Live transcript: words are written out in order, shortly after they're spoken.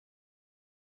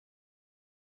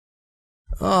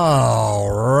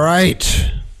All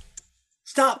right.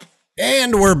 Stop.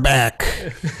 And we're back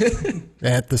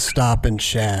at the Stop and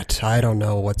Chat. I don't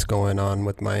know what's going on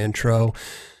with my intro.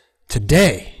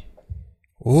 Today,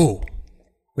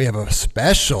 we have a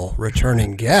special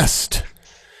returning guest.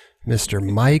 Mr.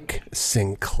 Mike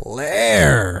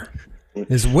Sinclair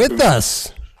is with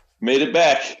us. Made it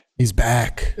back. He's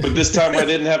back. But this time I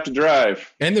didn't have to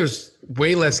drive. And there's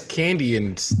way less candy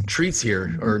and treats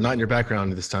here, or not in your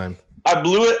background this time. I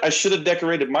blew it. I should have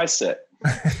decorated my set.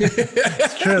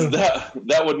 It's true.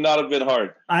 That would not have been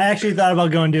hard. I actually thought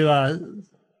about going to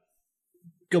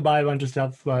go buy a bunch of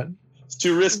stuff, but It's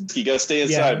too risky. You got to stay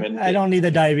inside, man. I don't need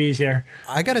the diabetes here.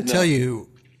 I got to tell you,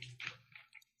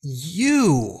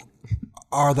 you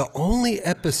are the only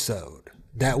episode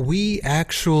that we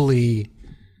actually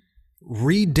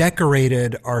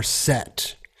redecorated our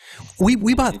set.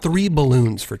 We bought 3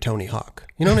 balloons for Tony Hawk.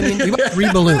 You know what I mean? We bought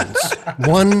 3 balloons,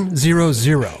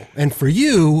 100. And for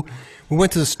you, we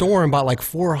went to the store and bought like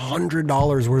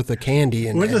 $400 worth of candy.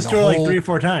 And We went to the store like 3 or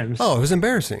 4 times. Oh, it was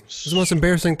embarrassing. It was the most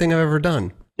embarrassing thing I've ever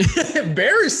done.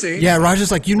 Embarrassing. Yeah,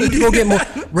 Roger's like, you need to go get more.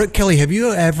 Kelly, have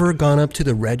you ever gone up to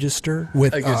the register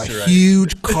with a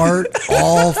huge cart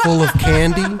all full of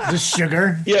candy? Just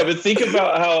sugar. Yeah, but think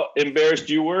about how embarrassed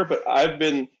you were. But I've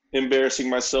been embarrassing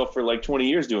myself for like 20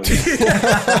 years doing it.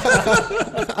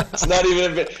 It's not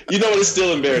even. You know what? It's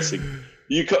still embarrassing.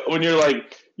 When you're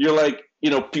like,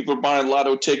 people are buying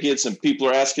lotto tickets and people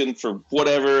are asking for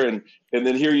whatever, and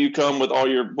then here you come with all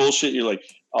your bullshit. You're like,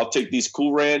 I'll take these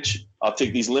Cool Ranch. I'll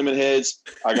take these lemon heads.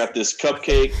 I got this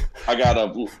cupcake. I got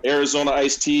a Arizona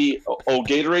iced tea. Oh,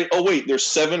 Gatorade. Oh, wait, there's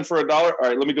 7 for $1. All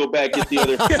right, let me go back, get the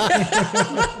other.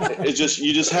 It's just,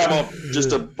 you just have a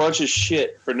bunch of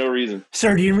shit for no reason.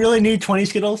 Sir, do you really need 20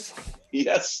 Skittles?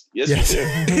 Yes, you do.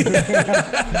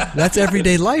 That's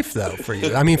everyday life, though, for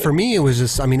you. I mean, for me, it was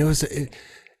just,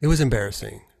 it was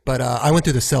embarrassing. But I went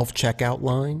through the self-checkout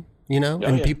line,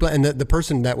 people, and the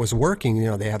person that was working,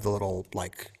 they have the little,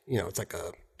 it's like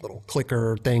a little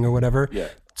clicker thing or whatever,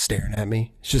 staring at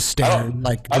me. It's just staring.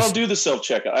 I don't do the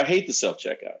self-checkout. I hate the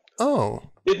self-checkout. Oh.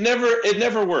 It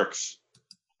never works.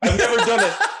 I've never done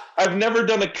it. I've never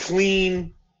done a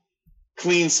clean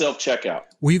self-checkout.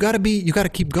 Well, you got to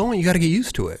keep going. You got to get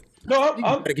used to it. No,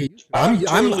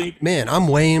 I'm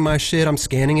weighing my shit. I'm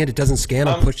scanning it. It doesn't scan.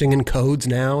 I'm pushing in codes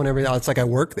now and everything. It's like I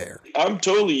work there. I'm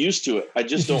totally used to it. I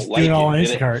just don't like it. On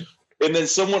Instacart. And then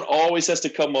someone always has to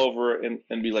come over and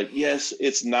be like, yes,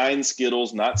 it's 9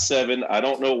 Skittles, not 7. I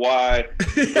don't know why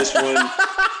this one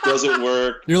doesn't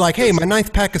work. You're like, hey, my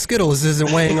 9th pack of Skittles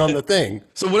isn't weighing on the thing.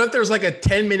 So what if there's like a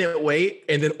 10-minute wait,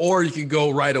 and then or you can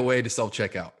go right away to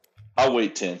self-checkout? I'll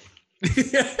wait 10.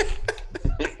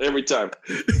 Every time.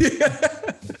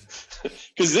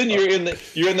 Because then you're in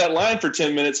that line for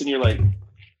 10 minutes and you're like,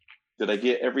 did I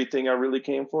get everything I really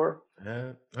came for?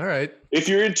 All right. If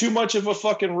you're in too much of a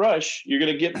fucking rush, you're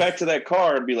going to get back to that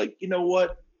car and be like, you know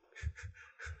what?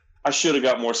 I should have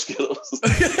got more Skittles. A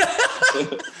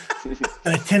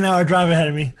 10-hour drive ahead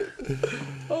of me.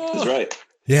 That's right.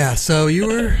 Yeah, so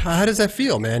how does that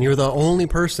feel, man? You're the only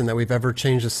person that we've ever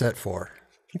changed a set for.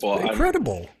 It's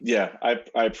incredible. I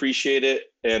appreciate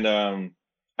it. And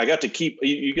I got to keep,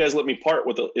 you guys let me part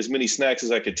with as many snacks as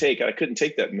I could take. I couldn't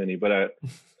take that many, but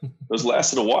those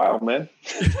lasted a while, man.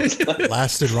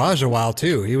 Lasted Raj a while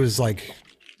too. He was like,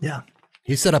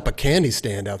 he set up a candy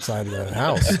stand outside of the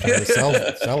house trying to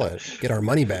sell it, get our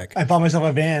money back. I bought myself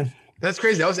a van. That's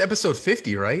crazy. That was episode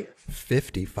 50, right?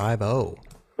 50.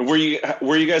 Where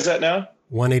you guys at now?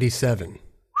 187.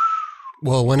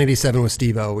 Well, 187 was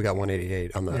Steve-O. We got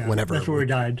 188 on the whenever. That's where we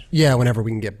died. Yeah, whenever we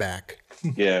can get back.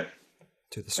 Yeah.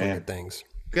 To the swing of things.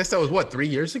 I guess that was 3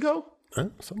 years ago?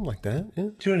 Something like that. Yeah.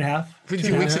 2.5.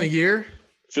 52 weeks in a year?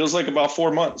 Feels like about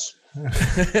 4 months.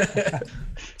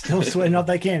 Still sweating off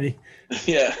that candy.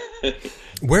 Yeah.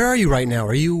 Where are you right now?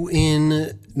 Are you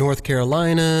in North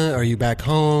Carolina? Are you back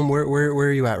home? Where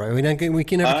are you at right? We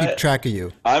can never keep track of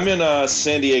you. I'm in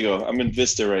San Diego. I'm in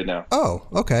Vista right now. Oh,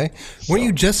 okay. Weren't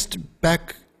you just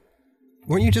back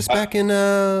in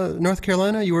North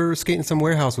Carolina? You were skating some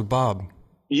warehouse with Bob.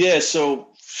 Yeah, so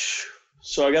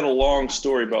I got a long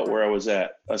story about where I was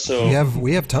at. So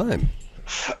we have time.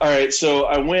 All right, so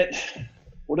I went.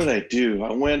 What did I do?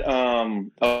 I went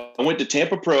to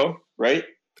Tampa Pro, right?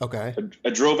 Okay. I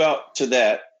drove out to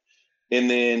that,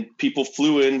 and then people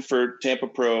flew in for Tampa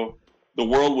Pro. The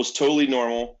world was totally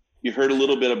normal. You heard a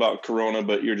little bit about Corona,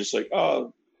 but you're just like,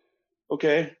 oh,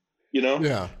 okay,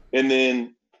 Yeah. And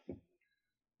then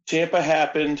Tampa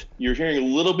happened. You're hearing a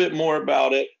little bit more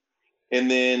about it. And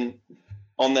then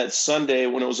on that Sunday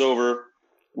when it was over,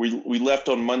 we left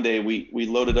on Monday. We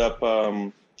loaded up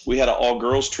we had an all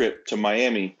girls trip to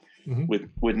Miami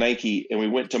with Nike, and we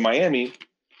went to Miami,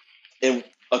 and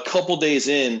a couple days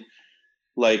in,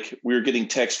 like we were getting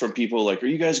texts from people like, "Are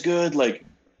you guys good?" Like,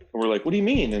 and we're like, "What do you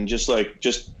mean?" And just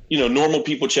normal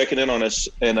people checking in on us,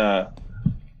 and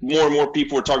more and more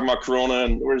people were talking about Corona,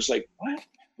 and we're just like, "What?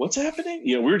 What's happening?"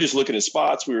 We were just looking at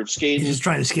spots. We were skating. He's just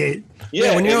trying to skate.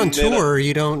 Yeah, when you're on tour,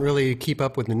 you don't really keep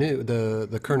up with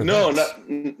the current events.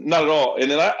 No, not at all.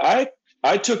 And then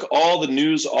I took all the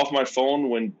news off my phone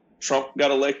when Trump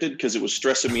got elected because it was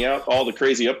stressing me out. All the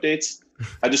crazy updates,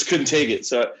 I just couldn't take it.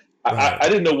 So I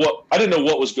didn't know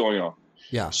what was going on.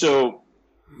 Yeah. So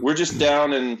we're just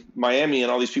down in Miami,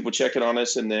 and all these people checking on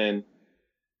us, and then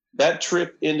that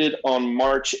trip ended on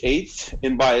March 8th.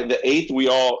 And by the 8th, we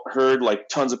all heard like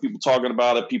tons of people talking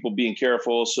about it, people being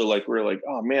careful. So like, we're like,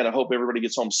 oh man, I hope everybody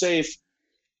gets home safe.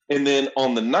 And then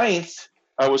on the 9th,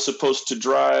 I was supposed to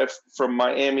drive from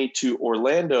Miami to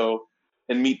Orlando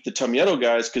and meet the Tomieto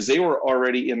guys because they were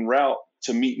already en route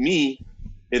to meet me,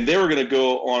 and they were going to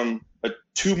go on a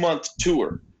 2-month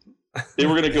tour. They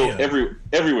were going to go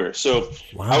everywhere. So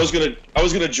I was going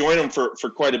to join them for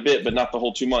quite a bit, but not the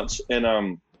whole 2 months.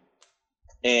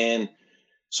 And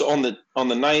so on the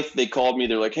 9th, they called me.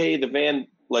 They're like, "Hey, the van,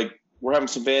 like we're having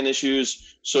some van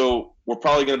issues, so we're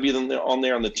probably going to be on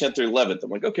there on the 10th or 11th." I'm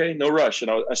like, "Okay, no rush."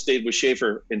 And I stayed with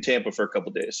Schaefer in Tampa for a couple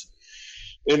of days,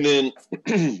 and then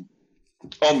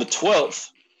on the 12th,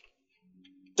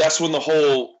 that's when the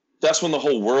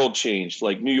whole world changed.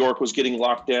 Like New York was getting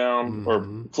locked down or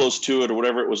close to it or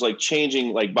whatever. It was like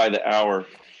changing like by the hour.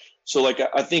 So like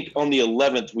I think on the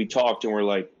 11th we talked and we're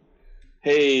like,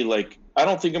 "Hey, like I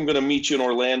don't think I'm going to meet you in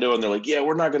Orlando." And they're like, "Yeah,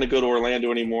 we're not going to go to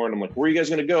Orlando anymore." And I'm like, "Where are you guys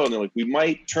going to go?" And they're like, "We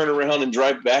might turn around and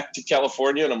drive back to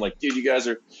California." And I'm like, "Dude, you guys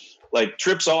are like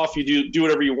trips off. You do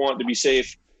whatever you want to be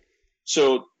safe."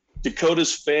 So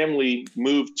Dakota's family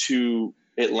moved to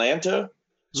Atlanta.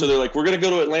 So they're like, "We're going to go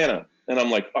to Atlanta." And I'm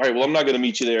like, "All right, well, I'm not going to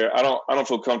meet you there. I don't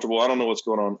feel comfortable. I don't know what's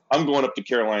going on. I'm going up to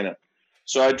Carolina."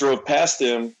 So I drove past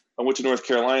them. I went to North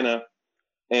Carolina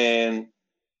and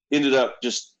ended up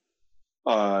just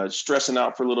stressing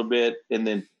out for a little bit. And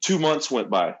then 2 months went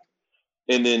by.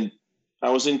 And then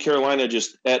I was in Carolina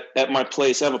just at my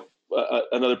place. I have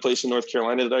another place in North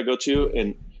Carolina that I go to,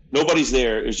 and nobody's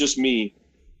there. It was just me.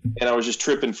 And I was just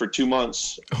tripping for 2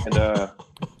 months. And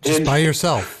just by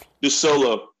yourself? Just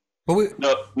solo. But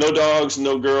no dogs,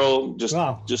 no girl, just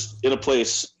in a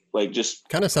place, like just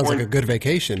kind of sounds like a good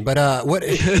vacation. But what?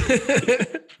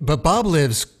 But Bob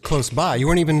lives close by. You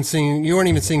weren't even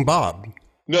seeing Bob.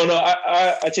 No,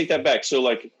 I take that back. So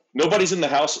like nobody's in the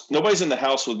house. Nobody's in the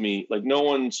house with me. Like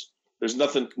there's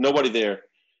nothing, nobody there.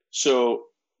 So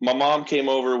my mom came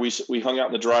over. We hung out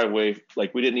in the driveway.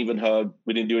 Like we didn't even hug.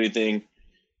 We didn't do anything.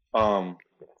 And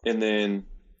then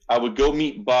I would go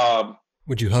meet Bob.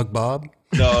 Would you hug Bob?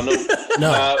 No,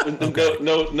 Okay.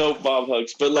 no Bob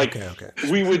hugs. But like, okay.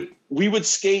 we would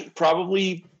skate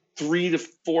probably 3 to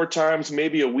 4 times,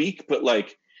 maybe a week. But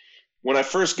like, when I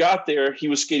first got there, he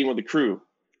was skating with the crew,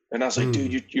 and I was like,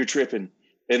 "Dude, you're tripping."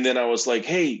 And then I was like,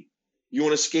 "Hey, you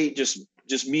want to skate just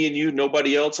me and you,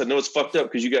 nobody else? I know it's fucked up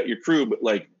because you got your crew, but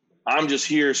like, I'm just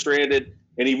here stranded."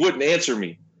 And he wouldn't answer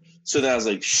me. So then I was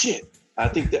like, "Shit. I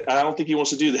don't think he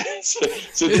wants to do that."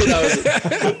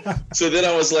 So then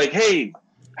I was like, "Hey,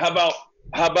 how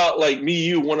about like me,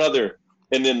 you, one other?"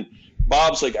 And then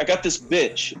Bob's like, "I got this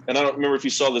bench," and I don't remember if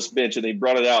you saw this bench, and they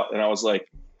brought it out, and I was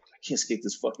like, "I can't skate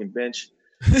this fucking bench."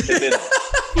 And then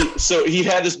so he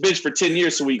had this bench for 10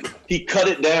 years, so he cut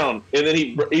it down, and then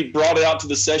he brought it out to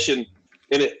the session,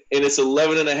 and it's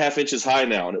 11 and a half inches high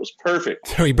now, and it was perfect.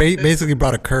 So he basically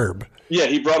brought a curb. Yeah,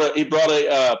 he brought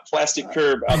a plastic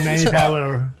curb out to the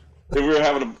spot. And we were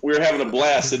having a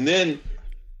blast, and then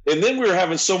we were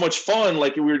having so much fun,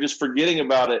 like we were just forgetting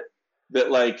about it, that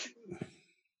like,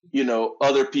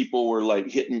 other people were like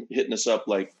hitting us up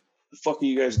like, "The fuck are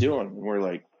you guys doing?" And we're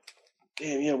like,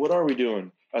 "Damn, yeah, what are we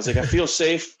doing?" I was like, "I feel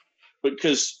safe,"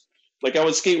 because like I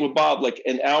would skate with Bob like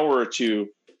an hour or two,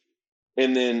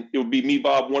 and then it would be me,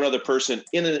 Bob, one other person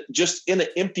in an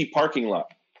empty parking lot.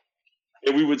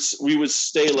 And we would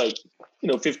stay like,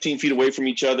 15 feet away from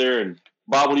each other. And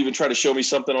Bob would even try to show me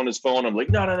something on his phone. I'm like,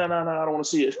 no, I don't want to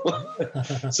see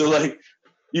it. So like,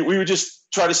 we would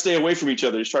just try to stay away from each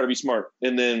other, just try to be smart.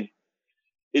 And then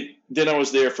I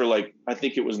was there for like, I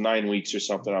think it was 9 weeks or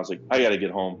something. I was like, I got to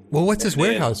get home. Well, what's this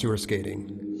warehouse you were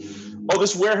skating? Oh,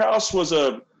 this warehouse was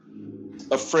a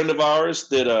friend of ours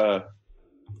that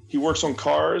he works on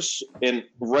cars. And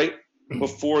right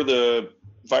before the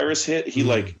virus hit, he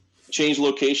like changed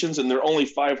locations, and they're only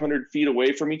 500 feet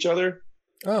away from each other.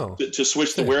 Oh, to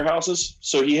switch the warehouses.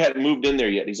 So he hadn't moved in there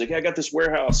yet. He's like, "I got this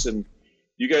warehouse, and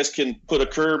you guys can put a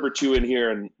curb or two in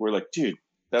here. And we're like, dude,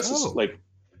 that's like,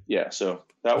 yeah. So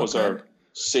that was our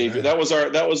savior. That was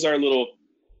our little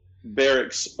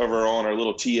barracks of our own, our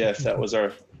little TF. That was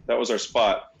our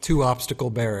spot. 2 obstacle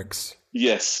barracks.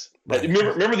 Yes. Right.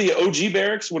 Remember the OG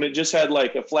barracks when it just had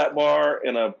like a flat bar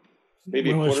and maybe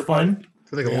a quarter fun.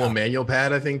 Like a little manual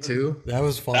pad, I think, too. That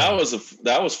was fun. That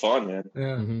was fun, man.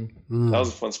 Yeah. Mm-hmm. That was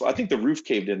a fun spot. I think the roof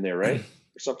caved in there, right?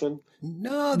 Or something?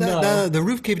 No, the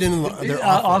roof caved in their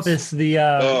office.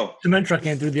 The cement truck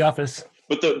came through the office.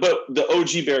 But the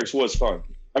OG barracks was fun.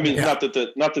 I mean, not that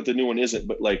the new one isn't,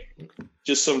 but like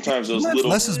just sometimes those little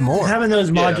less is more. Having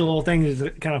those modular things is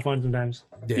kind of fun sometimes.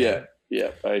 Yeah,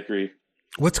 I agree.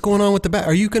 What's going on with the back?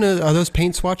 Are those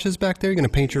paint swatches back there? You're gonna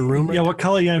paint your room? Yeah, what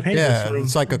color are you gonna paint this room? Yeah,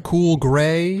 it's like a cool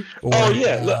gray. Look,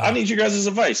 I need your guys'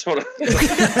 advice. Hold on.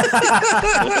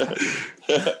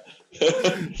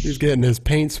 He's getting his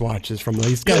paint swatches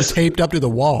he's got them taped up to the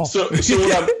wall. So when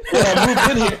I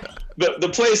moved in here, the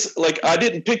place, like, I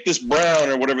didn't pick this brown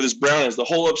or whatever this brown is. The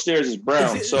whole upstairs is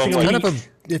brown. So I'm like,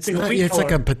 it's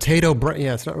like a potato brown.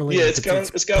 Yeah, it's not really. Yeah, it's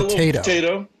got a little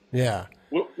potato. Yeah.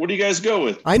 What do you guys go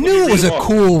with? I knew it was a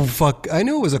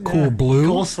cool blue.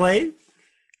 Cool slate.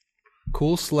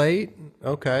 Cool slate.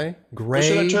 Okay. Gray.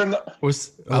 Should I turn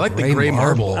I like the gray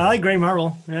marble. I like gray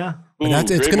marble. Yeah.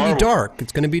 But it's going to be dark.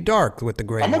 It's going to be dark with the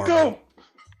gray marble.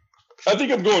 I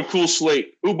think I'm going cool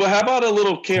slate. Ooh, but how about a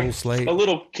little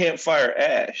campfire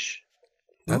ash?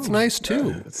 That's nice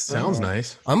too. It sounds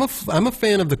nice. I'm a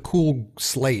fan of the cool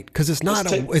slate because it's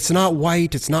not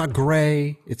white, it's not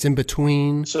gray, it's in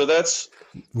between. So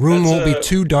room won't be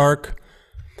too dark.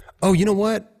 Oh, you know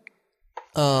what?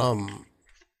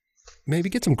 Maybe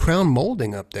get some crown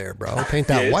molding up there, bro. Paint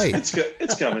that white.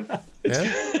 It's coming.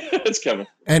 It's coming.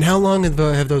 And how long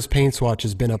have those paint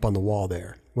swatches been up on the wall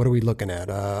there? What are we looking at?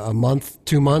 A month,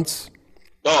 2 months?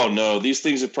 Oh no, these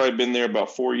things have probably been there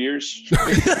about 4 years.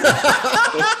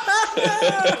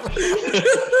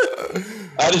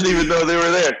 I didn't even know they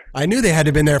were there. I knew they had to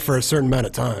have been there for a certain amount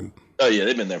of time. Oh yeah,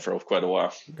 they've been there for quite a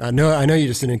while. I know you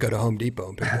just didn't go to Home Depot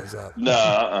and pick those up.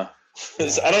 No,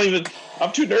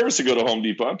 I'm too nervous to go to Home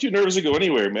Depot. I'm too nervous to go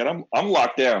anywhere, man. I'm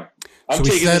locked down. I'm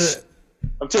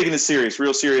taking this serious,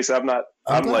 real serious. I'm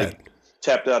like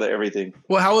tapped out of everything.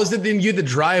 Well, how was it then you had to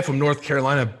drive from North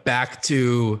Carolina back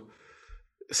to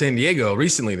San Diego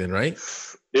recently then, right?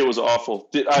 It was awful.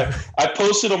 I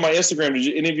posted on my Instagram.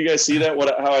 Did any of you guys see that?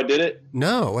 How I did it?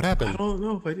 No. What happened? I don't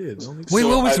know if I did. Wait,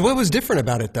 what was different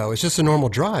about it though? It's just a normal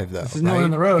drive though. It's not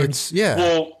on the road.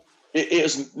 Well, it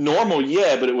was normal,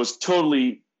 yeah, but it was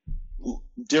totally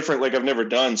different. Like I've never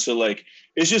done. So like,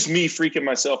 it's just me freaking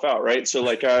myself out, right? So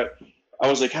like I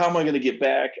was like, how am I going to get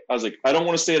back? I was like, I don't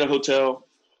want to stay at a hotel.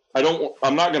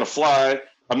 I'm not going to fly.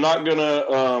 I'm not going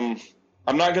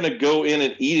to go in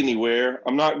and eat anywhere.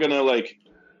 I'm not going to like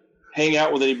hang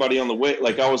out with anybody on the way.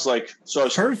 Like I was like, so I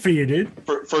was hard for you, dude.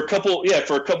 For a couple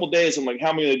days, I'm like, how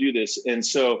am I going to do this? And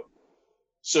so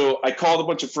I called a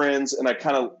bunch of friends and I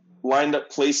kind of lined up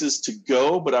places to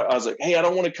go, but I was like, hey, I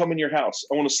don't want to come in your house.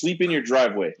 I want to sleep in your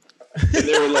driveway. And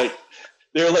they were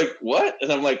like, what?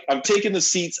 And I'm like, I'm taking the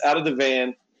seats out of the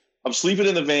van. I'm sleeping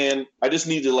in the van. I just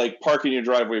need to like park in your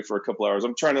driveway for a couple hours.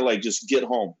 I'm trying to like just get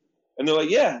home. And they're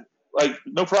like, yeah, like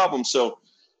no problem. So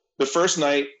the first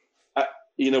night,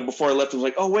 before I left, I was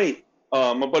like, oh wait,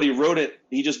 my buddy Rodent,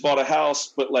 he just bought a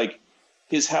house, but like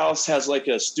his house has like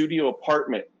a studio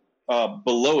apartment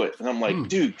below it. And I'm like,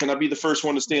 dude, can I be the first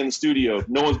one to stay in the studio?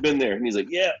 No one's been there. And he's like,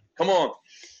 yeah, come on.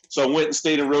 So I went and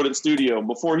stayed in Rodent's studio.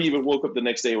 Before he even woke up the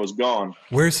next day, it was gone.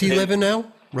 Where's he living now,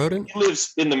 Rodent? He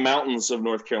lives in the mountains of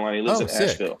North Carolina. He lives in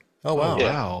Asheville. Oh, wow.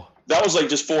 Yeah. Wow. That was like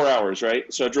just 4 hours, right?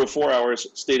 So I drove 4 hours,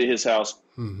 stayed at his house.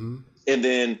 Mm-hmm. And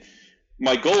then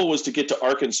my goal was to get to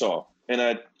Arkansas. And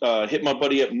I hit my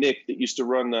buddy up, Nick, that used to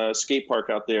run the skate park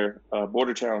out there,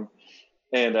 Bordertown.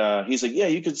 And he's like, yeah,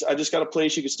 I just got a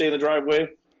place. You could stay in the driveway.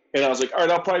 And I was like, all right,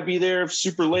 I'll probably be there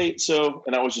super late.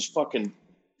 And I was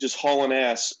just hauling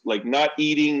ass, like not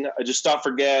eating. I just stopped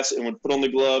for gas and would put on the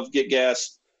glove, get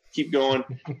gas, keep going.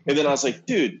 And then I was like,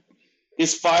 dude,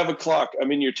 it's 5 o'clock.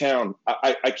 I'm in your town.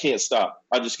 I can't stop.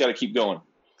 I just got to keep going.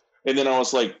 And then I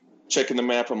was like checking the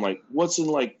map. I'm like, what's in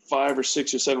like 5 or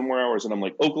 6 or 7 more hours? And I'm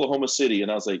like, Oklahoma City.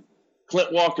 And I was like,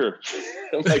 Clint Walker.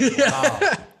 I'm like, wow.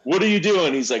 What are you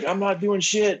doing? He's like, I'm not doing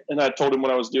shit. And I told him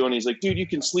what I was doing. He's like, dude, you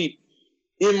can sleep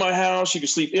in my house. You can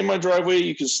sleep in my driveway.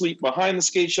 You can sleep behind the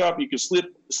skate shop. You can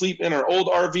sleep in our old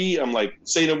RV. I'm like,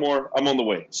 say no more. I'm on the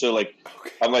way. So like,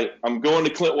 I'm going to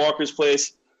Clint Walker's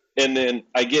place. And then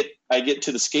I get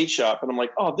to the skate shop and I'm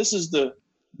like, oh, this is the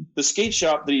skate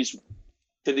shop that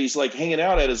he's like hanging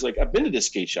out at. Is like, I've been to this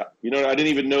skate shop. I didn't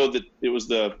even know that it was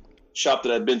the shop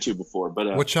that I'd been to before.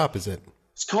 But What shop is it?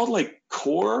 it's called like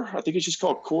Core. I think it's just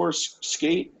called Core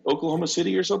Skate, Oklahoma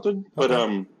City or something.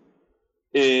 Okay.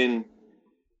 But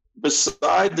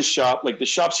beside the shop, like the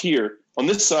shop's here on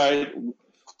this side,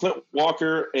 Clint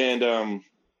Walker and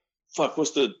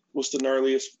what's the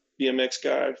gnarliest BMX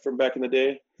guy from back in the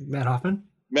day? Matt Hoffman.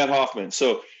 Matt Hoffman.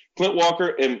 So Clint Walker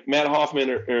and Matt Hoffman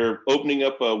are opening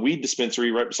up a weed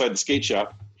dispensary right beside the skate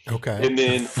shop. Okay. And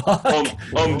then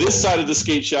on this side of the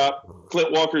skate shop,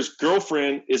 Clint Walker's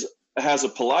girlfriend has a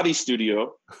Pilates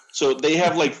studio. So they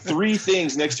have like 3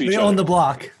 things next to each other. They own the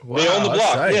block. Wow, They own the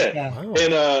block, that's tight. yeah. Wow.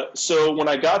 And so when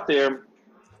I got there,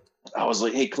 I was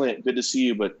like, "Hey, Clint, good to see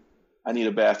you, but I need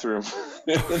a bathroom." so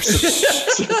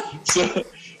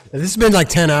This has been like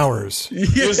 10 hours.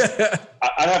 Yeah.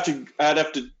 I'd have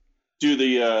to do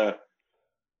the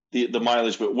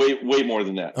mileage, but way more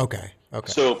than that. Okay.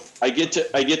 So I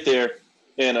get there,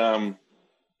 and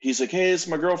he's like, "Hey, it's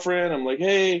my girlfriend." I'm like,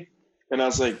 "Hey," and I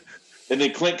was like, and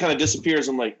then Clint kind of disappears.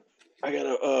 I'm like, I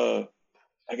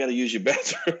gotta use your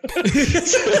bathroom.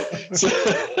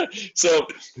 so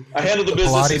I handle the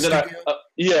business, Pilates and then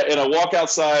studio? and I walk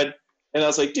outside, and I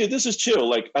was like, "Dude, this is chill."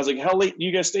 Like, I was like, "How late do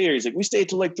you guys stay here?" He's like, "We stayed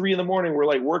till like 3 a.m. We're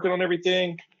like working on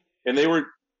everything," and they were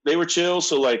chill.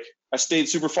 So like, I stayed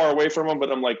super far away from them, but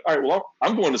I'm like, "All right, well,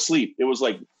 I'm going to sleep." It was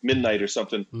like midnight or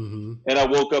something, and I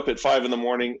woke up at 5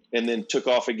 a.m. and then took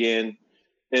off again,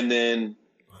 and then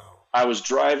I was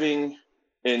driving.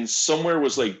 And somewhere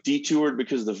was like detoured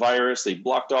because of the virus. They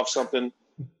blocked off something.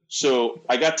 So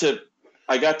I got to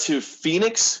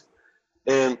Phoenix,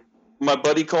 and my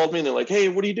buddy called me and they're like, "Hey,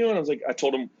 what are you doing?" I was like, I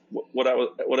told him what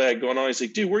I had going on. He's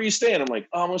like, "Dude, where are you staying?" I'm like,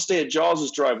 "Oh, I'm gonna stay at Jaws's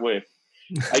driveway."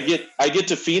 I get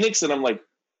to Phoenix and I'm like,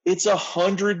 it's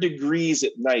 100 degrees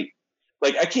at night.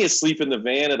 Like, I can't sleep in the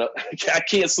van I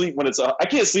can't sleep when it's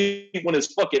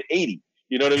fucking 80.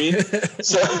 You know what I mean?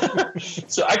 So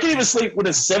I can't even sleep when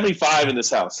it's 75 in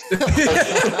this house.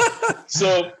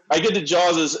 So I get to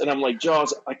Jaws's and I'm like,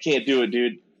 "Jaws, I can't do it,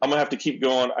 dude. I'm gonna have to keep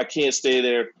going. I can't stay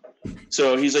there."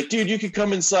 So he's like, "Dude, you can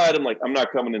come inside." I'm like, "I'm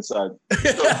not coming inside."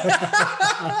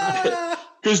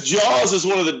 Because Jaws is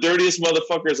one of the dirtiest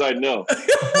motherfuckers I know.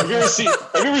 Have you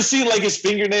ever seen like his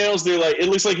fingernails? They're like, it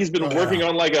looks like he's been working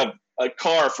on like a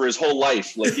car for his whole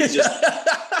life. Like, he's just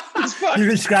You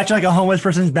can scratch like a homeless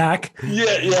person's back.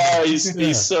 Yeah,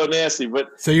 he's so nasty.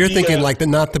 But So you're thinking like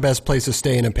not the best place to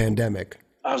stay in a pandemic.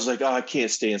 I was like, "Oh, I can't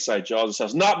stay inside Jaws'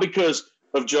 house." Not because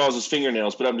of Jaws'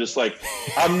 fingernails, but I'm just like,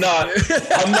 I'm not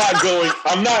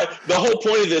the whole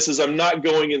point of this is I'm not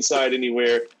going inside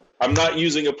anywhere. I'm not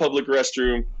using a public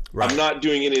restroom. Right. I'm not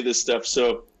doing any of this stuff.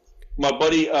 So my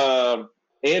buddy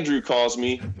Andrew calls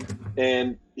me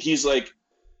and he's like,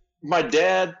 "My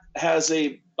dad has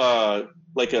a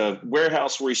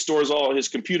warehouse where he stores all his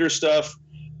computer stuff,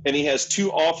 and he has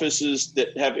 2 offices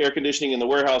that have air conditioning, and the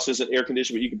warehouse isn't air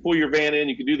conditioned, but you can pull your van in,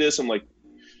 you can do this." I'm like,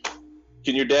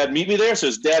 "Can your dad meet me there?" So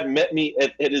his dad met me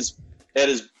at his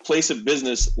place of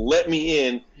business, let me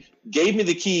in, gave me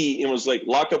the key, and was like,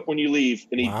 "Lock up when you leave,"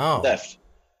 and he left.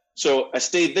 So I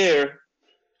stayed there,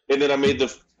 and then I made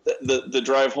the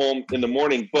drive home in the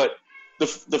morning. But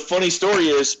the funny story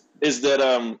is that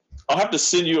I'll have to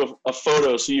send you a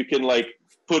photo so you can like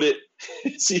put it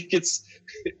so you can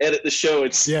edit the show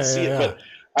and see it. But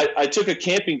I took a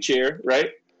camping chair,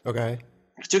 right? Okay.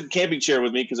 I took a camping chair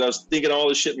with me because I was thinking all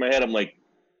this shit in my head. I'm like,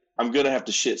 I'm gonna have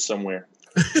to shit somewhere.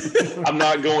 I'm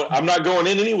not going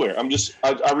in anywhere.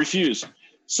 I refuse.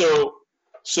 So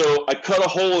I cut a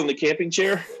hole in the camping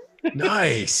chair.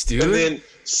 Nice, dude. And then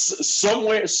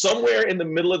somewhere in the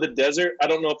middle of the desert, I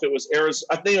don't know if it was Arizona,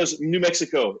 I think it was New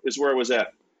Mexico is where it was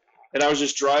at. And I was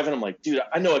just driving. I'm like, "Dude,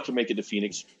 I know I can make it to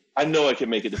Phoenix. And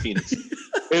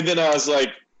then I was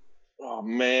like, oh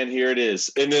man, here it is.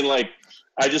 And then like,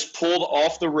 I just pulled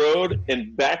off the road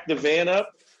and backed the van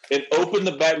up and opened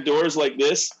the back doors like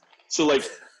this. So like,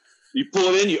 you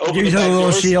pull it in, you open the back little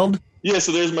doors. Shield. Yeah,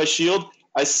 so there's my shield.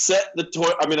 I set the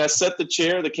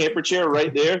chair, the camper chair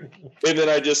right there. And then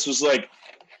I just was like,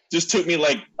 just took me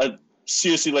like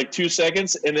seriously like 2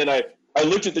 seconds. And then I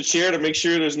looked at the chair to make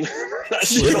sure there's not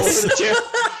shit all over the chair.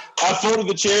 I folded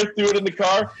the chair, threw it in the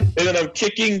car, and then I'm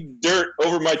kicking dirt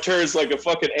over my turds like a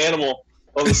fucking animal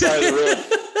on the side of the road.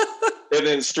 And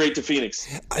then straight to Phoenix.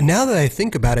 Now that I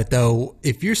think about it, though,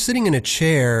 if you're sitting in a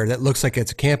chair that looks like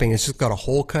it's camping, it's just got a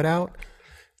hole cut out,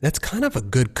 that's kind of a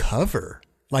good cover.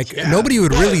 Like, nobody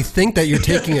would really think that you're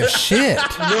taking a shit.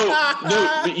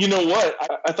 No, but you know what?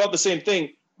 I thought the same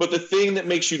thing. But the thing that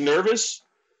makes you nervous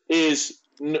is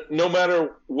no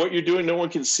matter what you're doing, no one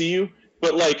can see you.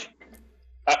 But, like,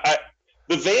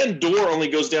 the van door only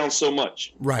goes down so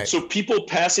much. Right. So people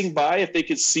passing by, if they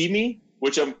could see me,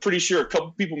 which I'm pretty sure a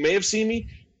couple people may have seen me,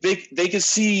 they can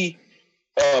see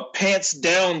pants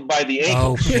down by the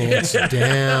ankle. Oh, pants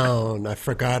down. I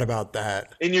forgot about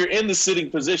that. And you're in the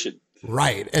sitting position.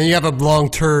 Right. And you have a long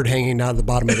turd hanging out of the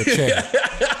bottom of the chair.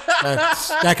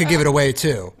 That could give it away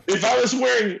too. If I was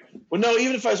wearing,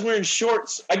 even if I was wearing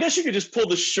shorts, I guess you could just pull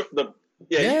the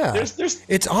There's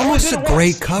it's almost a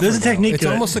great cover. There's a technique. It's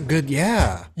almost a good,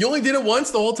 You only did it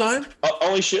once the whole time?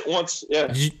 only shit once, yeah.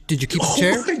 Did you keep the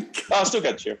chair? I still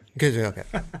got the chair. Good, okay.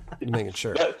 You're making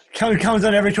sure. Comes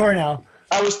on every tour now.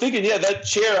 I was thinking, that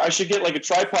chair, I should get like a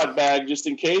tripod bag just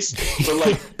in case, but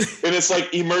and it's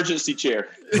like emergency chair.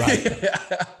 Right.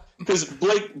 Because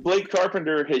Blake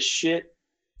Carpenter has shit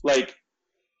like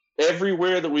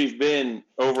everywhere that we've been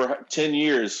over 10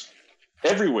 years.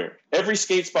 Everywhere. Every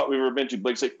skate spot we've ever been to,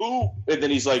 Blake's like, ooh. And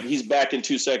then he's back in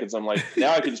 2 seconds. I'm like,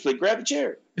 now I can just grab the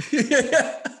chair.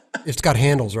 It's got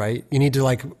handles, right? You need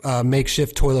to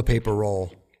makeshift toilet paper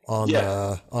roll on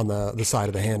the side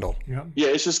of the handle. Yeah. Yeah,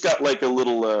 it's just got like a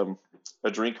little a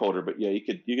drink holder, but you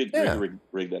could rig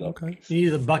that up. Okay. You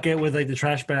need a bucket with like the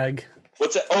trash bag.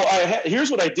 What's that? Oh, here's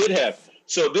what I did have.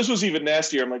 So this was even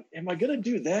nastier. I'm like, am I gonna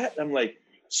do that? I'm like,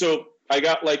 so I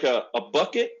got like a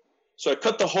bucket. So I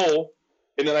cut the hole,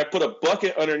 and then I put a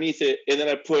bucket underneath it, and then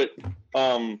I put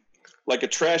like a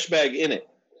trash bag in it.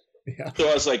 Yeah. So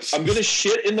I was like, I'm gonna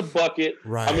shit in the bucket.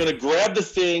 Right. I'm gonna grab the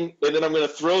thing, and then I'm gonna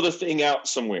throw the thing out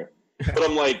somewhere. But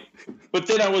I'm like, but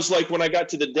then I was like, when I got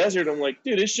to the desert, I'm like,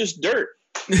 dude, it's just dirt.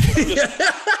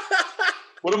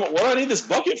 What do I need this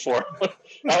bucket for?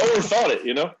 I overthought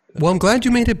it, Well, I'm glad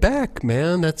you made it back,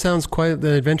 man. That sounds quite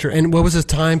the adventure. And what was the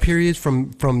time period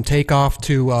from takeoff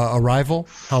to arrival?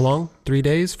 How long? 3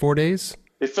 days? 4 days?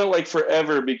 It felt like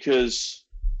forever because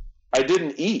I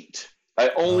didn't eat.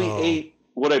 I only ate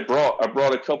what I brought. I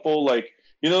brought a couple,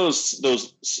 those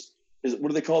what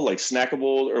do they call like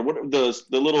snackable or what the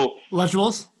little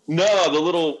Lunchables? No, the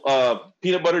little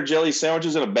peanut butter jelly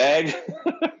sandwiches in a bag.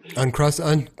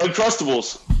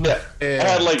 Uncrustables. Yeah.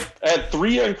 I had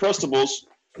 3 Uncrustables.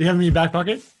 You have them in your back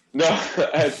pocket? No,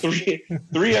 I had three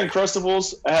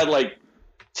Uncrustables. I had like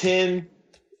 10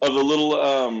 of the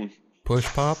little Push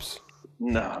Pops?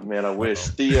 Nah, man, I wish.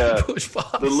 The Push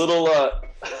pops. the little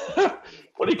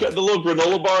what do you call the little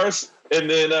granola bars? And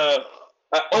then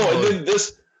and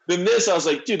then this I was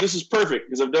like, dude, this is perfect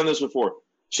because I've done this before.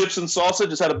 Chips and salsa,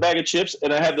 just had a bag of chips,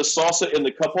 and I had the salsa in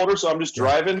the cup holder, so I'm just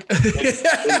driving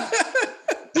and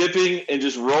dipping and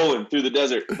just rolling through the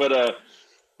desert. But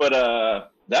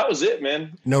that was it,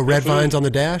 man. No red vines on the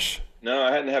dash? No,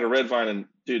 I hadn't had a red vine, and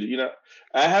dude,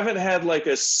 I haven't had like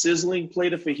a sizzling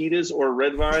plate of fajitas or a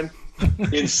red vine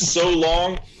in so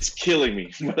long. It's killing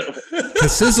me. The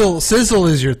sizzle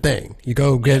is your thing. You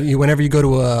go whenever you go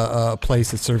to a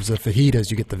place that serves the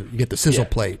fajitas, you get the sizzle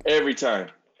plate every time.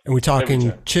 And we're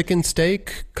talking chicken,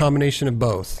 steak, combination of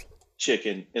both.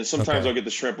 Chicken, and sometimes I'll get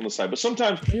the shrimp on the side, but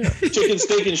sometimes chicken,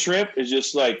 steak, and shrimp is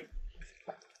just like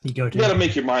you got to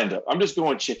make your mind up. I'm just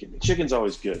going chicken. Chicken's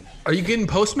always good. Are you getting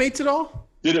Postmates at all?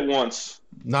 Did it once.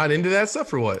 Not into that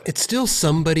stuff or what? It's still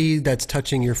somebody that's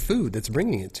touching your food that's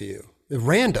bringing it to you.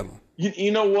 Random.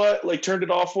 You know what? Like turned it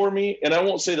off for me, and I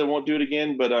won't say that I won't do it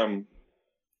again. But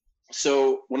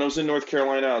so when I was in North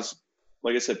Carolina, I was,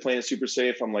 like I said, playing it super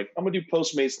safe. I'm like, I'm gonna do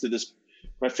Postmates to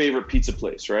my favorite pizza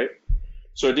place, right?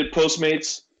 So I did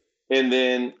Postmates, and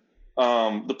then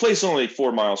the place is only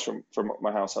 4 miles from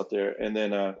my house out there, and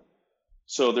then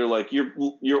so they're like,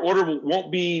 your order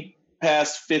won't be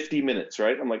past 50 minutes,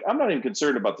 right? I'm like, I'm not even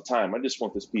concerned about the time. I just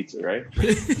want this pizza, right?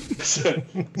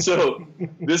 so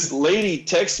this lady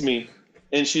texts me,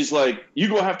 and she's like, "You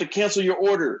gonna have to cancel your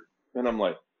order." And I'm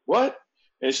like, "What?"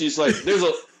 And she's like,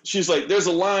 there's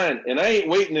a line, and I ain't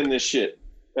waiting in this shit.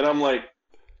 And I'm like,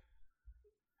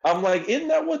 isn't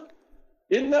that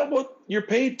what you're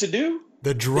paid to do?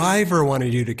 The driver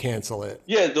wanted you to cancel it.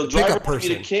 Yeah, the driver wanted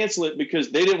me to cancel it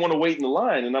because they didn't want to wait in the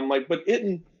line. And I'm like,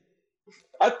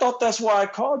 I thought that's why I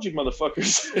called you,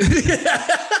 motherfuckers.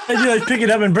 And you like pick it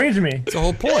up and bring it to me. It's the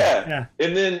whole point. Yeah.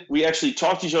 And then we actually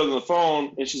talked to each other on the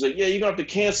phone, and she's like, "Yeah, you're gonna have to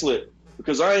cancel it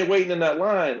because I ain't waiting in that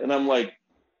line." And I'm like,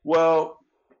 "Well,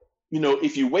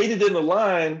 if you waited in the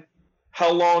line,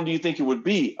 how long do you think it would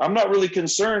be? I'm not really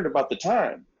concerned about the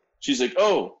time." She's like,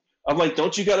 "Oh." I'm like,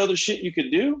 "Don't you got other shit you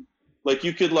could do? Like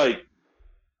you could like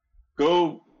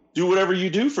go do whatever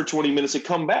you do for 20 minutes and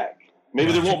come back.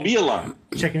 Maybe there won't be a line."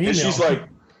 Check an email. And she's like,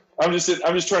 I'm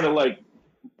just trying to like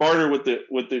barter with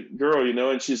the girl,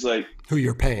 and she's like, who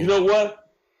you're paying. You know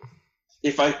what?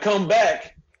 If I come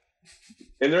back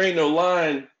and there ain't no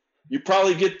line, you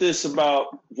probably get this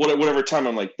about whatever time.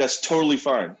 I'm like, that's totally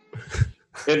fine.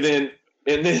 and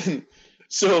then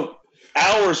so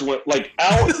hours went, like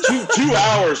two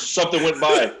hours, something went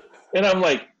by. And I'm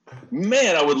like,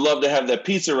 man, I would love to have that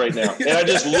pizza right now. And I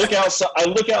just look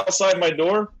outside my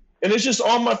door, and it's just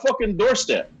on my fucking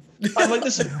doorstep. I'm like,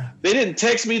 they didn't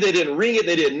text me, they didn't ring it,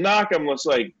 they didn't knock. I'm just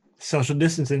like, social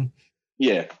distancing.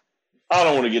 Yeah. I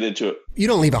don't want to get into it. You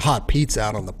don't leave a hot pizza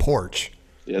out on the porch.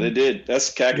 Yeah, they did. That's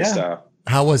khaki style.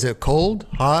 How was it? Cold,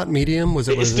 hot, medium? It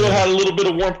still had a little bit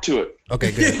of warmth to it.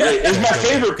 Okay, good. It was my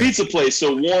favorite pizza place.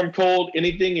 So warm, cold,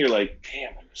 anything. You're like, damn,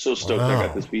 I'm so stoked I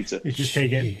got this pizza. You just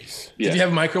take it. Yeah. Did you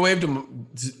have a microwave to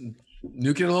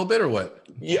nuke it a little bit or what?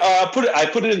 Yeah, I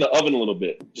put it in the oven a little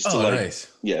bit. Just to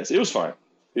nice. Yes, it was fine.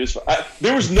 It was fine.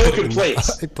 There was no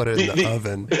complaints. I put it in the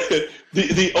oven.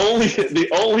 The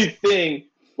only thing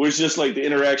was just like the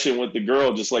interaction with the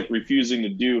girl just like refusing to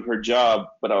do her job.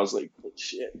 But I was like,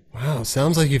 shit. Wow,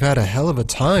 sounds like you've had a hell of a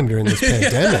time during this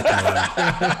pandemic, man.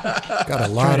 Got a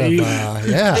lot of,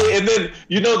 yeah. And then,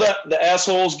 the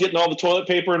assholes getting all the toilet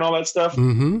paper and all that stuff?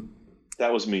 Mm-hmm.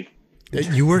 That was me.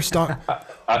 You were stuck?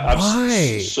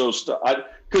 Why? So stuck.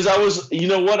 Because I was, you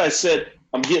know what? I said,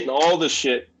 I'm getting all this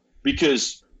shit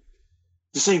because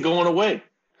this ain't going away.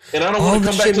 And I don't want to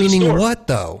come back to the store. Meaning what,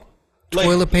 though?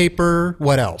 Toilet paper,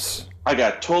 what else? I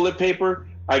got toilet paper.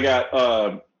 I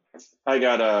got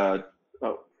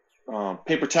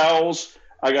paper towels.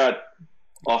 I got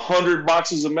 100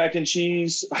 boxes of mac and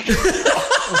cheese.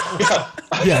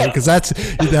 Yeah, because that's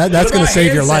going to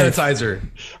save your life. Sanitizer.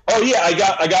 Oh yeah,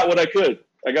 I got what I could.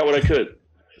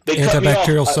 They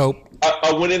antibacterial soap.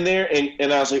 I went in there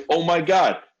and I was like, oh my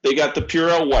God, they got the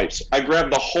Purell wipes. I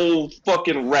grabbed the whole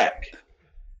fucking rack.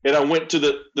 And I went to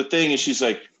the thing, and she's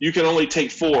like, "You can only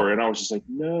take 4." And I was just like,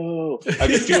 "No!" I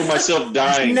could feel myself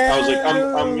dying. No. I was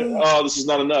like, this is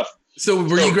not enough." So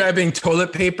were you grabbing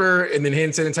toilet paper and then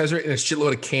hand sanitizer and a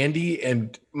shitload of candy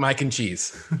and mac and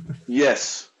cheese?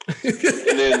 Yes. And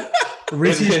then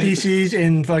Reese's Pieces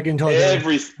and fucking toilet paper.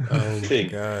 Everything.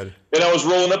 Oh my God. And I was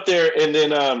rolling up there, and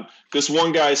then this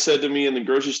one guy said to me in the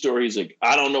grocery store, he's like,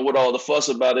 "I don't know what all the fuss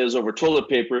about is over toilet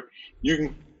paper.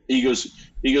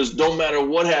 He goes, don't matter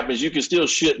what happens, you can still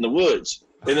shit in the woods."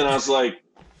 And then I was like,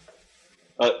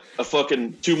 a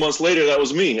fucking 2 months later, that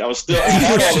was me. I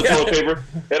had all the toilet paper,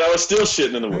 and I was still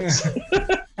shitting in the woods.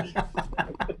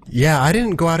 Yeah, I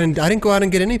didn't go out and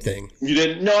get anything. You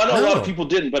didn't? No, I know a lot of people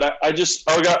didn't, but I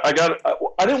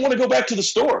didn't want to go back to the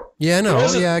store. Yeah, no,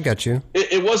 I got you.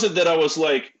 It wasn't that I was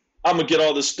like, I'm gonna get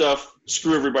all this stuff,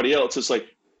 screw everybody else. It's like,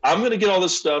 I'm gonna get all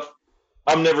this stuff.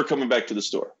 I'm never coming back to the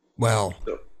store. Well.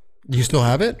 So, you still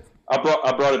have it? I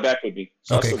brought it back with me.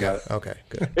 So okay, good. Okay,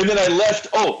 good. And then I left.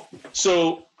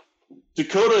 So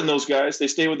Dakota and those guys, they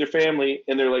stay with their family,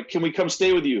 and they're like, "Can we come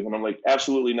stay with you?" And I'm like,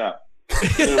 "Absolutely not."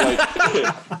 And they're like,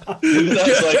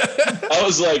 I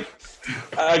was like,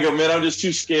 I go, "Man, I'm just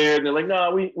too scared." And they're like,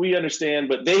 "No, we understand."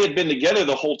 But they had been together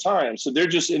the whole time, so they're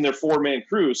just in their 4-man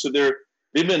crew. So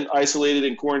they've been isolated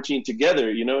and quarantined together,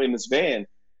 in this van.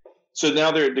 So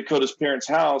now they're at Dakota's parents'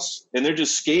 house, and they're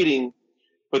just skating.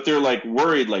 But they're like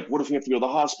worried, like, what if we have to go to the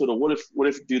hospital? What if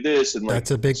we do this? And like,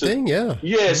 that's a big thing, yeah.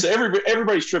 Yeah, so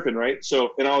everybody's tripping, right?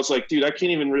 So, and I was like, dude, I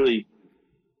can't even really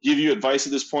give you advice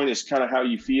at this point. It's kind of how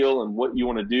you feel and what you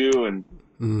want to do, and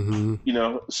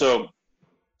So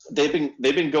they've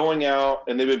been going out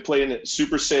and they've been playing it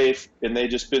super safe, and they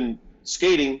just been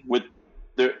skating with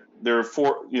their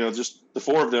 4, just the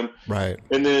 4 of them, right?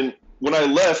 And then when I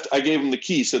left, I gave them the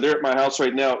key. So they're at my house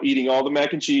right now eating all the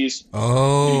mac and cheese.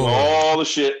 Oh. Eating all the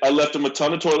shit. I left them a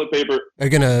ton of toilet paper. Are you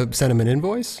going to send them an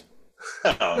invoice?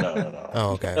 No.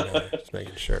 Oh, okay. Just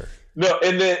making sure. No,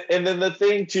 and then the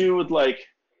thing, too, with like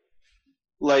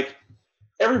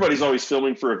everybody's always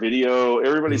filming for a video.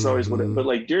 Everybody's always whatever. But,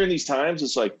 like, during these times,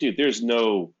 it's like, dude, there's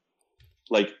no,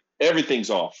 like, everything's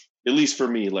off. At least for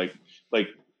me. Like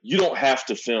you don't have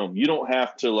to film. You don't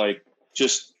have to, like,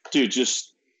 just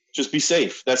be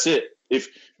safe. That's it.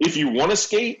 If you want to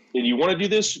skate and you want to do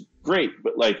this, great.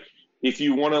 But like, if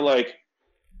you want to like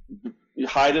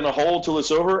hide in a hole till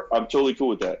it's over, I'm totally cool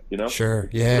with that. Sure.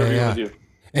 Yeah. Whatever you want to do.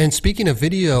 And speaking of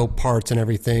video parts and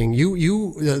everything,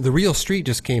 the Real Street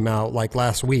just came out like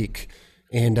last week,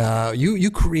 and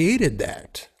you created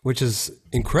that, which is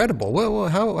incredible. Well,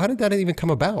 how did that even come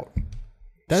about?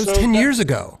 That was 10 years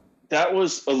ago. That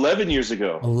was 11 years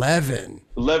ago.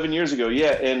 11 years ago.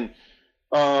 Yeah. And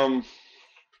I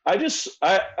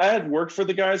had worked for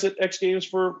the guys at X Games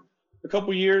for a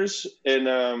couple years, and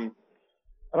I don't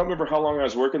remember how long I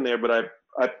was working there, but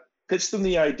I pitched them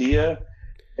the idea,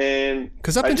 and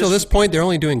because up until this point they're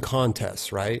only doing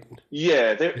contests, right?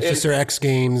 Yeah, it's just their X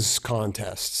Games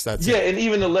contests. That's it. And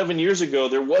even 11 years ago,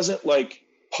 there wasn't like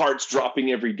parts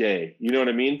dropping every day. You know what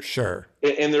I mean? Sure.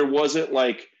 And there wasn't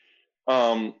like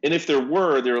And if there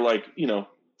were like,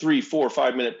 3, 4,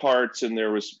 5 minute parts, and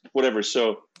there was whatever.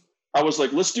 So I was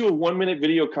like, let's do a 1 minute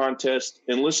video contest,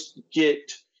 and let's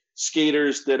get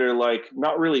skaters that are like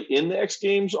not really in the X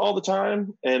Games all the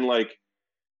time, and like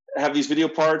have these video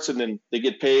parts, and then they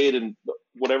get paid and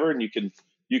whatever. And you can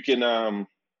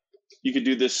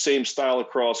do this same style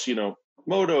across,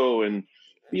 moto and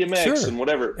BMX and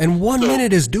whatever. And 1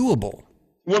 minute is doable.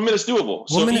 1 minute's doable.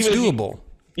 1 minute's doable.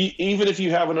 Even if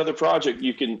you have another project,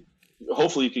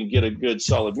 hopefully you can get a good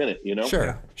solid minute,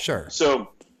 Sure. So,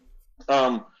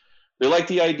 they liked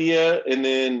the idea, and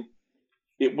then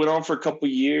it went on for a couple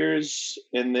of years,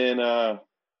 and then, I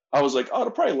was like, oh,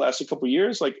 it'll probably last a couple of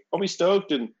years. Like, I'll be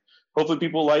stoked, and hopefully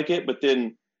people like it. But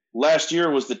then last year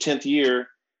was the 10th year,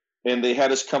 and they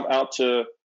had us come out to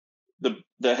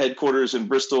the headquarters in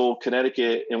Bristol,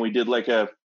 Connecticut, and we did like a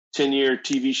 10-year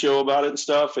TV show about it and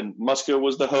stuff. And Muska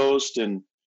was the host, and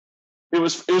it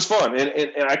was fun.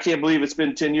 And I can't believe it's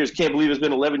been 10 years. Can't believe it's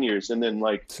been 11 years. And then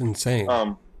like, it's insane.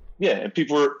 Yeah. And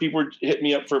people were hitting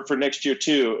me up for next year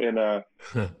too. And,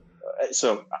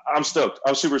 so I'm stoked.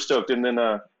 I'm super stoked. And then,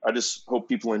 I just hope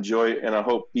people enjoy it, and I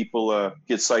hope people,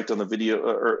 get psyched on the video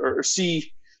or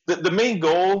see the main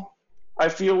goal I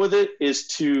feel with it is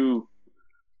to,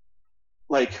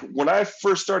 like, when I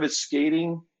first started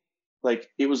skating, like,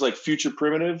 it was like future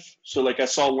primitive. So like I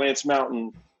saw Lance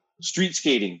Mountain street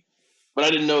skating, but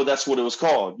I didn't know that's what it was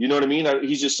called. You know what I mean?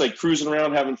 He's just like cruising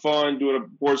around, having fun, doing a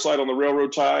board slide on the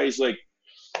railroad tie. He's like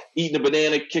eating a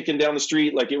banana, kicking down the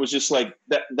street. Like, it was just like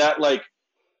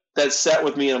that sat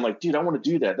with me, and I'm like, dude, I want to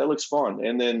do that. That looks fun.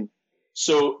 And then,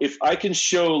 so if I can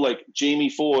show like Jamie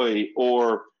Foy,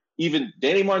 or even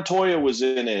Danny Montoya was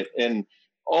in it, and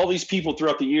all these people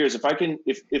throughout the years,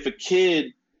 if a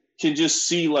kid can just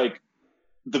see like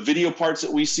the video parts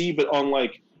that we see, but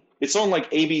it's on like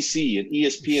ABC and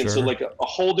ESPN. Sure. So like a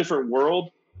whole different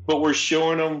world, but we're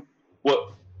showing them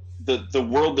what the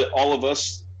world that all of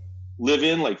us live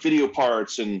in, like video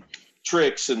parts and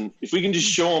tricks. And if we can just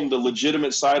show them the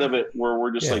legitimate side of it, where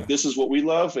we're just like, this is what we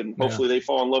love, and hopefully they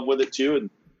fall in love with it too. And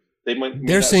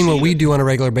they're seeing what we do on a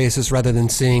regular basis, rather than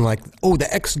seeing like, oh,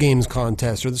 the X Games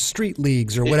contest or the street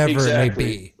leagues or whatever it may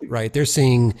be, right? They're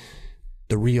seeing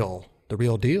the real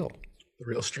deal. The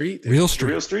real street.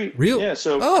 Yeah.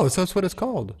 So that's what it's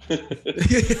called.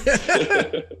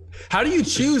 How do you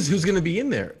choose who's going to be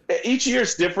in there? Each year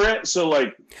it's different. So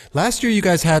like last year you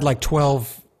guys had like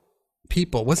 12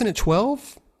 people. Wasn't it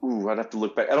 12? Ooh, I'd have to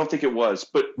look back. I don't think it was,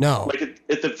 but no. Like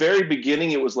at the very beginning,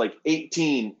 it was like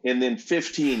 18, and then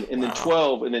 15, and then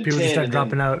 12, and then people 10. People start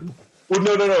dropping out. Well,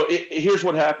 no. Here's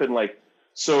what happened. Like,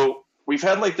 so we've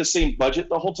had like the same budget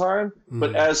the whole time,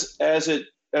 but as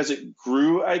it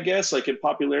grew, I guess, like in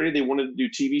popularity, they wanted to do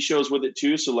TV shows with it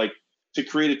too. So like, to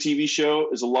create a TV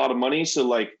show is a lot of money. So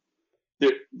like,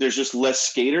 there's just less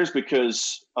skaters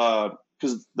because the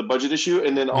budget issue,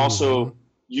 and then also.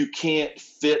 You can't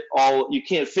fit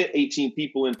 18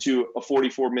 people into a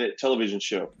 44-minute television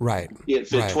show. Right. You can't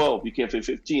fit 12. You can't fit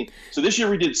 15. So this year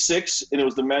we did 6, and it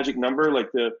was the magic number. Like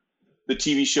the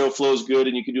TV show flows good,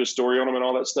 and you can do a story on them and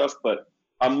all that stuff. But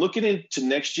I'm looking into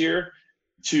next year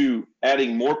to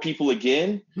adding more people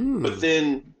again, but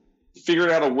then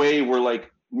figuring out a way where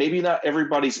like maybe not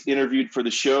everybody's interviewed for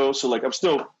the show. So like I'm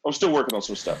still working on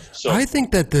some stuff. So I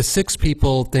think that the 6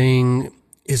 people thing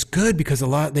is good, because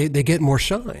they get more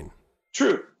shine.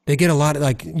 True. They get a lot of,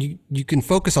 like, you can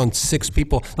focus on 6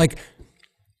 people. Like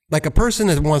a person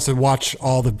that wants to watch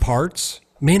all the parts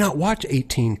may not watch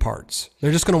 18 parts.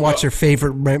 They're just going to watch their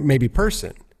favorite maybe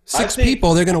person. 6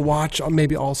 people, they're going to watch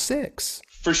maybe all 6.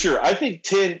 For sure. I think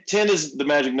 10 is the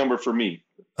magic number for me.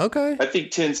 Okay. I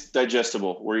think 10's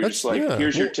digestible, where you're just like,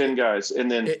 here's your 10 guys. And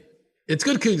then it's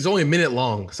good because it's only a minute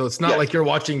long. So it's not like you're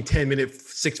watching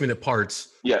 6-minute parts.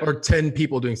 Yeah. Or 10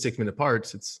 people doing 6-minute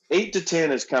parts. It's 8 to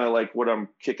 10 is kind of like what I'm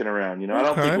kicking around. I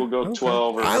don't think we'll go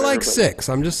 12 or I like 6.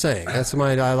 I'm just saying. That's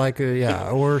I like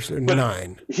or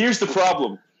 9. Here's the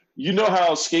problem. You know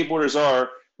how skateboarders are,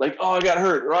 like, oh, I got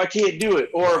hurt, or I can't do it,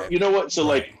 or you know what? So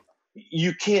like,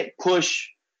 you can't push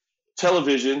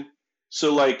television.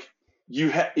 So like,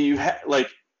 you like,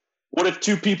 what if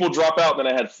 2 people drop out, then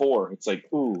I had 4? It's like,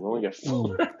 ooh, I only got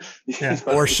 4. Yeah.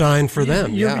 Or shine for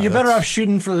them. You're better off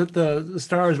shooting for the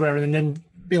stars, whatever, and then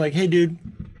be like, hey, dude,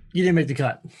 you didn't make the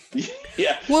cut.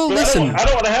 Yeah. Well, but listen. I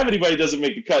don't want to have anybody that doesn't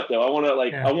make the cut, though. I want to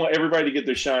I want everybody to get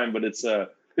their shine, but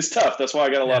it's tough. That's why I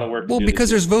got a lot of work to do. Well, because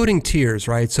there's voting tiers,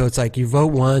 right? So it's like you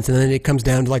vote once, and then it comes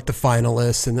down to like the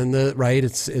finalists, and then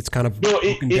it's kind of. No,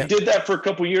 it did that for a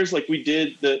couple of years. Like we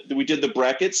did the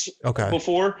brackets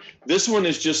before. This one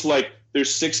is just like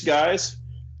there's 6 guys.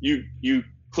 You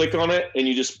click on it and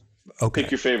you just Okay.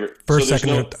 Pick your favorite. First, So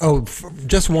there's second.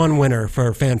 Just one winner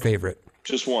for fan favorite.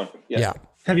 just one. Yeah. Yeah.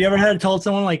 Have you ever told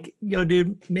someone like, "Yo,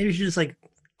 dude, maybe you should just like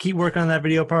keep working on that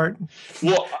video part"?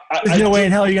 Well, There's no way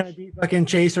in hell you're gonna beat fucking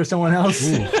Chase or someone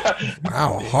else.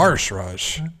 Wow, harsh,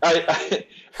 Raj.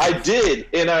 I did,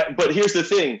 but here's the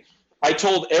thing. I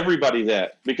told everybody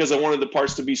that because I wanted the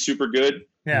parts to be super good.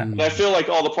 Yeah. And I feel like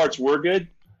all the parts were good,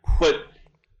 but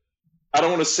I don't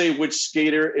want to say which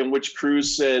skater and which crew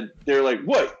said, they're like,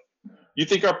 what? You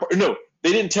think no,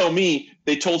 they didn't tell me.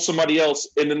 They told somebody else.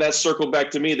 And then that circled back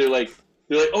to me. They're like,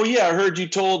 oh yeah, I heard you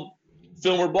told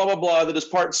filmer blah, blah, blah, that his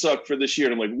part sucked for this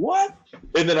year. And I'm like, what?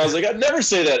 And then I was like, I'd never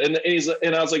say that. And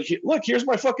I was like, look, here's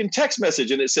my fucking text message.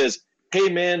 And it says, hey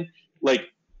man, like,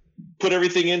 put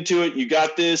everything into it. You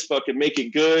got this. Fucking make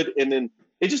it good. And then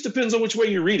it just depends on which way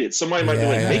you read it. Somebody might be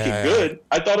like, make it good.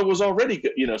 I thought it was already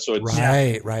good. So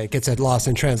it's right. Gets it lost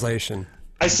in translation.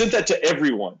 I sent that to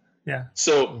everyone. Yeah.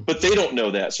 So, but they don't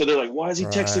know that. So they're like, why is he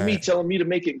texting me, telling me to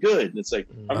make it good? And it's like,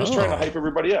 I'm just trying to hype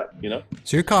everybody up.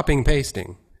 So you're copying and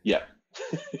pasting. Yeah.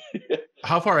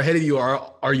 How far ahead of you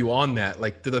are you on that?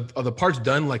 Like, are the parts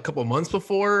done like a couple months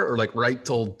before, or like right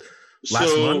till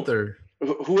last month, or?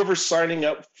 Whoever's signing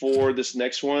up for this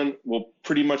next one will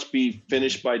pretty much be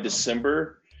finished by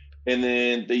December. And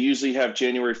then they usually have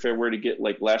January, February to get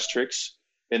like last tricks.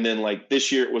 And then like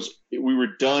this year we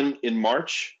were done in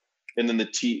March. And then the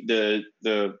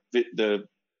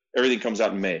everything comes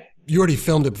out in May. You already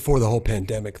filmed it before the whole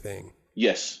pandemic thing.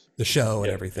 Yes. The show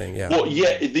and everything. Yeah. Well,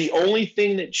 yeah. The only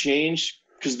thing that changed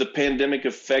because the pandemic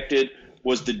affected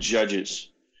was the judges.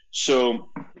 So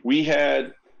we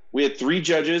had 3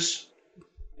 judges.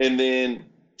 And then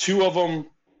 2 of them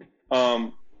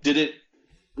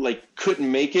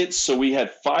couldn't make it. So we had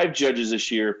 5 judges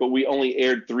this year, but we only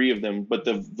aired 3 of them. But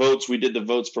we did the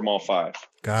votes from all 5.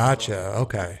 Gotcha.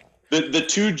 Okay. The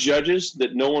 2 judges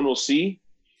that no one will see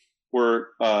were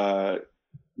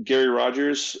Gary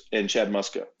Rogers and Chad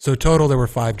Muska. So total there were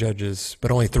 5 judges,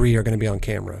 but only 3 are going to be on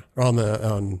camera or on. But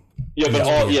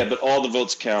all the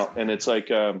votes count. And it's like,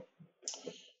 it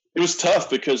was tough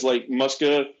because like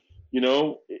Muska,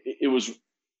 it was,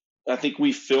 I think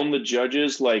we filmed the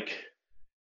judges like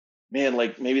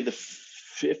maybe the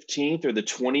 15th or the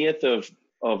 20th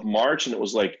of March. And it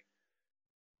was like,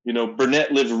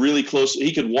 Burnett lived really close.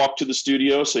 He could walk to the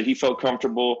studio, so he felt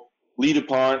comfortable. Lee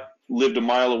DuPont lived a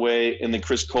mile away. And then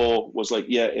Chris Cole was like,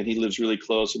 yeah, and he lives really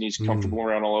close and he's comfortable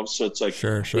around all of us. So it's like,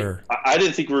 sure. I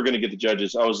didn't think we were going to get the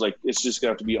judges. I was like, it's just going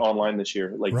to have to be online this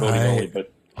year, like voting only.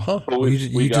 But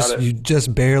you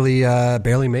just barely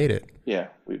made it. Yeah,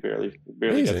 we barely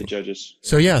got the judges.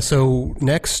 So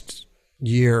next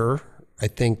year, I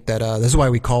think that this is why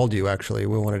we called you. Actually,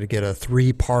 we wanted to get a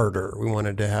 3-parter. We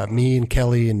wanted to have me and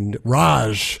Kelly and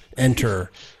Raj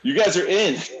enter. You guys are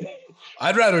in.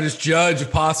 I'd rather just judge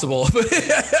if possible.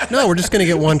 No, we're just going to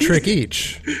get 1 trick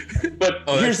each. But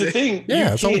here's the thing.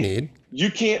 Yeah, that's all we need.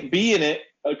 You can't be in it,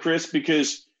 Chris,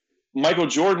 because Michael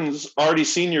Jordan's already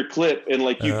seen your clip, and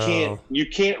like you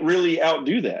can't really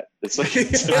outdo that. It's like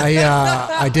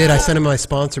I did. I sent him my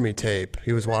sponsor me tape.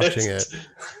 He was watching it.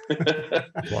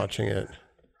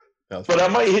 But I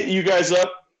might hit you guys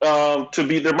up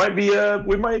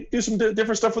we might do some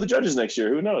different stuff with the judges next year.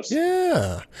 Who knows?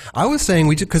 Yeah, I was saying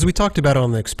because we talked about it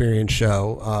on the Experience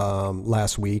show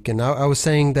last week, and I was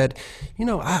saying that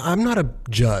I'm not a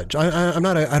judge.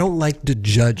 I don't like to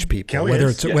judge people. Whether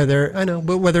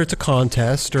it's a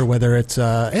contest or whether it's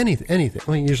anything.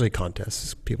 Well, usually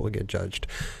contests people get judged.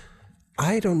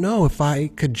 I don't know if I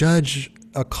could judge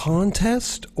a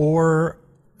contest or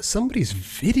somebody's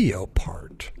video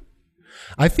part.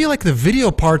 I feel like the video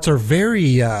parts are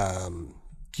very,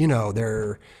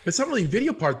 they're. It's not really a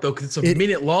video part though, because it's a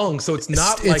minute long, so it's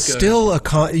not you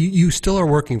still are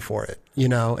working for it,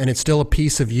 and it's still a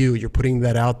piece of you. You're putting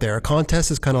that out there. A contest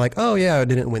is kind of like, oh yeah, I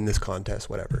didn't win this contest,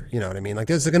 whatever. You know what I mean? Like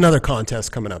there's like another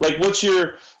contest coming up. Like what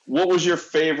was your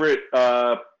favorite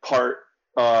part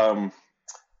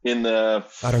in the?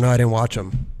 I don't know. I didn't watch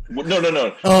them.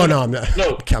 No. Oh no, I'm not.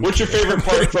 No. What's your favorite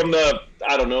part from the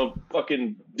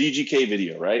fucking DGK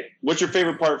video, right? What's your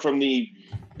favorite part from the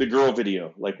girl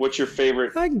video? Like, what's your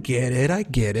favorite? I get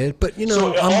it, but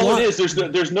so all it is,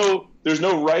 there's no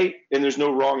right and there's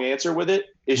no wrong answer with it.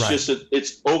 It's just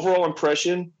it's overall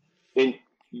impression, and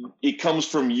it comes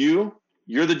from you.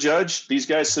 You're the judge. These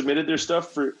guys submitted their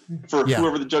stuff for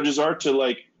whoever the judges are to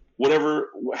like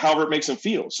however it makes them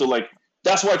feel. So like.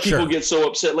 That's why people get so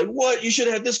upset. Like, what? You should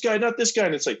have had this guy, not this guy.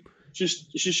 And it's like, it's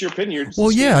just your opinion.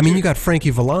 Well, yeah. I mean, you got Frankie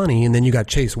Villani, and then you got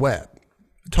Chase Webb.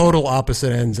 total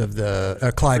opposite ends of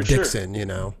the Clive For sure. Dixon, you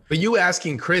know. But you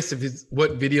asking Chris if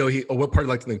what video or what part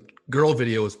like the girl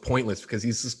video is pointless because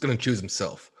he's just gonna choose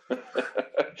himself.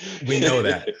 We know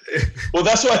that. Well,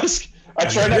 that's why I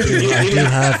try not to get any.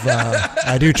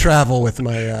 I do travel with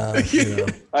my, you know.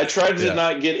 I try to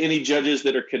not get any judges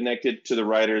that are connected to the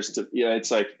writers.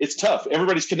 It's like it's tough.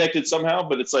 Everybody's connected somehow,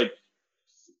 but it's like,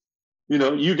 you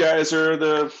know, you guys are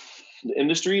the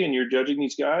industry and you're judging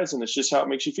these guys, and it's just how it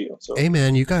makes you feel. So, Hey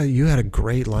man, you had a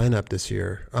great lineup this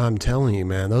year. I'm telling you,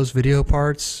 man, those video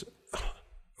parts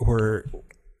were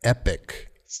epic.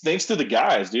 thanks to the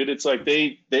guys, dude. It's like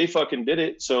they fucking did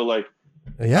it. So like,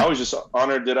 Yeah, I was just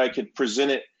honored that I could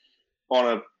present it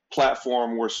on a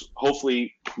platform where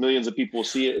hopefully millions of people will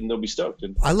see it and they'll be stoked.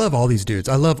 And I love all these dudes.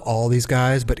 I love all these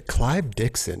guys, but Clive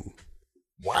Dixon,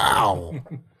 wow,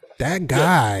 that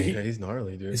guy Yeah, he's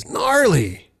gnarly, dude. is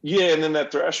gnarly. yeah, and then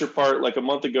that Thrasher part like a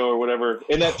month ago or whatever.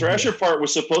 And that Thrasher part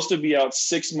was supposed to be out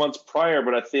 6 months prior,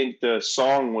 but I think the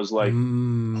song was like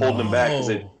holding them back because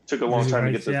it took a long time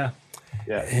to get the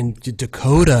And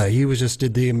Dakota, he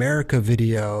did the America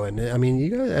video, and I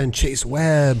mean, and Chase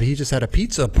Webb, he just had a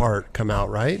pizza part come out,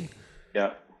 right?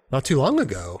 yeah. Not too long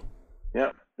ago.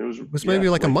 Yeah. It was Maybe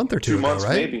like a month or two 2 ago, months,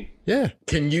 right? maybe. Yeah.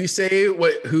 Can you say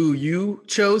who you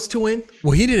chose to win?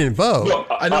 Well, he didn't vote. No,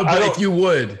 I know, but if you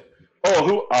would. Oh,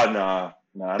 who? Nah,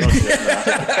 I don't do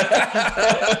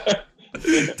that.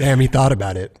 Damn, he thought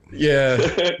about it. Yeah.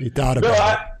 He thought No,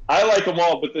 about it. I like them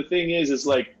all, but the thing is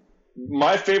like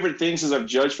my favorite thing since I've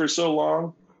judged for so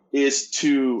long is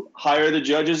to hire the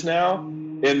judges now,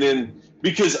 and then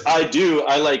because I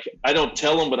don't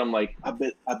tell them, but I'm like, I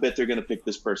bet they're gonna pick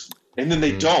this person, and then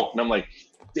they don't, and I'm like,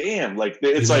 damn, like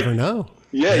it's You like never know.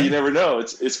 Yeah, you never know.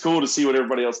 It's cool to see what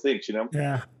everybody else thinks, you know.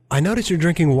 Yeah. I noticed you're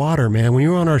drinking water, man. When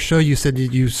you were on our show, you said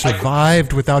that you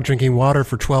survived without drinking water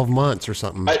for 12 months or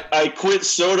something. I quit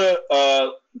soda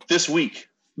this week.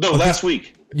 No, last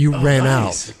week. You ran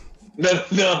out.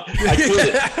 No, I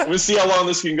quit it. We'll see how long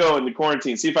this can go in the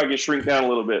quarantine. See if I can shrink down a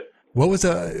little bit. What was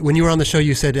when you were on the show?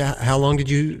 You said how long did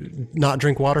you not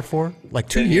drink water for? Like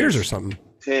 2 years or something.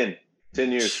 10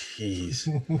 years. Jeez.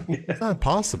 It's not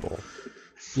possible.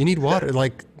 You need water.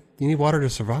 Like you need water to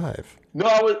survive. No,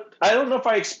 I don't know if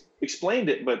I explained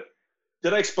it, but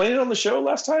did I explain it on the show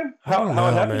last time? I don't how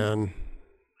it know, happened? man.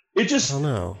 It just I don't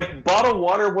know. like, bottled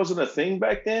water wasn't a thing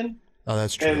back then, Oh,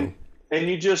 that's true. and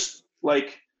you just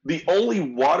like the only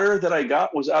water that I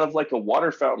got was out of like a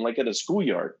water fountain, like at a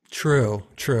schoolyard. True.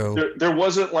 There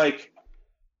wasn't like,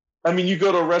 I mean, you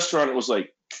go to a restaurant, it was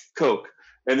like Coke,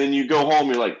 and then you go home,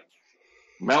 you're like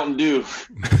Mountain Dew.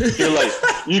 You're like,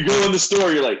 you go in the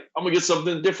store, you're like, I'm gonna get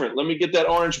something different. Let me get that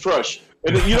Orange Crush,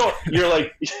 and then you're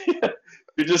like,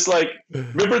 you're just like,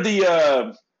 remember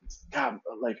the God,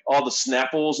 like all the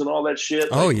Snapples and all that shit.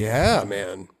 Oh like, yeah,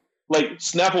 man. like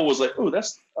Snapple was like, oh,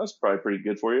 that's probably pretty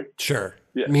good for you. Sure.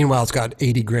 Yeah. Meanwhile, it's got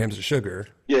 80 grams of sugar.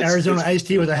 Yeah, Arizona iced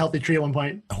tea was a healthy treat at one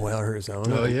point. Oh well,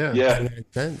 Arizona. Oh yeah. Yeah, That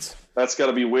makes sense. that's got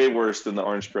to be way worse than the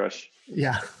Orange Crush.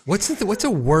 Yeah. What's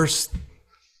a worst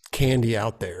candy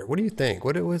out there? What do you think?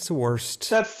 What's the worst?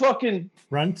 That fucking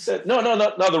Runts. no.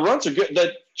 The Runts are good.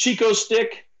 That Chico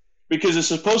stick, because it's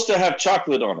supposed to have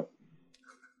chocolate on it.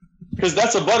 Because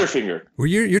that's a Butterfinger. Well,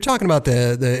 you're talking about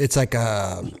the it's like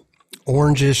a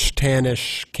orangish,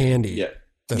 tannish candy. Yeah.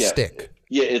 The Yeah. stick.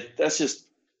 Yeah, that's just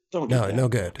don't do that. No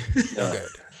good. No good.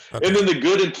 Okay. And then the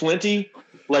Good and Plenty,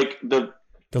 like the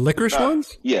licorice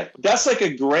ones? yeah, that's like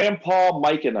a Grandpa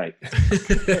Mike-a-Nite.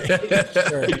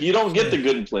 Like, you don't get the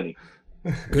Good and Plenty.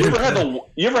 You ever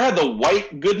had the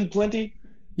white Good and Plenty?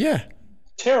 Yeah.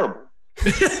 Terrible.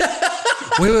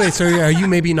 Wait. So are you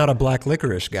maybe not a black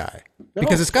licorice guy?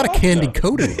 Because it's got a candy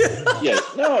coating. Yeah,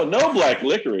 no black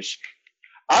licorice.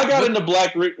 I got into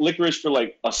black licorice for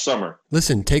like a summer.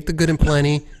 Listen, take the Good and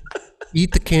Plenty,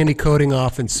 eat the candy coating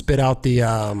off, and spit out the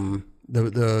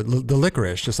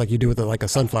licorice, just like you do with like a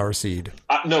sunflower seed.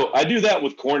 I do that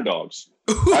with corn dogs.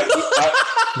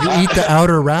 You eat the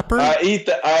outer wrapper? I eat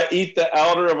the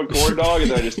outer of a corn dog,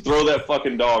 and then I just throw that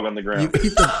fucking dog on the ground. You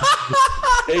eat the,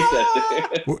 Hate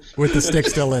that thing. with the stick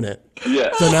still in it.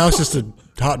 Yeah. So now it's just a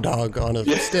hot dog on a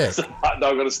stick. It's a hot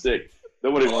dog on a stick.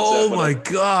 Nobody wants Oh that. my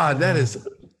god, that is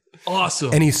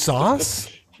awesome. Any sauce?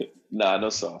 Nah, no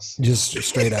sauce. Just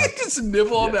straight up. Just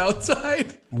nibble on the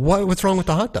outside. What's wrong with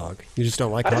the hot dog? You just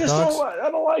don't like hot dogs?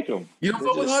 I don't like them. You don't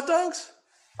fuck with hot dogs?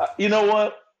 You know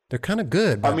what? They're kind of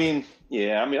good. I But mean,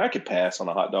 I could pass on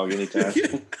a hot dog anytime.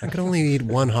 I could only eat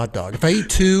one hot dog. If I eat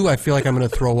two, I feel like I'm going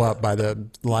to throw up by the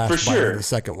last For bite sure. of the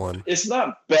second one. It's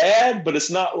not bad, but it's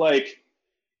not like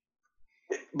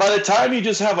by the time you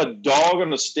just have a dog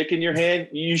on a stick in your hand,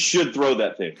 you should throw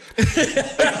that thing.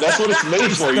 That's what it's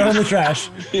made for. Throw in the trash.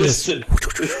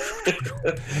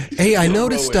 Hey, I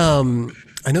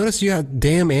noticed you had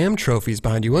Damn Am trophies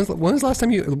behind you. When was the last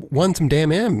time you won some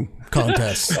Damn Am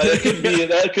contests?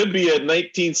 that could be a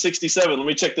 1967. Let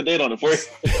me check the date on it for you.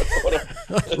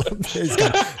 He's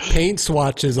got paint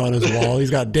swatches on his wall.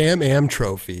 He's got Damn Am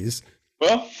trophies.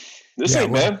 Well, this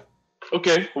ain't bad.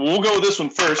 Okay, we'll go with this one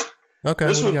first. Okay,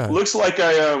 this one looks like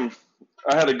I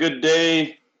had a good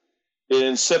day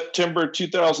in September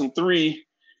 2003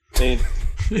 and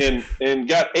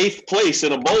got 8th place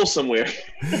in a bowl somewhere.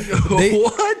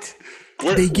 What?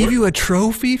 They give you a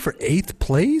trophy for 8th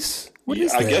place? What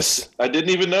is this? I guess I didn't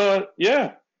even know.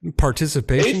 Yeah.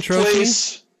 Participation 8th trophy?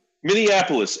 place,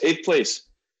 Minneapolis, 8th place.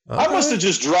 I must have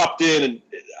just dropped in and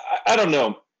I don't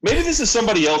know. Maybe this is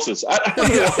somebody else's. I don't know.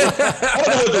 I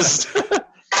don't know what this is.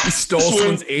 He stole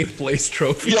someone's 8th place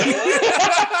trophy. Yeah.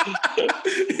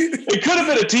 It could have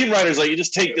been a team rider's like, you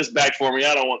just take this back for me.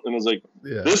 I don't want. And I was like,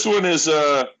 This one is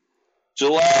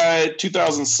July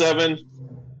 2007.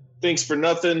 Thanks for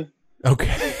nothing.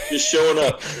 Okay. Just showing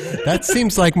up. That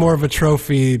seems like more of a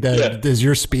trophy that is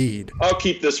your speed. I'll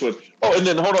keep this one. Oh, and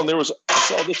then hold on. I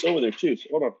saw this over there too. So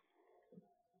hold on.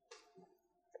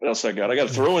 What else I got? I got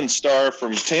a throw-in star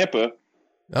from Tampa.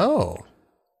 Oh,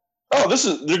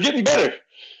 they're getting better.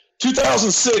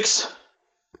 2006,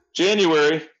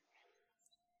 January,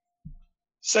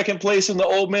 2nd place in the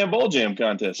Old Man Bowl Jam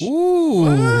contest.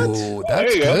 Ooh,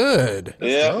 that's good.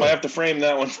 Yeah, might have to frame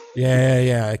that one.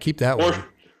 Yeah, keep that one.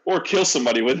 Or kill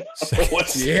somebody with it.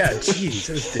 Yeah,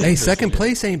 jeez. Hey, 2nd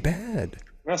place ain't bad.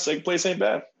 No, 2nd place ain't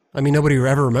bad. I mean, nobody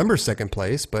ever remembers 2nd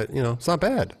place, but, it's not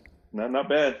bad. No, not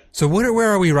bad. So where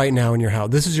are we right now in your house?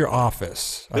 This is your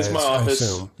office. This is my office. I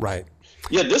assume. Right.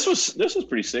 Yeah, this was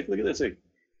pretty sick. Look at this thing.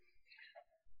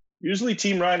 Usually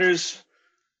team riders,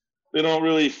 they don't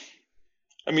really,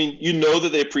 I mean, that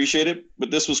they appreciate it,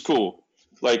 but this was cool.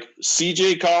 Like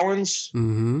CJ Collins,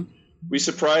 we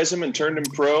surprised him and turned him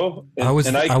pro. And,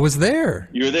 I was there.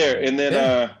 You were there.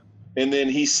 And then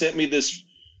he sent me this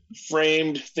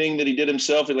framed thing that he did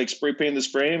himself. He spray painted this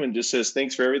frame and just says,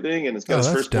 thanks for everything. And it's got his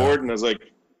first board. And I was like,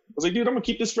 dude, I'm gonna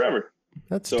keep this forever.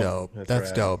 That's dope.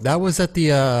 That's dope. That was at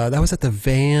the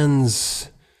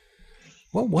Vans.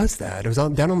 What was that? It was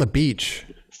down on the beach.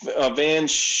 Vans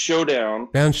Showdown.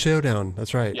 Vans Showdown.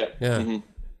 That's right. Yeah. Mm-hmm.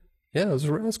 Yeah, it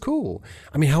was cool.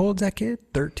 I mean, how old's that kid?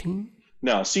 13?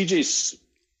 No, CJ's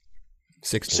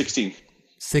 16.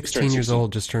 16 years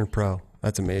old, just turned pro.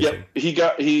 That's amazing.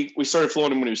 Yeah, we started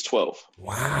floating him when he was 12.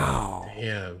 Wow.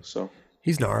 Yeah. So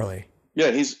he's gnarly.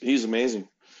 Yeah, he's amazing.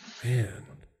 Man.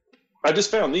 I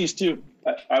just found these too.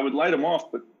 I would light them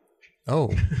off, but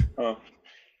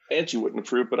Angie wouldn't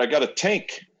approve. But I got a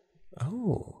tank.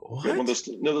 Oh, what? One of those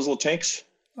little tanks.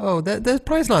 Oh, that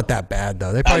probably not that bad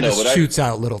though. They probably just shoots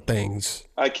out little things.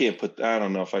 I can't I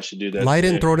don't know if I should do that. Light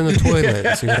it and throw it in the toilet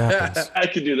and see what happens. I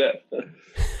could do that.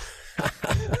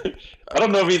 I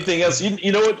don't know if anything else.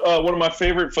 You know what? One of my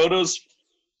favorite photos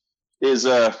is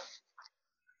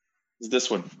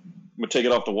this one. I'm gonna take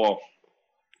it off the wall.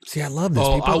 See, I love this.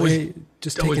 People I was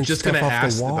just gonna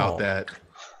ask the wall. about that.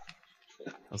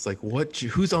 I was like, "What?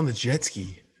 Who's on the jet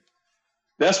ski?"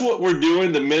 That's what we're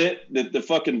doing the minute that the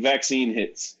fucking vaccine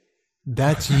hits.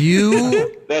 That's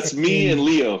you? That's me and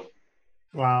Leo.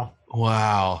 Wow.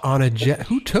 On a jet.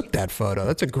 Who took that photo?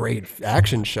 That's a great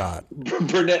action shot.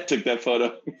 Burnett took that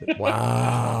photo.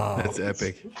 Wow. That's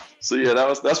epic. So yeah,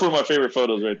 that's one of my favorite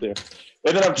photos right there.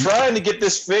 And then I'm trying to get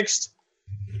this fixed.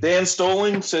 Dan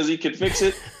Stoling says he can fix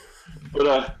it.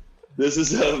 But this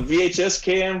is a VHS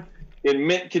cam in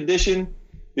mint condition.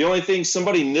 The only thing,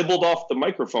 somebody nibbled off the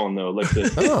microphone though, like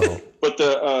this. But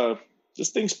this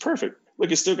thing's perfect.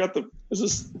 Look, it's still got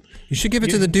You should give it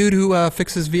to the dude who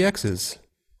fixes VXs.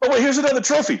 Oh wait, here's another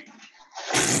trophy.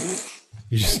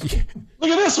 Look at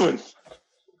this one.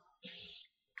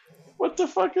 What the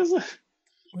fuck is it?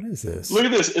 What is this? Look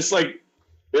at this. It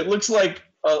looks like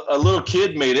a little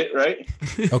kid made it, right?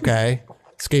 Okay.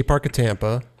 Skate Park of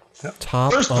Tampa.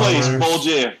 Top first place, Bowl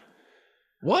Jam.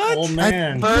 What? Oh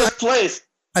man. First place.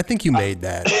 I think you made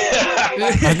that.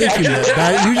 I think you made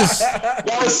that.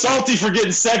 That was salty for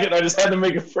getting second. I just had to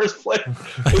make a first place.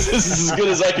 This is as good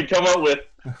as I could come up with.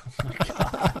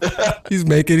 He's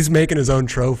making his own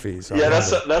trophies. Yeah,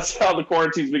 that's how the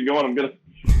quarantine's been going. I'm gonna.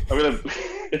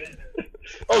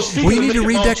 Oh, speaking we need to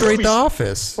redecorate trophies, the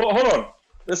office. Well, hold on.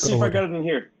 Let's see if I got it in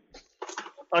here.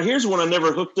 Here's one I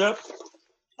never hooked up,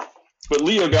 but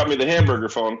Leo got me the hamburger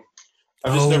phone.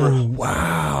 I just never.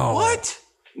 Wow. What?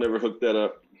 Never hooked that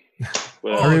up.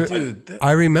 But, dude.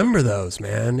 I remember those,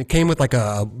 man. It came with like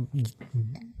I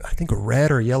think a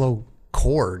red or yellow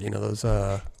cord. You know those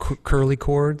curly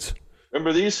cords.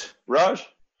 remember these, Raj?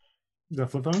 The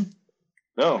flip phone?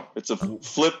 No, it's a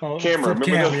flip camera. Flip Remember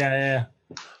cam, that? yeah.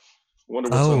 Wonder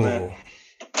what's on that.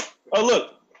 Oh, look.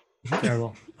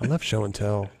 Terrible. I love show and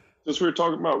tell. Since we were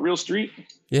talking about Real Street,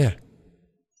 Yeah.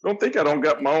 don't think I don't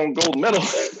got my own gold medal.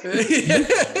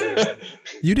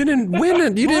 You didn't win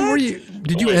it. You didn't.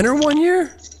 Did you enter one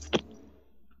year?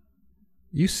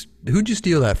 Who'd you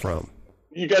steal that from?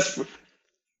 You guys.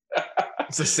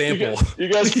 It's a sample. You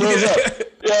guys froze up.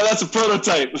 Yeah, that's a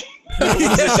prototype. What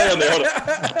does it say on there? Hold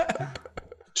on.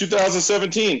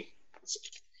 2017.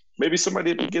 Maybe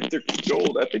somebody didn't get their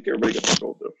gold. I think everybody got their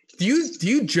gold though. Do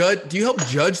you help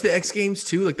judge the X Games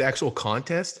too, like the actual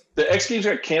contest? The X Games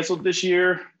got canceled this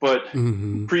year, but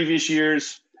previous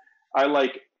years,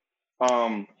 I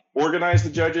organize the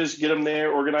judges, get them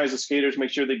there, organize the skaters, make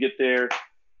sure they get there,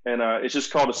 and it's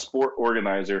just called a sport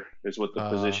organizer is what the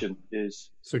position is.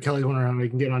 So Kelly's wondering how we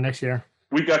can get on next year.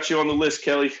 We got you on the list,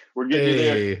 Kelly. We're getting you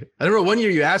there. I remember one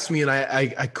year you asked me and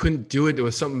I couldn't do it. It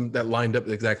was something that lined up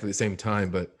at exactly the same time,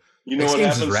 but you know X what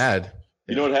Games happens? is rad.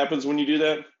 You know what happens when you do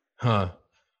that? Huh?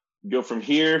 You go from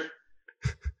here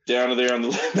down to there on the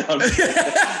list.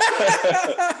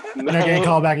 I'm not getting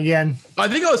called back again. I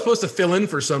think I was supposed to fill in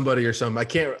for somebody or something. I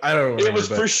don't remember. It was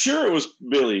for sure. It was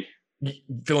Billy.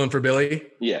 Fill in for Billy.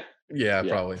 Yeah. Yeah,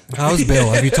 probably. How's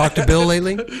Bill? Have you talked to Bill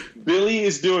lately? Billy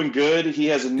is doing good. He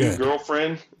has a new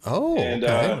girlfriend. Oh, and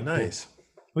okay. Nice.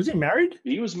 Was he married?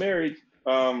 He was married.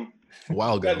 A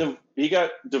while ago. He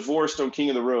got divorced on King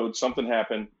of the Road. Something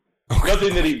happened.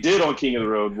 Nothing that he did on King of the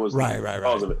Road was right. the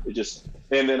cause of it. It just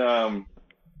and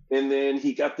then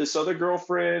he got this other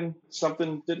girlfriend.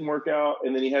 Something didn't work out,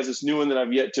 and then he has this new one that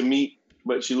I've yet to meet.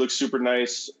 But she looks super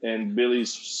nice, and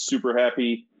Billy's super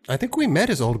happy. I think we met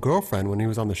his old girlfriend when he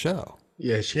was on the show.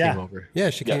 Yeah, she came over. Yeah,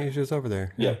 she came. She was over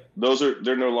there. Yeah,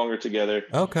 they're no longer together.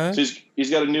 Okay. So he's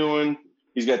got a new one.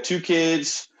 He's got 2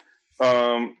 kids,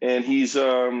 and he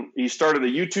started a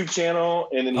YouTube channel,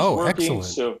 and then he's working. Excellent.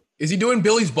 So is he doing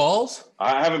Billy's balls?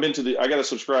 I haven't been to I got to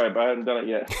subscribe. I haven't done it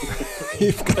yet.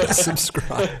 You've got to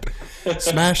subscribe.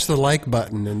 Smash the like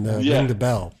button and ring the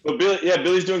bell. But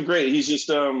Billy's doing great. He's just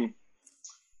I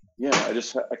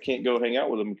can't go hang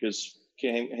out with him because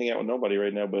can't hang out with nobody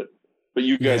right now. But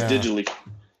you guys digitally.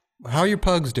 How are your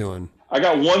pugs doing? I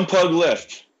got 1 pug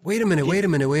left. Wait a minute.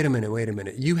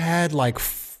 You had like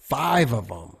 5 of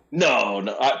them.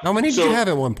 No. How many did you have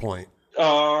at one point?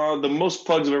 The most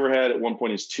pugs I've ever had at one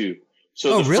point is 2.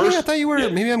 So really? I thought you were. Yeah.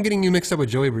 Maybe I'm getting you mixed up with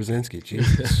Joey Brzezinski.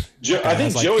 Jesus. I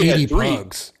think like Joey 80 had 3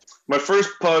 pugs. My first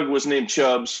pug was named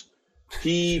Chubbs.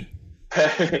 He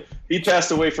passed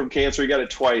away from cancer. He got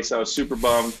it twice. I was super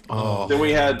bummed. Oh, then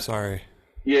we had. I'm sorry.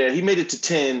 Yeah, he made it to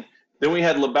 10. Then we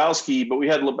had Lebowski, but we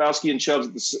had Lebowski and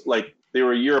Chubbs they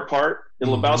were a year apart,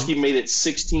 and Lebowski made it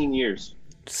 16 years.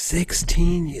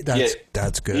 16?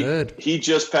 That's good. He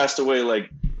just passed away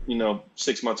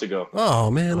 6 months ago.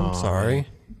 Oh man, I'm sorry.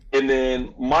 And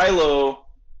then Milo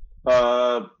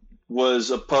was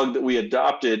a pug that we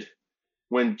adopted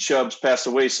when Chubbs passed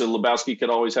away, so Lebowski could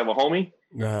always have a homie.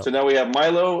 Yeah. So now we have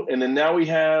Milo, and then now we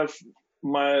have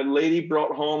my lady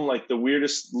brought home the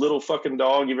weirdest little fucking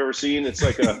dog you've ever seen. It's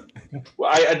like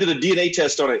I did a DNA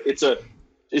test on it. It's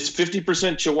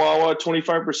 50% Chihuahua,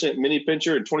 25% mini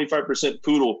pincher, and 25%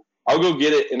 poodle. I'll go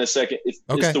get it in a second. It's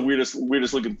the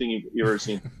weirdest looking thing you've ever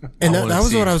seen. And that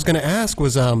was what I was going to ask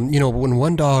was, when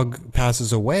one dog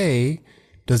passes away,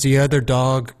 does the other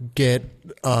dog get,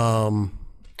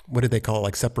 what do they call it?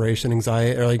 Like separation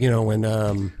anxiety or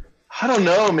when, I don't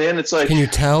know, man. It's like, can you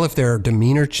tell if their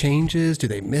demeanor changes? Do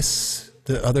they miss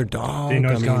the other dog? They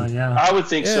know it's gone, yeah. I would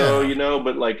think so,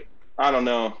 but I don't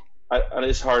know.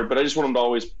 It's hard, but I just want them to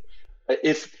always,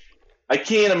 if I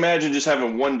can't imagine just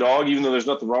having one dog, even though there's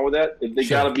nothing wrong with that. They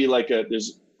got to be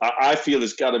I feel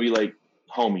there's got to be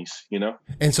homies,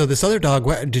 And so this other dog,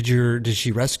 did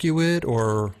she rescue it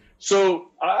or?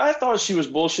 So I thought she was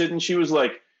bullshitting.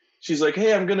 She's like,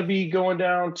 hey, I'm going to be going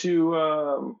down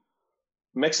to,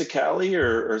 Mexicali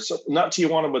or not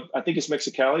Tijuana, but I think it's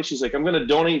Mexicali. She's like, I'm going to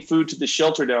donate food to the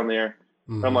shelter down there.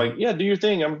 Mm-hmm. I'm like, yeah, do your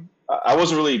thing. I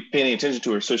wasn't really paying any attention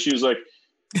to her. So she was like,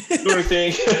 doing her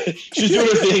thing. She's doing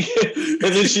her thing.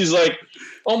 And then she's like,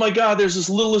 oh my God, there's this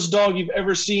littlest dog you've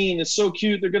ever seen. It's so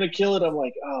cute. They're going to kill it. I'm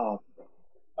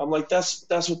like, that's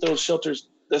what those shelters,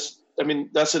 that's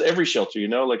at every shelter,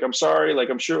 I'm sorry.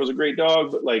 I'm sure it was a great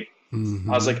dog, but I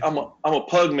was like, I'm a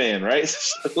pug man, right?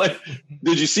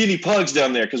 did you see any pugs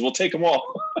down there? Cause we'll take them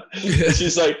all.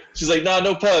 She's like, nah,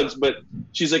 no pugs. But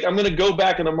she's like, I'm going to go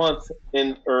back in a month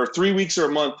or 3 weeks or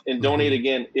a month and donate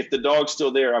again. If the dog's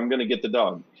still there, I'm going to get the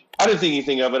dog. I didn't think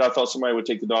anything of it. I thought somebody would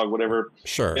take the dog, whatever.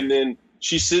 Sure. And then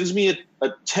she sends me a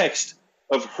text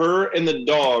of her and the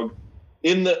dog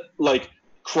in the, like,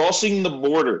 crossing the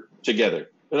border together.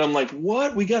 And I'm like,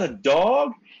 what? We got a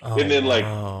dog? Oh, and then, like,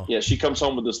 wow. yeah, she comes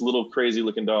home with this little crazy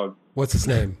looking dog. What's his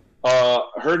name?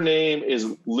 Her name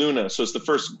is Luna. So it's the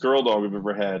first girl dog we've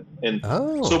ever had. And so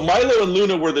Oh. Milo and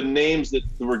Luna were the names that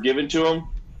were given to him.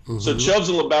 So Chubbs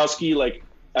and Lebowski, like,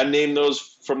 I named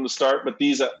those from the start, but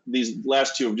these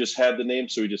last two have just had the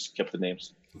names, so we just kept the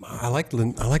names. I like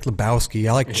Lebowski.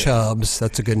 I like Chubbs.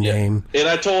 That's a good name. And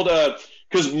I told,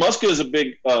 because Muska is a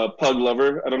big pug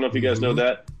lover. I don't know if you guys know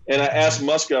that. And I asked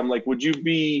Muska, I'm like, would you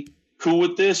be cool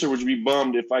with this, or would you be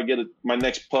bummed if I get my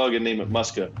next pug and name it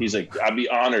Muska? He's like, I'd be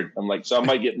honored. I'm like, so I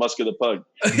might get Muska the pug.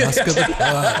 Muska the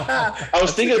pug. I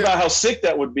was thinking about how sick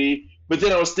that would be, but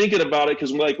then I was thinking about it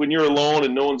because, like, when you're alone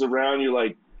and no one's around, you're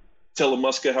like, tell a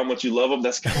Muska how much you love him.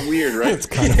 That's kind of weird, right?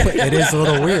 It is a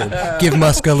little weird. Give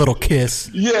Muska a little kiss.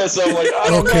 Yeah, so I'm like, I A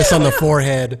don't little kiss know. on the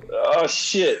forehead. Oh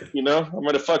shit, I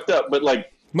might have fucked up, but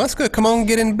like, Muska, come on,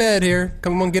 get in bed here.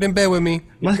 Come on, get in bed with me.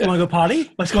 Muska, want to go potty?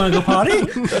 Muska, want to go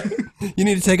potty? You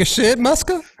need to take a shit,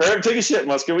 Muska? hurry up, take a shit,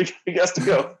 Muska. We got to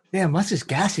go. Yeah, Muska's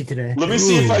gassy today. Let me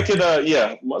see if I can.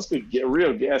 Muska get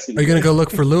real gassy. Are you gonna go look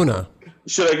for Luna?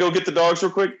 Should I go get the dogs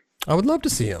real quick? I would love to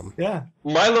see him. Yeah.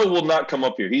 Milo will not come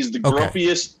up here. He's the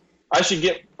grumpiest. I should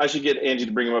get Angie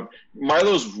to bring him up.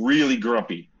 Milo's really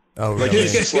grumpy. Oh, Like really?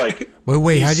 he's just like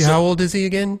Wait, he's how old is he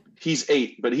again? he's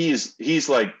 8, but he's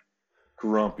like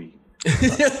grumpy.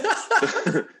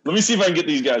 Let me see if I can get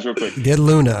these guys real quick. Get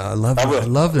Luna. I love that.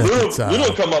 Luna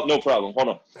will come up, no problem. Hold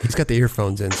on. He's got the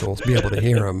earphones in, so we'll be able to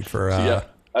hear him for. Yeah,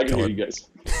 I can hear you guys.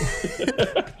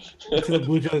 So the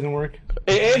Bluetooth doesn't work.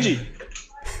 Hey, Angie,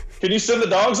 can you send the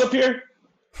dogs up here?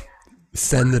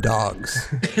 Send the dogs.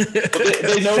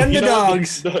 They know. Send the dogs.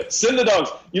 Send the dogs.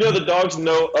 The dogs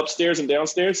know upstairs and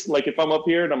downstairs. Like if I'm up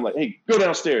here and I'm like, hey, go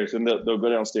downstairs, and they'll go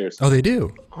downstairs. Oh, they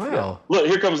do. Wow. Look,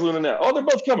 here comes Luna now. Oh, they're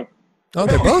both coming. Oh,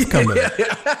 they're both coming.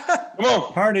 Come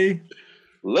on, Party.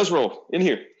 let's roll in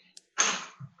here.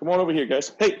 Come on over here,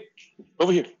 guys. Hey,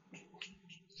 over here.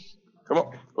 Come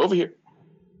on, over here.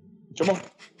 Come on.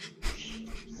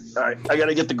 All right, I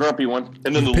gotta get the grumpy one,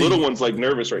 and then the little one's like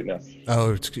nervous right now.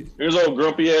 Oh, Here's old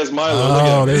grumpy ass Milo. Look oh,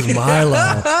 at him. there's Milo.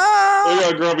 Look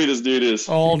how grumpy this dude is.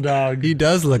 Old dog. He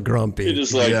does look He's grumpy.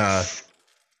 just like Yeah.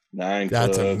 9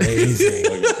 That's club. amazing.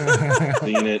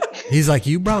 Seen it. He's like,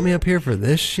 you brought me up here for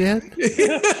this shit?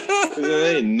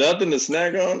 There ain't nothing to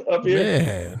snack on up here.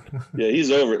 Man. Yeah,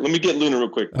 he's over it. Let me get Luna real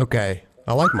quick. Okay.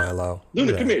 I like Milo.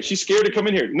 Luna, come here. She's scared to come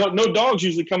in here. No dogs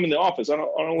usually come in the office. I don't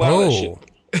allow that shit.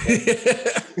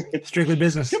 Oh. Strictly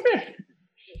business. Come here.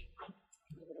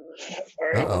 All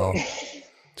right. Uh-oh.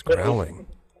 It's growling.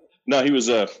 No, he was.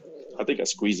 I think I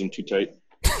squeezed him too tight.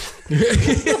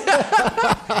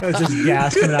 That's just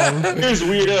gas coming out of him. Here's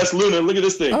weird ass Luna. Look at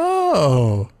this thing.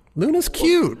 Oh. Luna's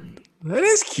cute. That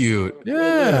is cute.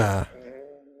 Yeah.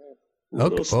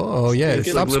 Okay. Oh, yeah. Get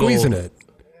Stop like little- squeezing it.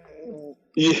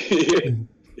 Yeah.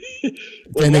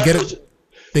 And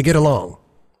they get along.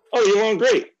 Oh, you're on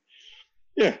great.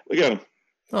 Yeah, look at him.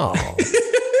 Oh.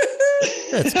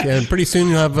 That's good. Pretty soon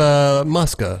you'll have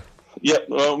Muska. Yep.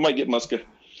 Well, might get Muska.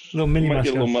 Little mini Might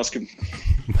get a little Muska.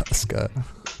 Muska.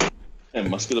 Muska. And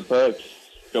Muska the pug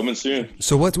coming soon.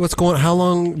 So what's going? How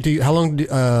long do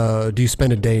you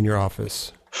spend a day in your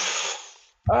office?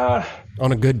 On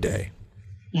a good day.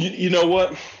 You know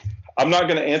what? I'm not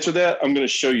going to answer that. I'm going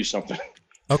to show you something.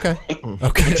 Okay.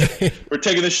 Okay. We're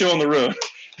taking the show on the road.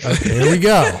 Okay. Here we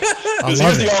go. I Here's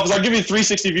love the it. office. I'll give you a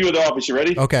 360 view of the office. You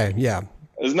ready? Okay. Yeah.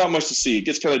 There's not much to see. It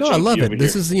gets kind of No, I chunky love over it.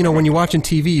 This here. is when you're watching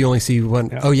TV, you only see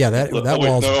one. Oh yeah, that Look,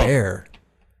 wall's no. bare.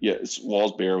 Yeah, it's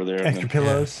walls bare over there. and Extra then-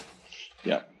 pillows.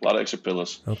 Yeah, a lot of extra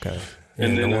pillows. Okay.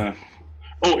 And Yeah,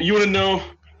 then, you want to know?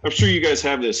 I'm sure you guys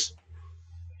have this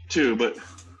too, but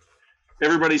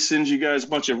everybody sends you guys a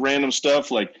bunch of random stuff.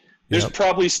 Like, there's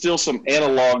probably still some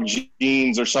analog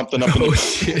genes or something up in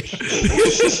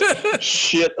the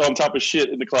shit on top of shit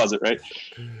in the closet, right?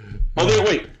 Oh, there.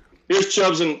 Wait. Here's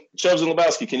Chubbs and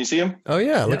Lebowski. Can you see him? oh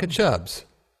yeah, look at Chubbs.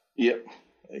 Yep.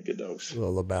 Hey, good dogs.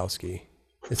 Little Lebowski.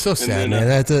 It's so sad, then, man.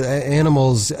 That's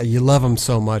animals. You love them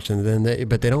so much, and then they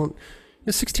don't.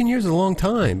 16 years is a long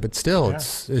time, but still,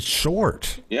 it's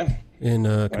short Yeah. in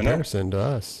comparison to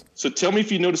us. So tell me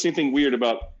if you notice anything weird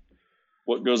about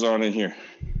what goes on in here.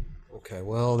 Okay,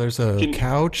 well, there's a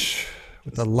couch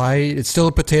with a light. It's still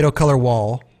a potato color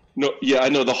wall. No, yeah, I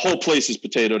know the whole place is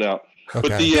potatoed out. But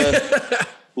Okay. the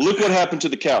look what happened to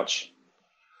the couch.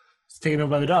 taken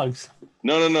over by the dogs.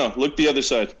 No. Look the other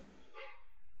side.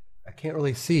 I can't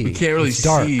really see. We can't really It's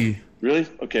dark. see. Really?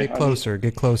 Okay. Get closer.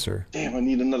 Get closer. Damn, I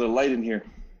need another light in here.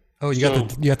 Oh, you got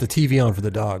the TV on for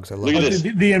the dogs. I love Look at it.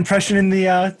 this. The impression in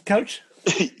the couch?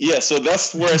 Yeah, so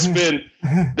that's where I spend.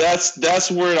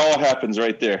 That's where it all happens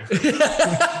right there.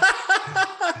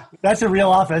 That's a real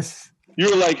office.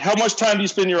 You're like, how much time do you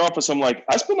spend in your office? I'm like,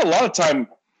 I spend a lot of time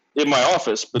in my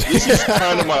office, but this is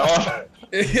kind of my office.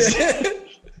 This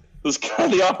is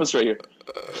kind of the office right here.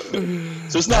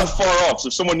 So it's not far off. So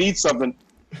if someone needs something,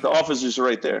 the office is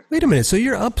right there. Wait a minute. So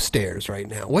you're upstairs right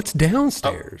now. What's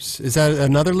downstairs? Is that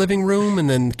another living room and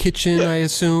then kitchen, I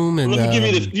assume? And Let me give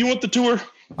you the. You want the tour?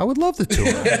 I would love the tour.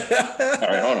 All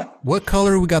right, hold on. What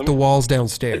color we got the walls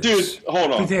downstairs? Dude,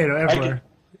 hold on. Potato everywhere.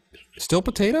 Still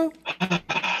potato?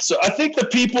 So I think the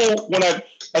people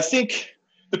I think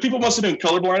the people must have been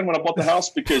colorblind when I bought the house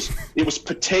because it was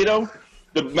potato.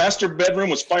 The master bedroom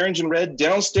was fire engine red.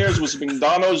 Downstairs was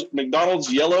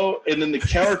McDonald's yellow, and then the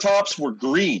countertops were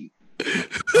green.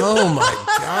 Oh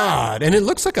my God! And it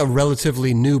looks like a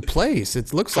relatively new place.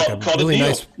 It looks like a really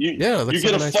nice. You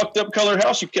get a fucked up color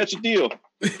house, you catch a deal.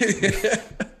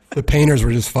 The painters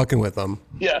were just fucking with them.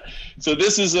 Yeah. So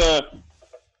this is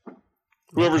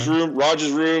whoever's room,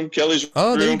 Roger's room, Kelly's room.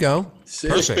 Oh, there you go.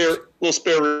 Little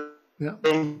spare room. Yeah.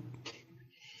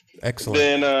 Excellent.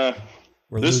 Then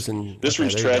We're this losing. this okay,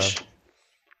 room's there you trash.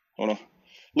 Hold on.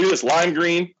 Look at this lime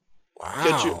green.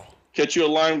 Wow. Catch you a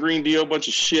lime green deal, bunch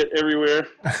of shit everywhere.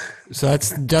 So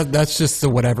that's just the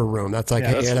whatever room. That's like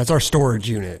that's our storage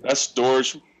unit. That's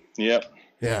storage. Yep.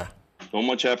 Yeah. Not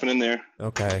much happening there.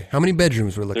 Okay. How many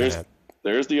bedrooms we're looking at?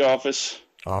 There's the office.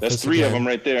 Office That's 3 again. of them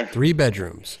right there. 3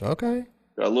 bedrooms. Okay.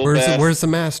 Got a little bath. Where's the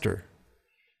master?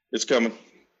 It's coming.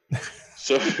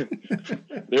 So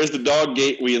there's the dog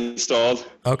gate we installed.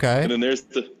 Okay. And then this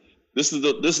is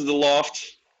the loft.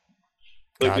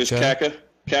 Look, there's Gotcha.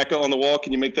 Caca on the wall.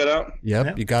 Can you make that out?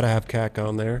 Yep. You got to have caca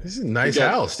on there. This is a nice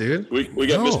house, dude. We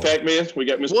got Miss Pac-Man. We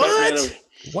got Miss What?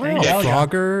 Pac-Man. Wow. Yeah.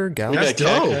 Frogger, Galaxy. That's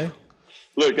dope. Okay.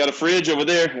 Look, got a fridge over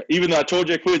there. Even though I told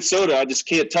you I quit soda, I just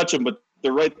can't touch them, but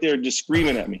they're right there just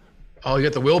screaming at me. Oh, you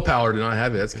got the willpower to not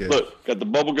have it. That's good. Look, got the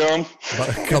bubble gum.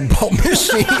 Gumball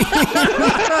machine.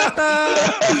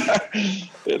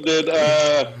 And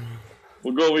then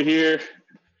we'll go over here.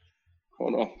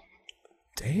 Hold on.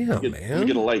 Damn, Let me man.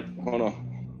 get a light. Hold on.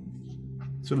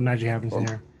 So the magic happens in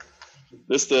here.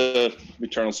 Let me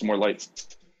turn on some more lights.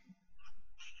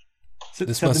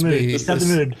 This Set must the mood. be Set the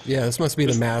mood. Yeah, this must be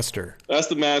the master. That's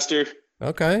the master.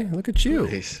 Okay, look at you.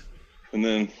 Nice. And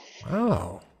then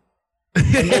Wow.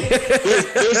 there's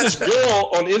this girl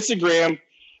on Instagram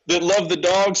that loved the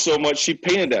dog so much she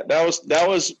painted that. That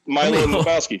was Milo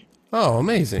Lebowski. Oh,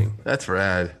 amazing. That's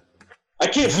rad. I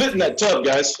can't fit in that tub,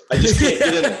 guys. I just can't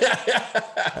get in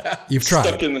there. You've tried.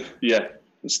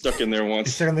 I'm stuck in there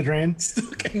once. Stuck on the drain.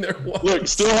 Stuck in there. Look,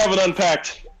 still haven't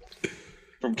unpacked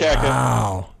from Caca.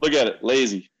 Wow. Look at it,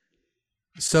 lazy.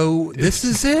 So this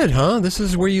is it, huh? This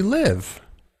is where you live.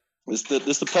 This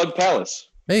the Pug Palace.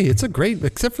 Hey, it's a great,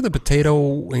 except for the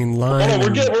potato and lime. Oh,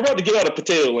 and- we're about to get out of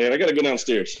potato land. I got to go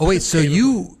downstairs. Oh wait, so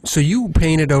you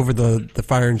painted over the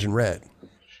fire engine red?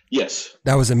 Yes.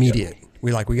 That was immediate.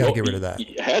 We got to get rid of that.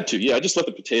 I had to. Yeah, I just left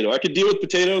the potato. I could deal with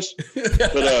potatoes,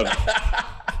 but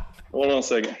hold on a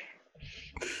second.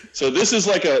 So this is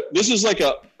like a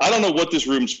I don't know what this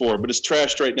room's for, but it's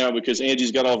trashed right now because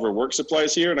Angie's got all of her work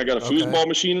supplies here, and I got a foosball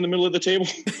machine in the middle of the table.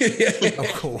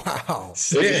 Oh, wow.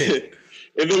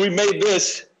 And then we made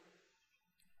this.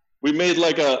 We made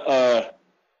like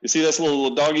you see this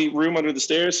little doggy room under the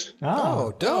stairs? Oh,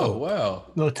 Oh, dope. Oh, wow.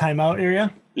 little timeout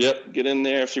area. Yep, get in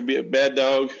there if you be a bad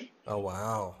dog. Oh,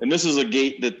 wow. And this is a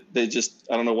gate that they just,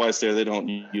 I don't know why it's there. They don't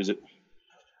use it.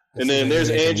 And then there's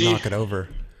They can Angie. Knock it over.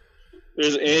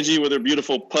 There's Angie with her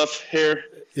beautiful puff hair.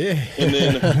 Yeah. And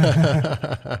then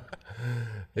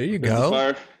There you the go.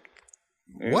 fire.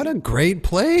 What a great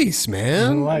place,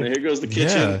 man. And here goes the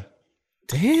kitchen. Yeah.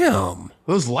 Damn.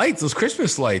 Those lights, those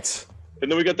Christmas lights. And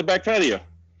then we got the back patio.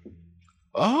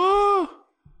 Oh.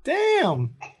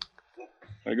 Damn.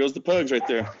 There goes the pugs right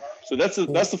there. So that's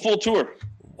the full tour.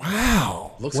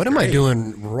 Wow. Looks What am I great.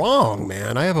 doing wrong,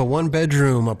 man? I have a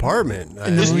 1-bedroom apartment.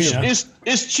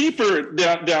 It's cheaper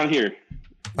down here.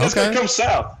 That's Okay. gonna come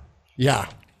south. Yeah.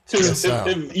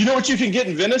 If you know what you can get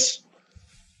in Venice?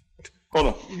 Hold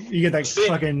on. You get that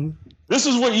fucking This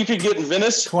is what you could get in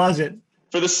Venice closet.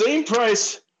 for the same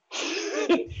price.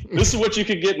 This is what you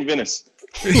could get in Venice.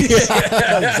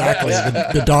 Exactly.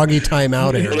 The doggy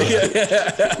timeout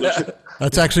area.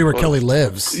 That's actually where Kelly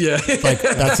lives. Yeah. It's like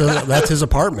that's his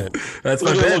apartment. That's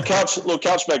my Look at a bed. little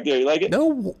couch back there. You like it?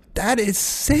 No, that is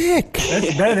sick.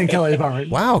 That's better than Kelly's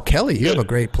apartment. Wow, Kelly, you have a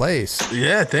great place.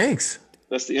 Yeah, thanks.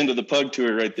 That's the end of the pug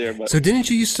tour right there. But So didn't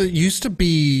you used to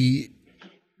be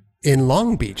in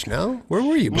Long Beach? No, where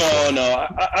were you before? no,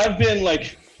 I've been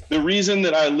like the reason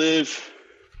that I live.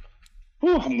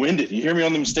 Whew, I'm winded. You hear me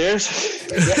on them stairs?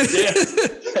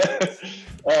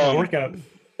 Workout.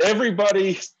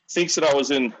 Everybody thinks that I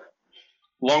was in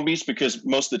Long Beach because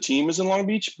most of the team is in Long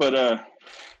Beach, but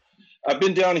I've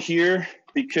been down here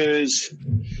because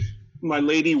my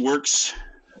lady works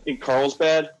in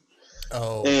Carlsbad.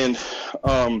 Oh, And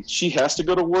she has to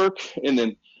go to work, and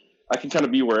then I can kind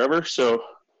of be wherever. So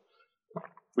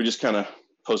we just kind of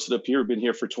posted up here. We've been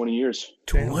here for 20 years.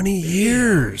 20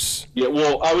 years. Yeah,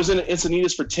 well, I was in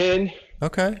Encinitas for 10,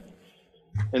 Okay.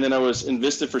 and then I was in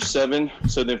Vista for 7.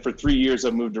 So then for 3 years, I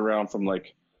moved around from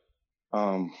like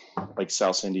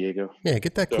South San Diego. Yeah,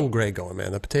 get that cool gray going,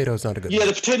 man. The potato's not a good. Yeah,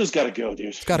 the potatoes got to go, dude.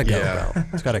 It's got to go, Yeah. bro.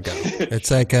 It's got to go. It's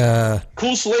like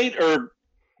Cool slate or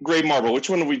gray marble? Which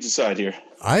one do we decide here?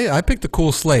 I picked the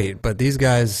cool slate, but these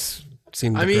guys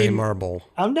seem the gray mean- marble.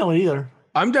 I'm down with either.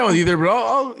 I'm down with either, but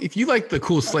I'll if you like the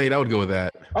cool slate, I would go with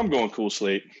that. I'm going cool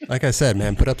slate. Like I said,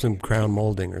 man, put up some crown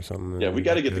molding or something. Yeah, we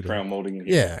got to get the crown molding in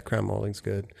here. Yeah, crown molding's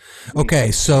good.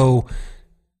 Okay, so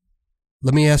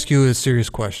let me ask you a serious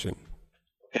question.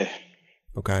 Okay.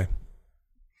 Okay.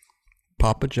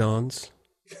 Papa John's,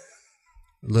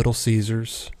 Little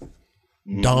Caesars,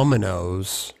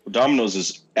 Domino's, Domino's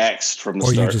is axed from the or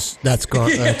you start. just that's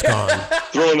gone. That's gone.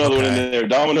 Throw another one Okay. in there.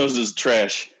 Domino's is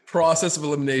trash. Process of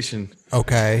elimination.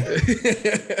 Okay.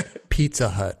 Pizza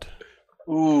Hut.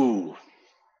 Ooh.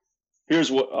 Here's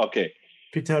what. Okay.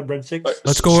 Pizza Hut breadsticks.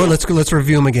 Let's go. Let's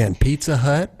review them again. Pizza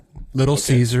Hut, Little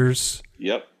Caesars,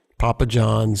 Yep. Papa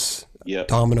John's. Yep.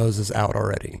 Domino's is out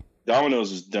already.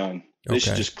 Domino's is done. They should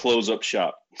Okay. just close up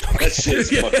shop. That shit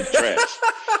is fucking trash.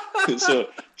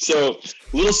 So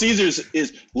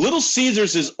Little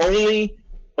Caesars is only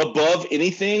above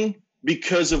anything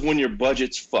because of when your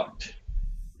budget's fucked.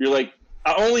 You're like,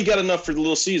 I only got enough for the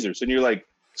Little Caesars, and you're like,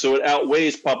 so it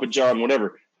outweighs Papa John,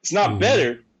 whatever. It's not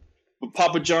better,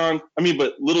 but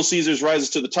Little Caesars rises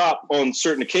to the top on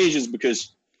certain occasions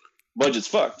because budget's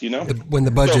fucked, you know? When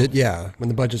the budget, when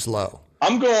the budget's low.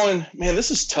 I'm going, man, this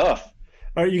is tough.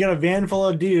 All right, you got a van full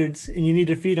of dudes, and you need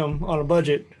to feed them on a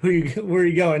budget. Where are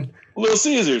you going? Little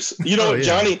Caesars. You know, Oh,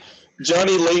 yeah.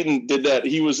 Johnny Layton did that.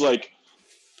 He was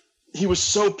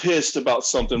so pissed about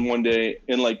something one day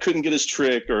and like couldn't get his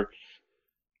trick or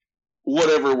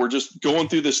whatever. We're just going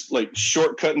through this, like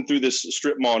shortcutting through this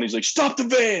strip mall, and he's like, "Stop the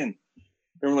van!"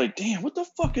 And we're like, "Damn, what the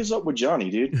fuck is up with Johnny,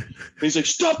 dude?" And he's like,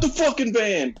 "Stop the fucking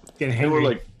van!" Getting And we're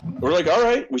hungry. like, "All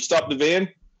right." We stopped the van,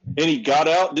 and he got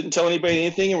out, didn't tell anybody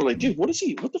anything, and we're like, "Dude, what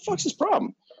the fuck's his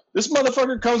problem?" This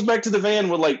motherfucker comes back to the van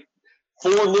with like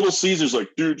 4 Little Caesars, like,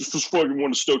 "Dude, just fucking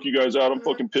want to stoke you guys out. I'm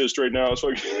fucking pissed right now." It's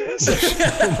like,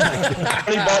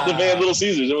 he bought the van Little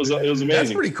Caesars. It was amazing.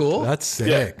 That's pretty cool. That's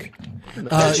sick.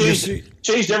 That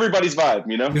changed everybody's vibe,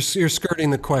 you know? You're skirting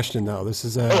the question though. This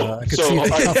is I could so- see it's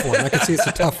a tough one. I could see it's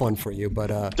a tough one for you,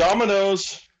 but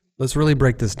Domino's. let's really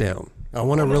break this down. I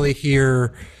want to really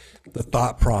hear the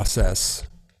thought process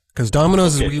because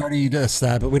Domino's is we already discussed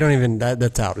that, but we don't even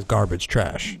that's out. It's garbage,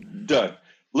 trash. Done.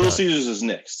 Little Caesars is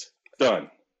next. Done.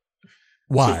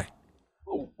 Why?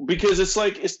 Because it's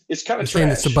like it's kind You're of saying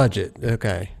trash. it's a budget.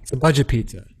 Okay, it's a budget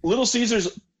pizza. Little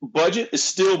Caesars budget is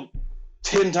still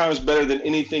 10 times better than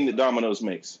anything that Domino's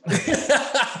makes.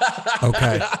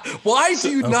 Okay, Why do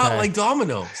you not Okay. like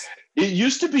Domino's? It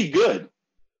used to be good.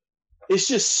 It's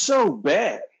just so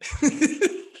bad.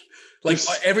 Like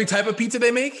every type of pizza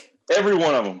they make? Every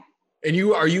one of them. And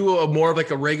are you more of like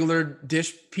a regular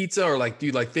dish pizza, or like do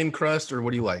you like thin crust, or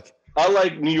what do you like? I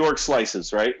like New York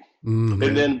slices, right? Mhm.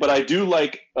 And then, but I do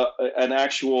like an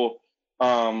actual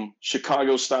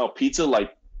Chicago style pizza.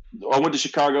 Like I went to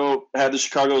Chicago, had the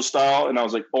Chicago style, and I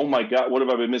was like, "Oh my god, what have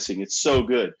I been missing? It's so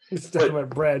good." It's talking about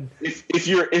bread. If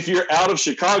you're out of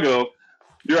Chicago,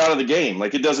 you're out of the game.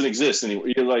 Like it doesn't exist anymore.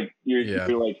 You're like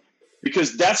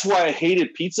because that's why I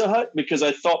hated Pizza Hut, because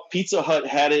I thought Pizza Hut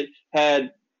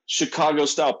had Chicago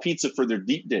style pizza for their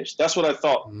deep dish. That's what I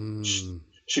thought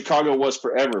Chicago was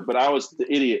forever, but I was the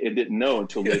idiot and didn't know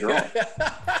until later on.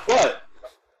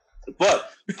 But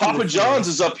Papa John's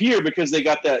is up here because they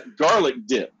got that garlic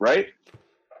dip, right?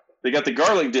 They got the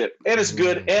garlic dip, and it's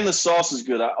good, and the sauce is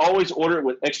good. I always order it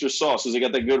with extra sauce because they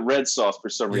got that good red sauce for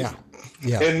some reason.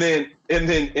 Yeah. And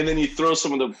then you throw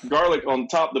some of the garlic on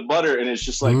top of the butter, and it's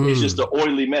just like it's just an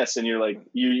oily mess. And you're like,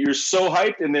 you're so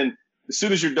hyped, and then as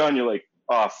soon as you're done, you're like,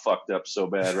 oh, I fucked up so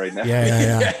bad right now.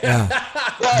 Yeah.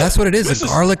 That's what it is. A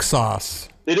garlic sauce.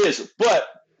 It is, but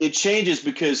it changes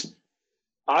because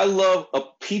I love a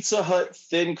Pizza Hut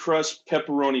thin crust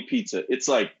pepperoni pizza. It's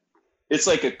like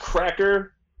a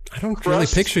cracker. I don't really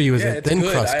picture you as a thin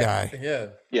crust guy.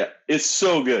 Yeah, it's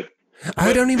so good.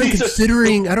 I don't even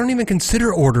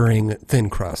consider ordering thin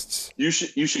crusts. You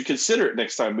should consider it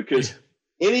next time because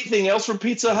anything else from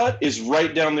Pizza Hut is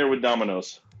right down there with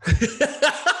Domino's.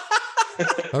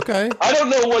 Okay. I don't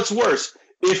know what's worse.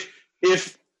 If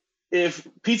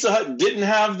Pizza Hut didn't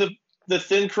have the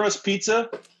thin crust pizza,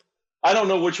 I don't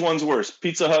know which one's worse,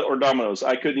 Pizza Hut or Domino's.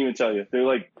 I couldn't even tell you. They're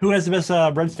like, who has the best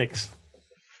breadsticks?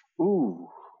 Ooh.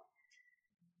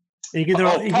 You can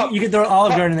throw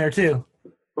Olive Garden in there too.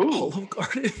 Ooh. Olive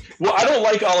Garden. Well, I don't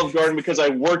like Olive Garden because I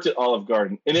worked at Olive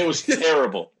Garden and it was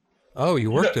terrible. Oh,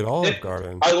 you worked at Olive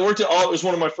Garden. I worked at Olive. It was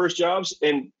one of my first jobs.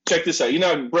 And check this out. You know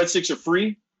how breadsticks are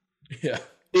free? Yeah.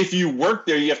 If you work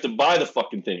there, you have to buy the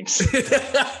fucking things. And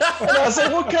I was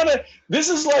like, what kind of? This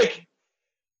is like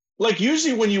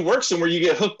usually when you work somewhere, you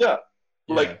get hooked up.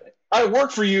 Yeah. Like I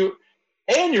work for you,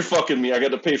 and you're fucking me. I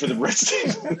got to pay for the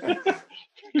breadsticks.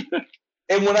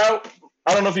 And when I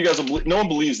don't know if you guys will believe, no one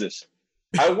believes this.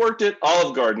 I worked at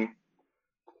Olive Garden,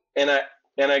 and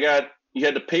you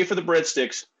had to pay for the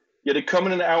breadsticks. You had to come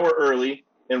in an hour early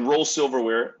and roll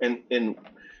silverware, and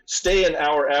stay an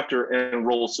hour after and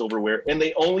roll silverware. And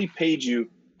they only paid you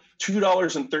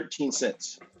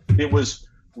 $2.13. It was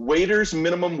waiter's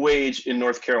minimum wage in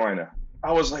North Carolina.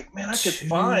 I was like, man, I could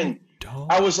find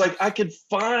 $2.13. I could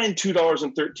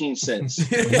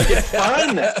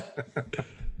find that.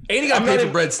 And you got to pay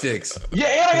for breadsticks. Yeah,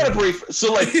 and I got to pay for.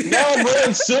 So like now I'm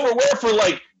rolling silverware for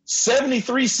like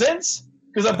 73 cents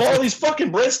because I bought all these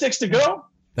fucking breadsticks to go.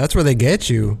 That's where they get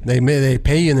you. They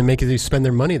pay you and they make you spend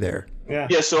their money there. Yeah.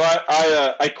 So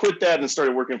I quit that and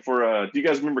started working for. Do you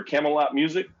guys remember Camelot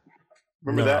Music?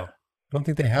 Remember that? I don't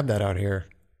think they have that out here.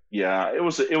 Yeah, it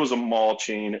was a mall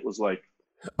chain. It was like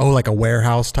like a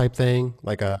warehouse type thing,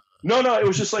 like a. No, it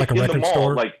was just like in the mall,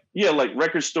 store? Like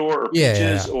record store or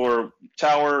Peaches or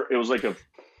Tower. It was like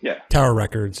Tower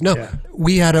Records. No,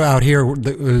 we had out here.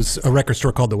 It was a record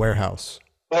store called the Warehouse.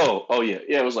 Oh yeah,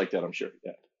 it was like that. I'm sure.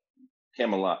 Yeah,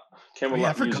 Camelot.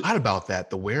 I forgot about that.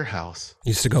 The Warehouse.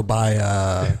 Used to go buy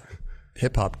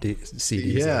hip hop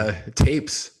CDs. Yeah,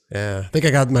 tapes. Yeah, I think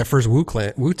I got my first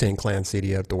Wu-Tang Clan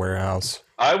CD at the Warehouse.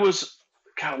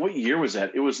 What year was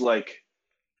that? It was like.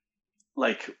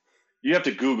 You have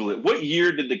to Google it. What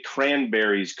year did the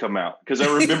Cranberries come out? Because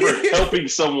I remember helping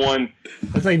someone.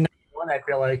 It's like 91, I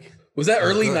feel like. Was that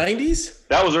early 90s?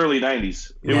 That was early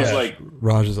 90s. It was like.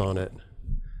 Raj is on it.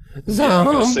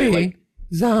 Zombie.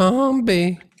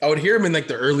 I would hear them in like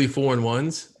the early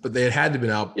 4-in-1s, but they had to have been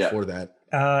out before that.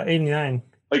 89.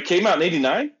 It came out in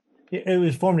 89? It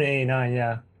was formed in 89,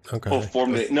 yeah. Okay. Oh,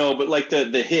 formed in. No, but like the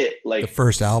hit. Like the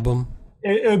first album?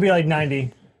 It would be like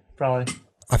 90, probably.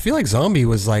 I feel like Zombie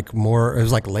was like more, it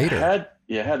was like later. It had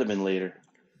to have been later.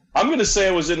 I'm going to say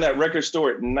I was in that record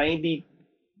store at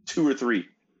 92 or 3.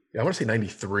 Yeah, I want to say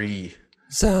 93.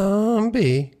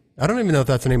 Zombie. I don't even know if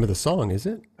that's the name of the song, is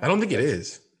it? I don't think it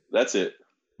is. That's it.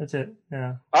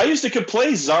 Yeah. I used to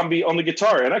play Zombie on the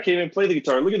guitar, and I can't even play the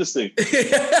guitar. Look at this thing.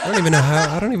 I don't even know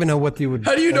how. I don't even know what you would.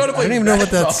 How do you know how to play? I don't even know what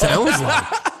that sounds like.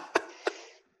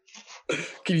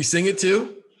 Can you sing it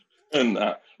too? And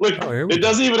look, it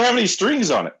doesn't even have any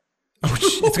strings on it. Oh,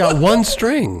 it's got one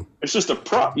string. It's just a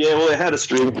prop. Yeah, well, it had a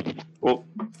string. Well,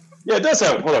 yeah, it does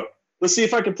have it. Hold up. Let's see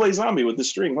if I can play Zombie with the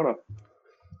string. Hold on.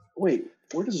 Wait,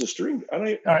 where does the string? All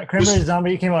right, Cranberries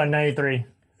Zombie came out in 93.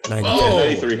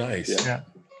 93. Nice. Yeah.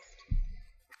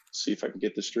 See if I can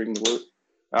get the string to work.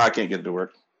 I can't get it to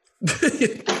work.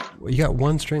 Well, you got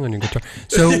one string on your guitar.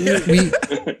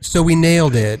 So we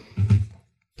nailed it.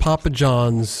 Papa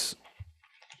John's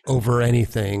over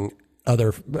anything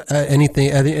other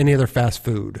any other fast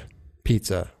food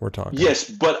pizza we're talking. Yes,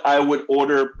 but I would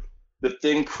order the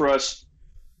thin crust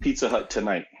Pizza Hut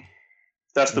tonight.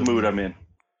 That's the mood I'm in.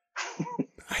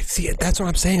 I see it. That's what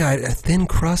I'm saying. A thin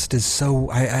crust is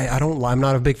so. I'm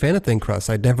not a big fan of thin crust.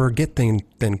 I never get thin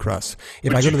crust.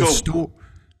 If I go to the store,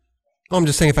 I'm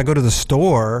just saying if I go to the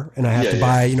store and I have to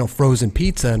buy frozen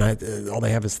pizza and all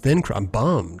they have is thin crust, I'm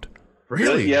bummed.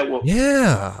 Really? Yeah. Well,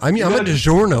 yeah. I mean, I'm a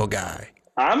DiGiorno guy.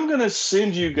 I'm gonna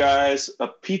send you guys a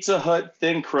Pizza Hut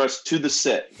thin crust to the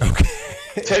set. Okay.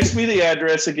 Text me the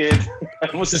address again.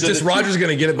 It's just Roger's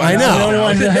going to get it by I now. know.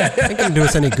 I ain't gonna do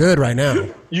us any good right now.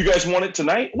 You guys want it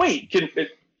tonight? Wait,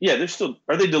 yeah, they're still.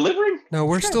 Are they delivering? No,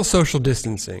 we're still social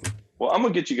distancing. Well, I'm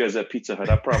gonna get you guys that Pizza Hut.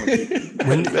 I promise you.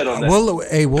 Bet on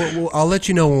that. I'll let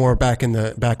you know when we're back in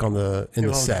the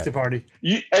set. The party.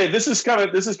 Hey, this is kind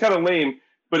of lame,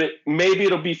 but maybe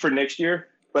it'll be for next year.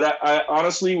 But I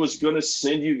honestly was gonna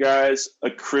send you guys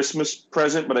a Christmas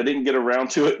present, but I didn't get around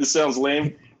to it. This sounds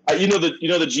lame. You know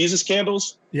the Jesus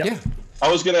candles? Yep. Yeah. I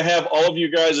was gonna have all of you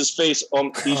guys' face on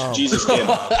each Jesus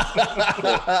candle.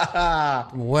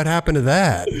 What happened to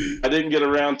that? I didn't get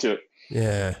around to it.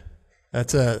 Yeah,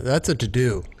 that's a to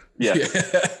do. Yeah.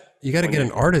 You got to get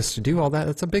an artist to do all that.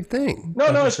 That's a big thing.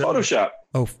 No, it's Photoshop.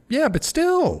 Oh, yeah, but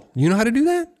still, you know how to do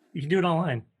that? You can do it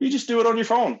online. You just do it on your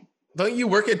phone. Don't you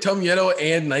work at Tomieto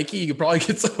and Nike? You could probably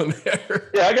get someone there.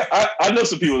 Yeah, I know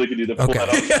some people that can do that. Pull that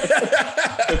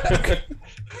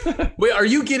off. Wait, are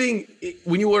you getting,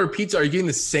 when you order pizza, are you getting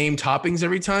the same toppings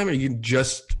every time? Or are you getting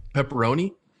just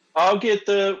pepperoni? I'll do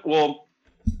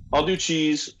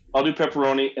cheese, I'll do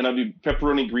pepperoni, and I'll do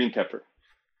pepperoni green pepper.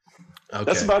 Okay.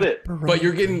 That's about it. But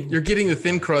you're getting the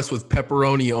thin crust with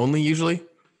pepperoni only usually?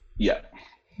 Yeah.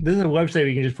 This is a website where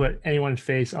you can just put anyone's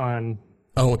face on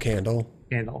Oh, a candle.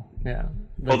 Yeah.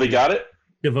 Oh, they got it?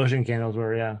 Devotion candles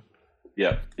were, yeah.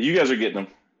 Yeah. You guys are getting them.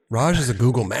 Raj is a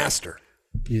Google master.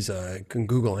 He's can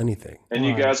Google anything. And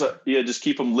you guys, just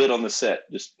keep them lit on the set.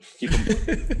 Just keep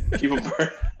them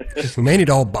burnt. We may need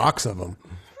a whole box of them.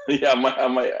 Yeah, I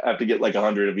might have to get like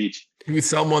 100 of each. You can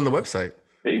sell them on the website.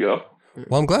 There you go.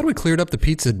 Well, I'm glad we cleared up the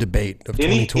pizza debate of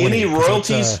 2020. Any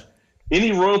royalties?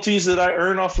 Any royalties that I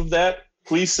earn off of that?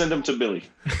 Please send them to Billy.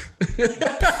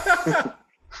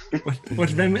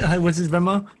 What's his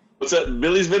Venmo? What's that?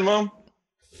 Billy's Venmo?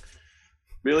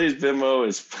 Billy's Venmo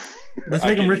is. Let's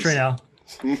make him rich right now.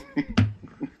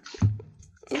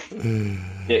 Yeah,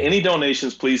 any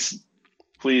donations, please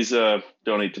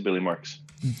donate to Billy Marks.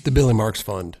 The Billy Marks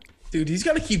Fund. Dude, he's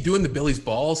got to keep doing the Billy's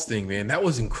Balls thing, man. That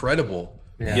was incredible.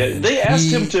 Yeah, they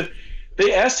asked him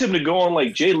to go on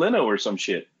like Jay Leno or some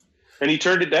shit, and he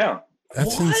turned it down.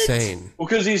 That's insane. Well,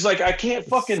 because he's like, I can't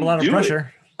fucking A lot of do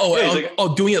pressure. Oh, Yeah, he's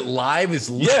like- doing it live is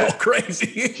a little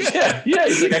crazy. it. Yeah,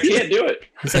 he's like, I can't do it.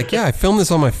 He's like, yeah, I filmed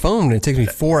this on my phone and it takes me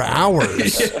 4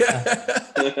 hours.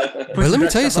 But let me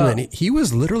tell you something. He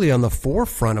was literally on the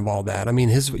forefront of all that. I mean,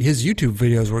 his YouTube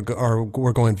videos were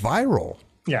going viral.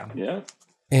 Yeah. Yeah.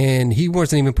 And he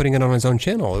wasn't even putting it on his own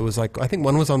channel. It was like, I think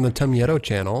one was on the Tomieto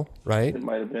channel, right? It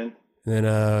might have been. And then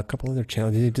a couple other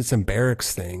channels. He did some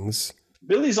barracks things.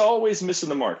 Billy's always missing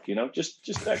the mark, just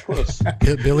that close.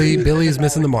 Billy's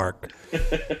missing the mark.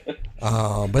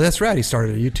 But that's rad. He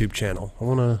started a YouTube channel.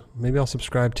 Maybe I'll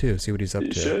subscribe too, see what he's up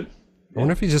You to. should. I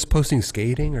wonder if he's just posting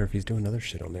skating or if he's doing other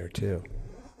shit on there too.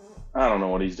 I don't know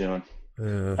what he's doing.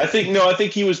 I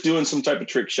think he was doing some type of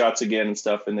trick shots again and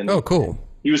stuff. And then Oh, cool.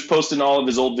 he was posting all of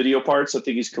his old video parts. I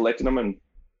think he's collecting them and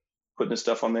putting his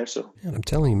stuff on there. So Man, I'm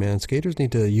telling you, man, skaters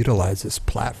need to utilize this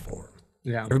platform.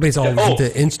 Yeah. Everybody's all into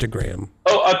Instagram.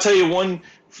 Oh, I'll tell you one.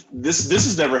 This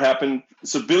has never happened.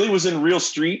 So Billy was in Real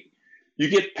Street. You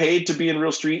get paid to be in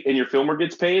Real Street, and your filmer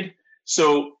gets paid.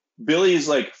 So Billy is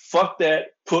like, "Fuck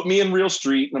that! Put me in Real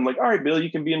Street." And I'm like, "All right, Billy, you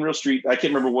can be in Real Street." I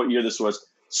can't remember what year this was.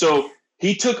 So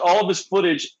he took all of his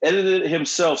footage, edited it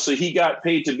himself, so he got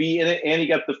paid to be in it, and he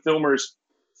got the filmer's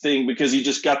thing because he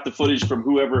just got the footage from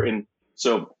whoever. And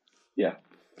so, yeah.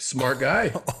 Smart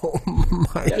guy. Oh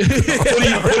my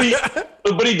God.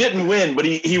 But he didn't win. But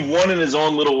he won in his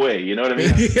own little way. You know what I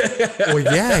mean? Well,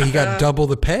 yeah, he got double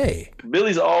the pay.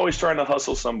 Billy's always trying to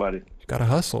hustle somebody. Got to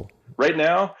hustle. Right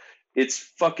now, it's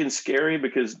fucking scary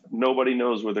because nobody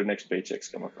knows where their next paycheck's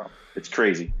coming from. It's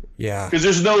crazy Yeah. because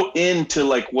there's no end to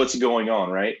like what's going on,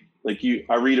 right? Like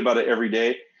I read about it every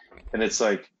day, and it's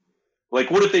like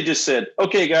what if they just said,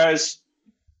 "Okay, guys,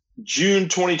 June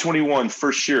 2021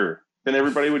 for sure." Then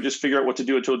everybody would just figure out what to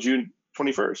do until June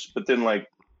 21st. But then, I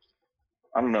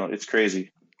don't know. It's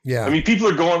crazy. Yeah. I mean, people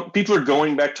are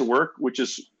going back to work, which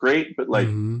is great. But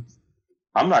Mhm.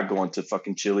 I'm not going to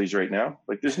fucking Chili's right now.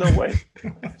 Like, there's no way.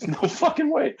 There's no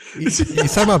fucking way. He's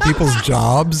talking about people's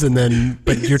jobs,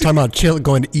 but you're talking about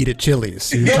going to eat at Chili's.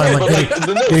 So you're talking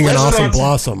about getting an awesome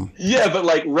blossom. Yeah, but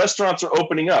restaurants are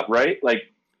opening up, right? Like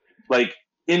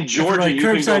in Georgia, Like you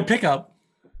can curbside go. pickup.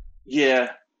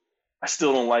 Yeah, I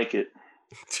still don't like it.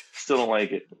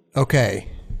 Okay.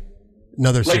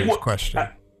 Another serious what- question.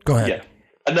 Go ahead.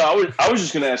 Yeah. No, I was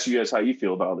just gonna ask you guys how you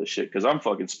feel about all this shit because I'm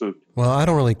fucking spooked. Well, I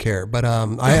don't really care, but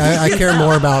I care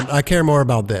more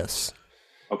about this.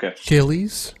 Okay.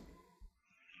 Chili's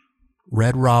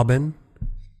Red Robin,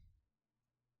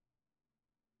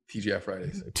 TGI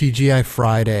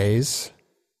Fridays,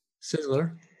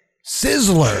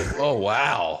 Sizzler. Oh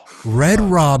wow. Red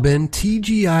Robin,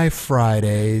 TGI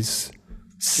Fridays,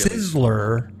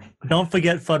 Sizzler. Don't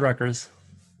forget Fuddruckers.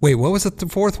 Wait, what was the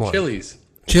fourth one? Chili's.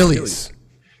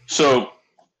 So,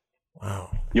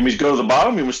 Wow. you mean to go to the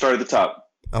bottom? You want to start at the top?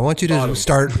 I want you to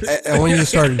start. I want you to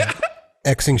start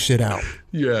Xing shit out.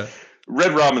 Yeah.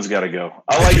 Red Robin's got to go.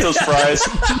 I like those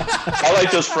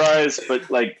fries. But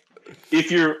like,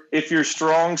 if your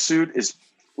strong suit is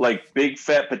like big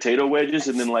fat potato wedges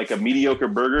and then like a mediocre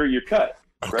burger, you're cut.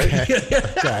 Right?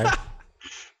 Okay.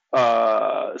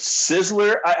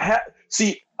 Sizzler.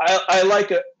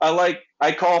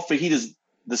 I call fajitas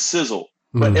the sizzle,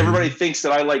 but everybody thinks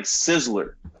that I like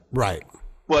Sizzler. Right.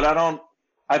 But I don't.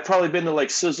 I've probably been to like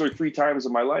Sizzler 3 times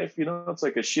in my life. You know, it's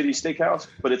like a shitty steakhouse,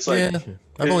 but it's like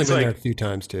I've only been there a few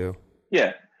times too.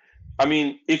 Yeah, I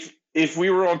mean, if we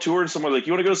were on tour and someone like,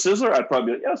 you want to go to Sizzler, I'd probably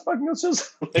be like, yeah, let's fucking go to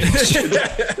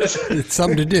Sizzler. It's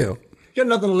something to do. Got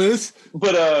nothing to lose.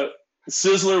 But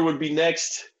Sizzler would be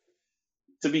next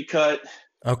to be cut.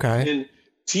 Okay. And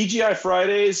TGI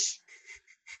Fridays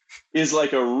is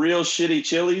like a real shitty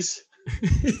Chili's.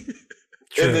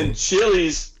 True. And then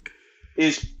Chili's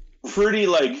is pretty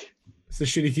like It's the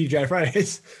shitty TGI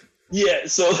Fridays. yeah,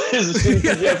 so it's a shitty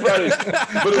TGI Fridays.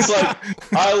 But it's like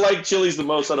I like Chili's the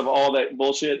most out of all that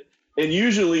bullshit. And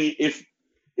usually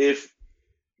if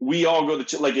we all go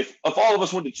to like if all of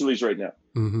us went to Chili's right now,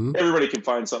 everybody can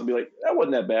find something and be like, that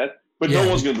wasn't that bad. But no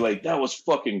one's gonna be like, that was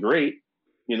fucking great,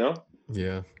 you know?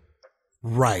 Yeah.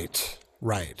 Right.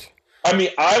 I mean,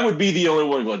 I would be the only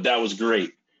one going, that was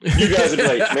great. You guys would be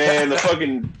like, man, the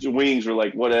fucking wings were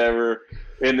like whatever.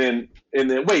 And then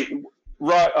wait,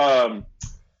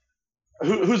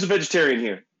 who's a vegetarian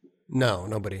here? No,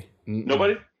 nobody.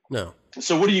 Nobody? No.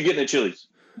 So what are you getting at Chili's?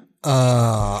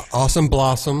 Awesome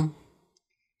Blossom.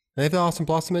 They have the Awesome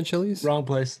Blossom at Chili's? Wrong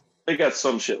place. They got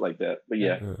some shit like that, but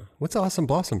yeah. What's Awesome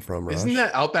Blossom from, Raj? Isn't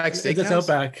that Outback Steakhouse? That's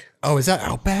Outback. Oh, is that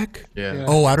Outback? Yeah.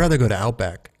 Oh, I'd rather go to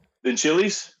Outback. Then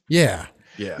Chili's? Yeah.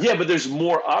 Yeah, but there's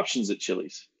more options at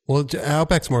Chili's. Well,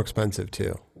 Outback's more expensive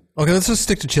too. Okay, let's just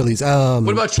stick to Chili's. What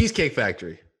about Cheesecake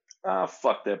Factory? Ah,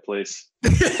 fuck that place.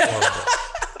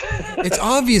 It's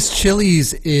obvious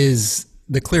Chili's is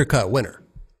the clear-cut winner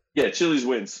Yeah, Chili's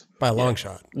wins. by a long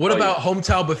shot. What about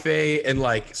Hometown Buffet and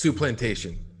like Soup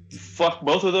Plantation? Fuck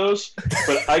both of those.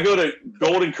 But I go to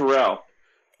Golden Corral,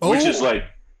 which is like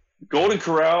Golden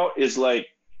Corral is like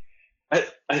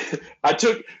I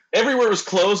took everywhere was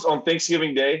closed on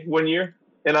Thanksgiving Day one year,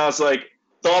 and I was like,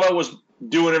 thought I was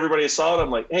doing everybody a solid.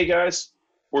 I'm like, hey guys,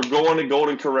 we're going to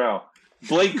Golden Corral.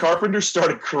 Blake Carpenter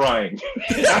started crying.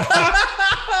 He started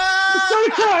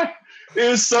crying. It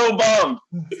was so bummed.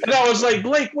 And I was like,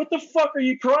 Blake, what the fuck are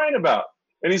you crying about?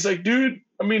 And he's like, dude,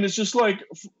 I mean, it's just like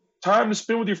time to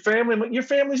spend with your family. I'm like, your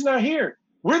family's not here.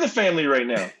 We're the family right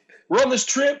now. We're on this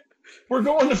trip. We're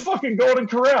going to fucking Golden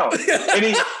Corral.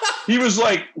 And he was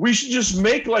like, we should just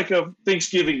make like a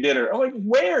Thanksgiving dinner. I'm like,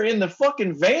 where? In the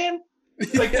fucking van?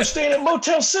 Like, we're staying at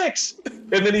Motel 6.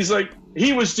 And then he's like,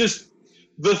 he was just,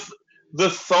 the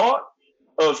thought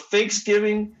of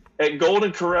Thanksgiving at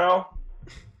Golden Corral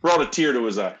brought a tear to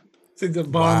his eye. It's a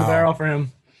bone in the barrel for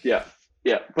him. Yeah.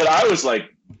 Yeah. But I was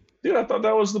like, dude, I thought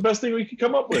that was the best thing we could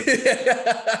come up with.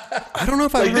 I don't know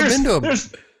if I've ever been to a...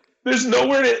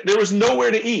 There was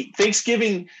nowhere to eat.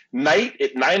 Thanksgiving night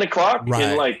at 9:00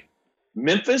 in like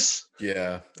Memphis.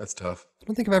 Yeah, that's tough. I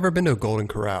don't think I've ever been to a Golden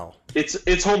Corral. It's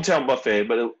hometown buffet,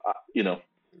 but you know.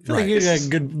 I feel like you got a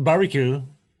good barbecue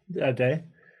that day.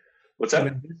 What's that?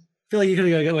 I feel like you could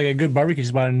have got like a good barbecue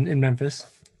spot in Memphis.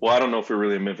 Well, I don't know if we're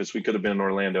really in Memphis. We could have been in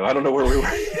Orlando. I don't know where we were.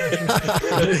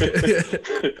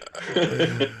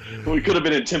 We could have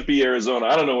been in Tempe, Arizona.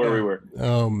 I don't know where we were.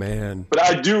 Oh man! But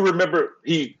I do remember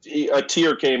a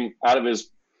tear came out of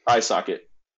his eye socket.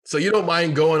 So you don't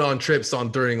mind going on trips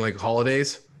during like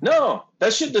holidays? No,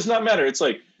 that shit does not matter. It's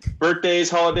like birthdays,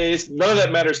 holidays. None of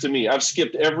that matters to me. I've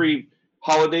skipped every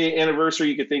holiday anniversary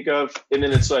you could think of, and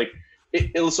then it's like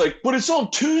it was like, but it's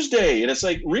on Tuesday, and it's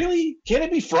like, really? Can't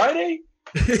it be Friday?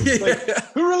 Like,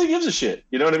 who really gives a shit?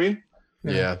 You know what I mean?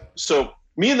 Yeah. So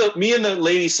me and the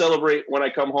lady celebrate when I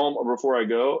come home or before I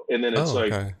go, and then it's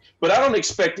but I don't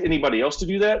expect anybody else to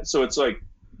do that. So it's like,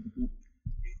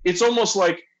 it's almost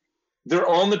like they're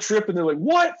on the trip and they're like,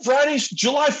 "What? Friday's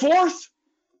July 4th?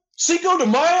 Cinco de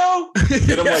Mayo?"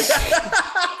 And I'm like,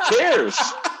 "Who cares?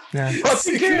 Yeah.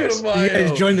 Fucking cares?" You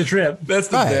guys joined the trip. That's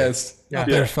the best. Yeah.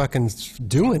 They're fucking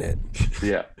doing it.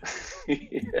 Yeah.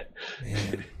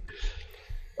 Man.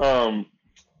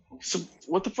 So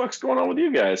what the fuck's going on with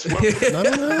you guys? I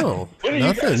don't know.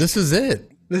 Nothing. This is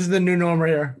it. This is the new norm right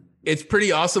here. It's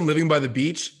pretty awesome living by the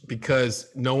beach because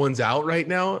no one's out right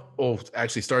now. Oh,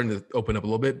 actually starting to open up a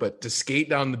little bit, but to skate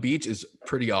down the beach is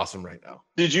pretty awesome right now.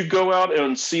 Did you go out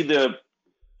and see the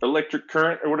electric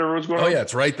current or whatever was going on? Oh yeah,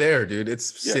 it's right there, dude.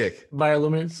 It's sick.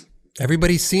 Bioluminescence.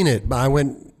 Everybody's seen it. But I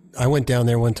went down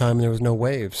there one time and there was no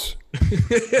waves.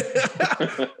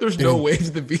 There's no waves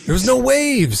at the beach. There was no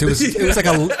waves. It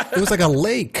was like a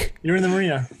lake. You're in the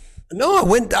marina. No,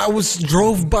 I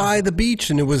drove by the beach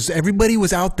and everybody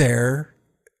was out there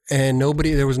and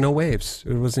there was no waves.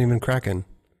 It wasn't even cracking.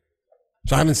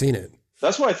 So I haven't seen it.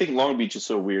 That's why I think Long Beach is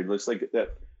so weird. It's like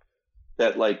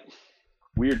that like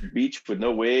weird beach with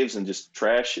no waves and just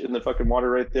trash in the fucking water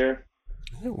right there.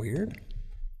 Isn't it weird?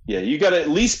 Yeah, you got to at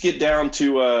least get down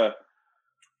to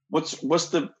what's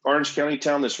the Orange County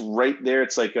town that's right there?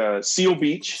 It's like Seal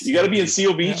Beach. You got to be in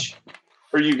Seal Beach,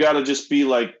 or you got to just be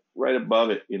like right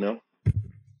above it, you know.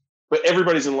 But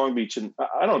everybody's in Long Beach, and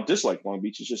I don't dislike Long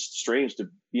Beach. It's just strange to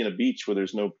be in a beach where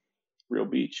there's no real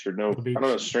beach or no. I don't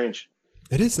know. It's strange.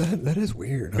 It is that is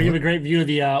weird. We have a great view of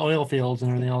the oil fields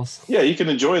and everything else. Yeah, you can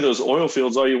enjoy those oil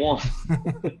fields all you want.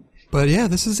 But yeah,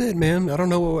 this is it, man. I don't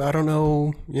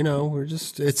know. You know,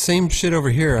 it's same shit over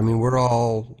here. I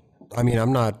mean,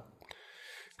 I'm not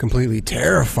completely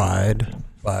terrified,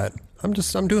 but I'm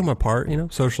doing my part, you know,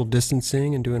 social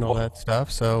distancing and doing all that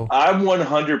stuff. So I'm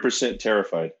 100%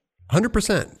 terrified.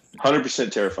 100%.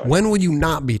 100% terrified. When would you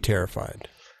not be terrified?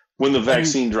 When the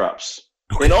vaccine drops.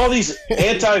 And all these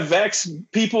anti-vax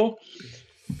people,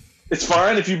 it's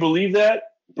fine if you believe that,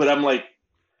 but I'm like,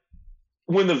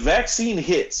 when the vaccine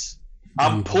hits,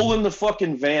 I'm pulling the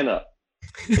fucking van up,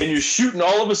 and you're shooting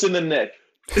all of us in the neck,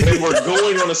 and we're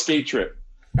going on a skate trip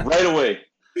right away.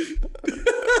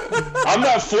 I'm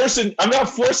not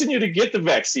forcing you to get the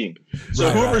vaccine. So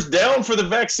whoever's down for the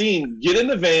vaccine, get in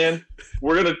the van.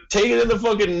 We're gonna take it in the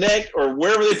fucking neck or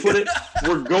wherever they put it.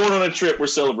 We're going on a trip. We're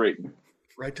celebrating.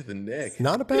 Right to the neck.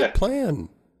 Not a bad plan.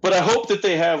 But I hope that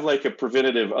they have like a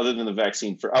preventative other than the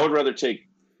vaccine. I would rather take.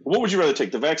 What would you rather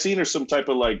take, the vaccine or some type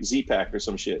of like Z-Pack or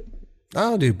some shit?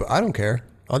 I don't care.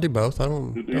 I'll do both. It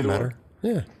don't matter.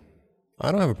 One. Yeah.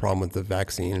 I don't have a problem with the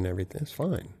vaccine and everything. It's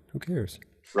fine. Who cares?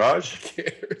 Raj? Who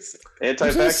cares?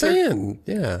 Anti-vaxxer? I'm saying.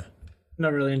 Yeah.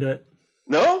 Not really into it.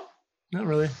 No? Not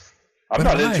really. I'm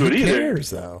not into it either. Who cares,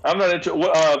 though? I'm not into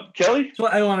it. Kelly? So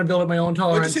I want to build up my own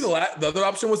tolerance. Did you see the other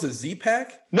option was a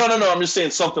Z-Pack? No. I'm just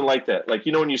saying something like that. Like,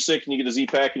 you know, when you're sick and you get a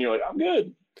Z-Pack and you're like, I'm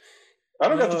good. I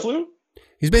don't got the flu.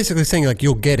 He's basically saying, like,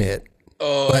 you'll get it,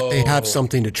 but they have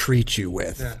something to treat you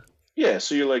with. Yeah,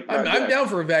 so you're like, I'm down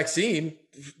for a vaccine.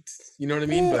 You know what I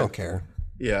mean? I But don't care.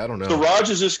 yeah, I don't know. So Raj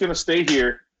is just going to stay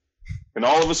here, and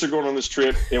all of us are going on this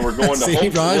trip, and we're going to See,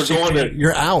 home. Raj,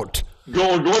 you're out.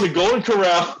 We're going to Golden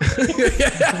Corral.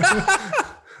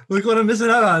 Look what I'm missing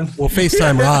out on. We'll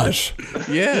FaceTime Raj.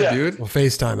 yeah, dude. We'll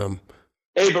FaceTime him.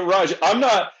 Hey, but Raj,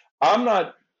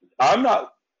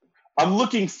 I'm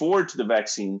looking forward to the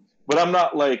vaccine, but I'm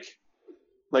not like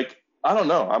I don't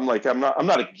know. I'm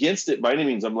not against it by any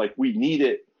means. I'm like, we need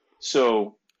it.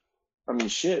 So, I mean,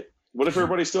 shit. What if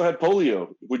everybody still had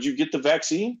polio? Would you get the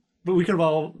vaccine? But we could have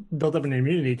all built up an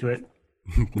immunity to it.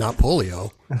 Not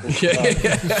polio.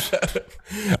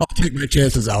 I'll take my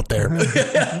chances out there.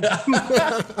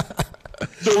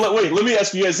 So wait, let me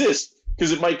ask you guys this,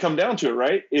 because it might come down to it,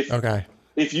 right?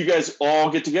 If you guys all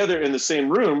get together in the same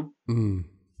room,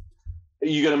 are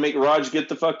you gonna make Raj get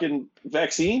the fucking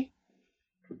vaccine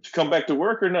to come back to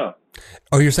work or no?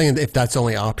 Oh, you're saying if that's the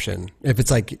only option? If it's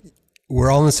like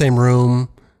we're all in the same room,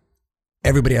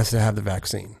 everybody has to have the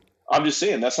vaccine. I'm just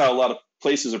saying that's how a lot of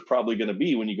places are probably going to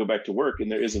be when you go back to work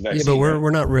and there is a vaccine. Yeah, but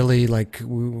we're not really like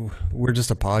we're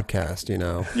just a podcast, you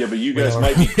know. Yeah, but you guys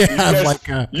might be.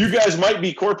 You guys might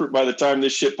be corporate by the time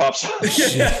this shit pops up.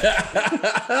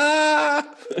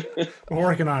 We're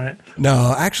working on it.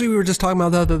 No, actually, we were just talking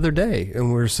about that the other day, and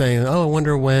we were saying, "Oh, I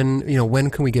wonder when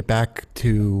can we get back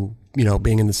to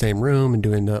being in the same room and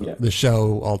doing the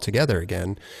show all together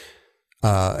again,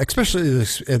 especially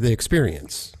the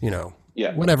experience,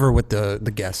 Yeah. Whatever with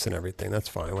the guests and everything, that's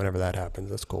fine. Whenever that happens,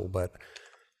 that's cool. But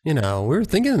we were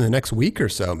thinking in the next week or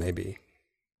so, maybe.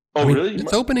 Oh, really?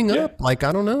 It's opening up. Like,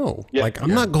 I don't know. Yeah. Like,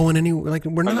 I'm not going anywhere. Like,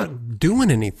 we're not doing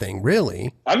anything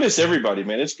really. I miss everybody,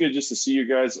 man. It's good just to see you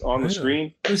guys on the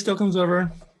screen. He still comes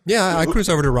over. Yeah, I cruise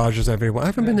over to Rogers every. I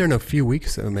haven't been there in a few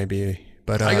weeks, so maybe.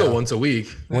 But I go once a week.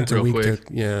 Once a real week. quick.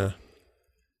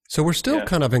 So we're still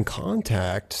kind of in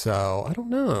contact. So I don't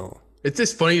know. It's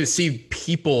just funny to see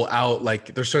people out,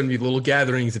 like there's starting to be little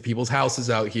gatherings at people's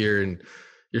houses out here, and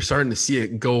you're starting to see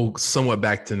it go somewhat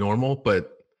back to normal,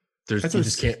 but you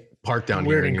just can't park down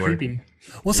Weird here and anywhere. creepy.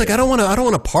 Well, it's like I don't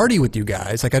want to party with you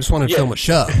guys. Like I just want to film a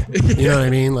show. You know what I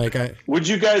mean? Like Would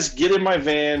you guys get in my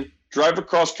van, drive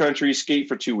across country, skate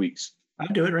for 2 weeks?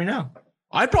 I'd do it right now.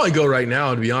 I'd probably go right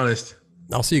now, to be honest.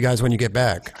 I'll see you guys when you get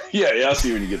back. Yeah, I'll see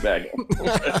you when you get back.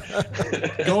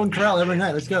 Go and corral every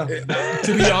night. Let's go.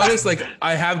 To be honest, like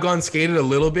I have gone skated a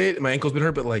little bit. My ankle's been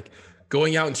hurt, but like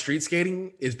going out and street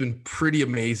skating has been pretty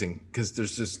amazing because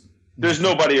there's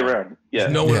nobody around. Yeah,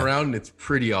 no one around, and it's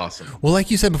pretty awesome. Well, like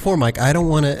you said before, Mike, I don't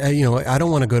want to. I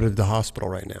don't want to go to the hospital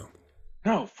right now.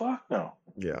 No, fuck no.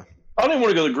 Yeah. I don't even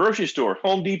want to go to the grocery store,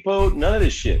 Home Depot, none of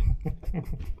this shit.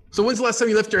 So when's the last time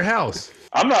you left your house?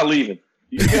 I'm not leaving.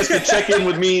 You guys can check in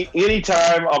with me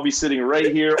anytime. I'll be sitting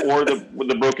right here or with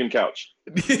the broken couch.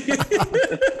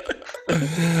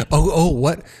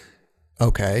 What?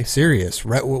 Okay, serious.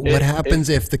 Right? What happens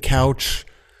if the couch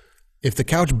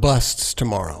busts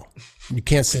tomorrow? You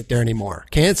can't sit there anymore.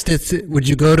 Can't sit. Would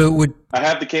you go to? I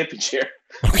have the camping chair.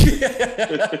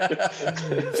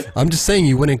 I'm just saying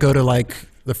you wouldn't go to like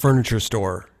the furniture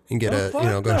store and get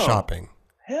go shopping.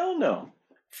 Hell no.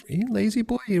 You lazy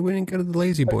boy, you wouldn't go to the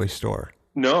lazy boy store.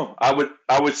 No, I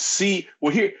would see.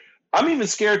 Well, here I'm even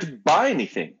scared to buy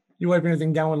anything. You wipe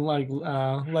anything down with like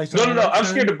lights? No. I'm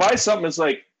scared to buy something. It's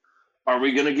like, are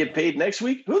we gonna get paid next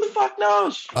week? Who the fuck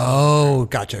knows? Oh,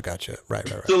 gotcha. Right.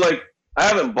 So like, I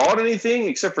haven't bought anything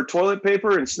except for toilet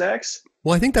paper and snacks.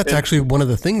 Well, I think that's actually one of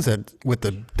the things that with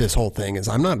this whole thing is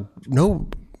I'm not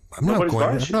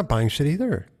buying shit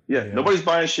either. Yeah, nobody's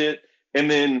buying shit. And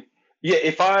then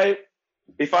if I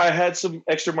had some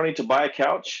extra money to buy a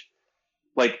couch,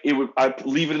 like I'd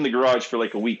leave it in the garage for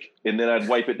like a week, and then I'd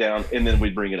wipe it down, and then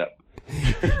we'd bring it up.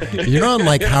 You're on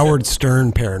like Howard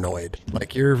Stern paranoid.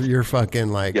 Like you're fucking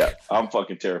like. Yeah, I'm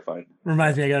fucking terrified.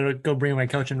 Reminds me, I gotta go bring my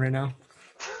couch in right now.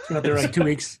 It's been up there like 2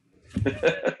 weeks.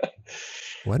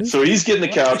 What is? So he's getting the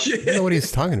couch. I don't know what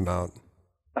he's talking about.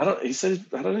 He said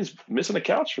he's missing a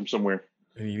couch from somewhere.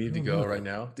 And you need to go right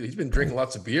now, dude. He's been drinking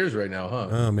lots of beers right now, huh?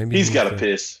 Oh, maybe he's got to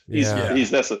piss.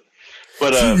 That's a.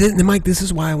 But see, Mike, this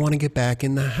is why I want to get back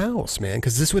in the house, man,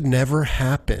 because this would never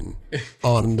happen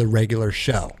on the regular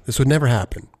show. This would never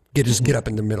happen. Just get up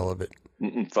in the middle of it.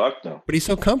 Fuck no. But he's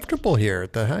so comfortable here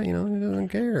at the house, he doesn't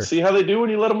care. See how they do when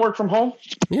you let them work from home?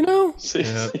 See?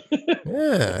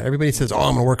 Yeah. Everybody says, "Oh,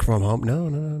 I'm gonna work from home."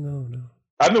 No.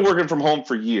 I've been working from home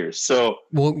for years, so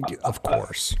of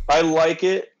course, I like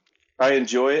it. I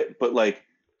enjoy it, but like,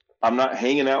 I'm not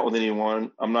hanging out with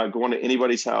anyone. I'm not going to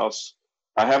anybody's house.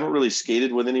 I haven't really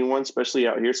skated with anyone, especially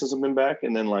out here since I've been back.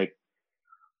 And then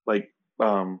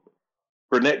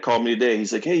Burnett called me today.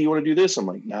 He's like, "Hey, you want to do this?" I'm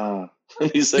like, "Nah." And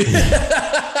he's like,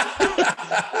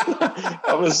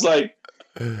 I was like,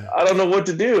 I don't know what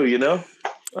to do. I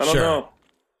don't know.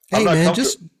 Hey man,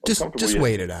 just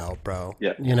wait it out, bro.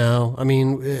 Yeah. I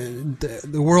mean,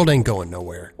 the world ain't going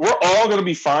nowhere. We're all going to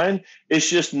be fine. It's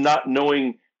just not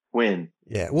knowing when.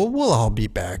 Yeah. Well, we'll all be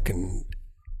back and,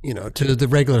 to the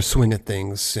regular swing of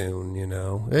things soon,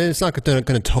 It's not going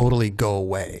to totally go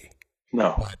away.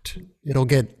 No. But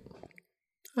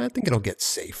I think it'll get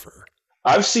safer.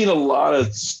 I've seen a lot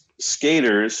of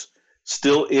skaters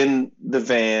still in the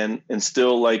van and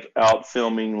still like out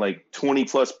filming like 20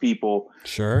 plus people.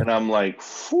 Sure. And I'm like,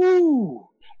 whew.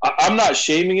 I'm not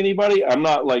shaming anybody. I'm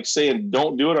not like saying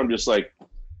don't do it. I'm just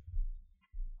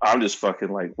fucking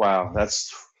like, wow,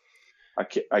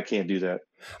 I can't do that.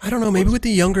 I don't know. Maybe with the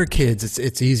younger kids,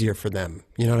 it's easier for them.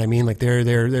 You know what I mean? Like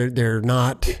they're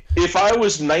not. If I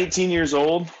was 19 years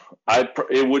old,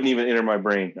 it wouldn't even enter my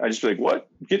brain. I'd just be like, what?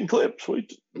 Getting clipped.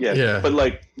 Sweet. Yeah. But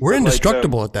like, we're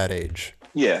indestructible at that age.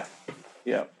 Yeah.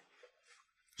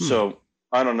 So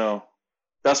I don't know.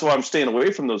 That's why I'm staying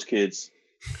away from those kids.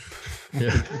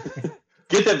 Yeah.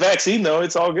 Get that vaccine though.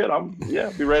 It's all good.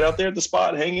 Be right out there at the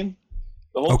spot hanging.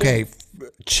 Okay.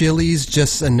 Chili's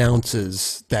just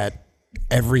announces that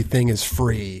everything is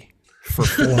free for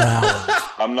 4 hours.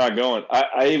 I'm not going.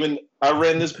 I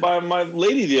ran this by my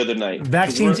lady the other night.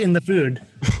 Vaccines in the food.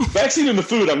 Vaccine in the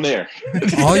food. I'm there.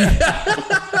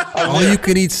 All you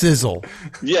can eat sizzle.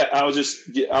 Yeah, I'll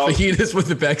eat this with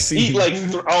the vaccine.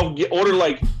 Eat I'll order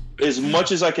like as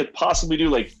much as I could possibly do,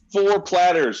 like 4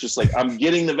 platters. Just like I'm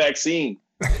getting the vaccine.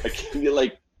 I can't get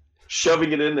like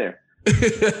shoving it in there.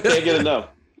 Can't get enough.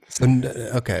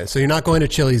 So you're not going to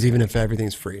Chili's even if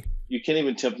everything's free. You can't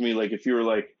even tempt me. Like if you were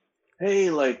like, hey,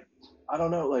 like I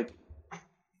don't know, like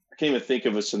I can't even think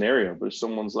of a scenario. But if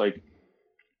someone's like,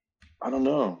 I don't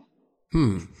know.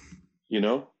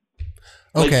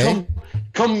 Okay. Like,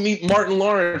 come meet Martin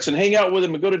Lawrence and hang out with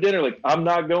him and go to dinner. Like, I'm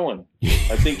not going.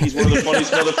 I think he's one of the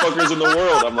funniest motherfuckers in the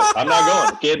world. I'm like, I'm not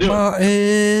going. I can't do it.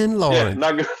 Martin Lawrence.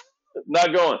 Yeah,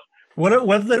 not going. What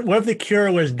if the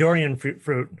cure was durian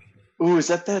fruit? Ooh, is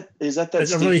that It's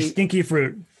a really stinky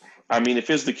fruit. I mean, if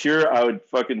it's the cure, I would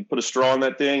fucking put a straw in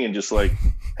that thing and just like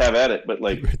have at it. But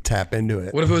like tap into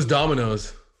it. What if it was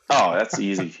Domino's? Oh, that's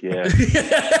easy. Yeah.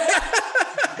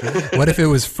 What if it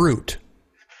was fruit,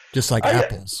 just like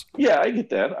apples? Yeah, I get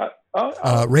that.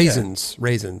 Raisins.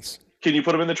 Raisins. Can you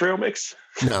put them in the trail mix?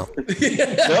 No.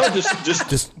 No,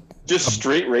 just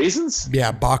straight raisins.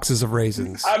 Yeah, boxes of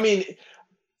raisins. I mean,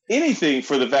 anything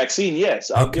for the vaccine. Yes,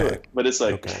 I'll do it. But it's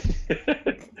like,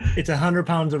 it's 100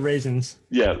 pounds of raisins.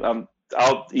 Yeah,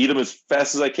 I'll eat them as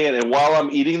fast as I can, and while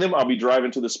I'm eating them, I'll be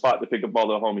driving to the spot to pick up all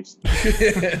the homies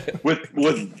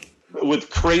with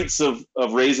crates of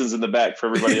raisins in the back for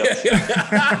everybody else.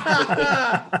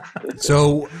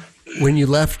 So, when you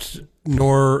left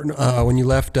North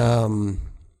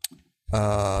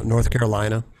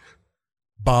Carolina,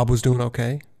 Bob was doing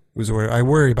okay. I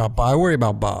worry about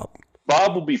Bob.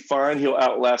 Bob will be fine. He'll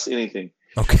outlast anything.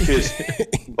 Okay. Because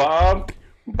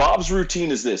Bob's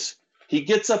routine is this. He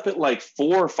gets up at like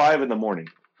 4 or 5 in the morning.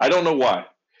 I don't know why.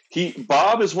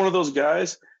 Bob is one of those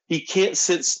guys. He can't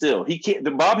sit still.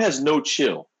 Bob has no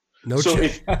chill. So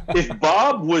if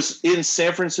Bob was in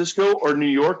San Francisco or New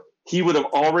York, he would have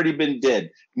already been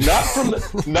dead. Not from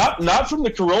the not from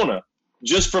the corona,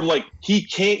 just from like you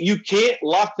can't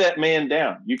lock that man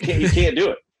down. You can't do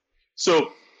it.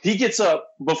 So he gets up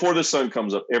before the sun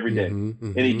comes up every day,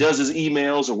 and he does his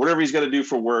emails or whatever he's got to do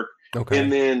for work. Okay. And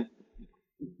then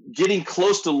getting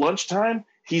close to lunchtime,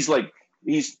 he's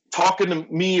talking to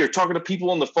me or talking to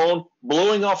people on the phone,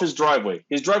 blowing off his driveway.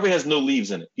 His driveway has no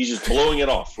leaves in it. He's just blowing it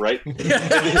off, right? and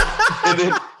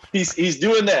then he's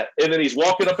doing that, and then he's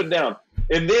walking up and down.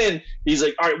 And then he's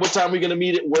like, all right, what time are we going to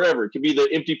meet at wherever? It could be the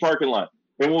empty parking lot.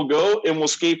 And we'll go and we'll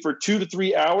skate for 2 to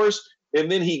 3 hours. And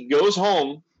then he goes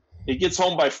home. He gets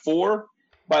home by 4.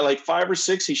 By like 5 or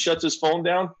 6, he shuts his phone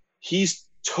down. He's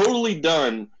totally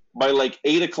done by like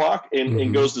 8 o'clock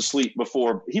and goes to sleep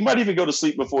before. He might even go to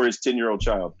sleep before his 10-year-old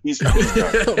child. He's done.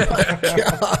 Oh my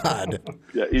God.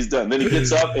 Yeah, he's done. Then he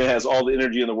gets up and has all the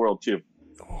energy in the world too.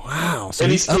 Wow. So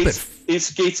and he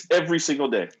skates every single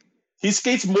day. He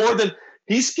skates more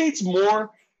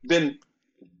than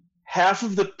half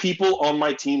of the people on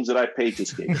my teams that I pay to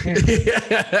skate.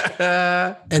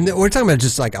 And we're talking about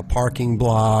just like a parking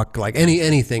block, like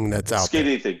anything that's out skate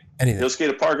there. Anything. He'll skate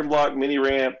a parking block, mini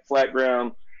ramp, flat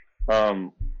ground,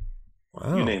 wow.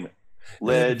 You name it.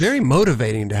 Ledge. Very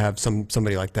motivating to have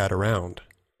somebody like that around.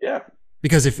 Yeah.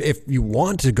 Because if you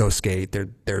want to go skate,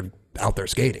 they're out there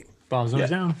skating. Bob's always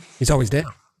down. He's always down.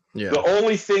 Yeah. The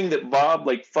only thing that Bob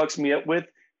like fucks me up with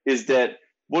is that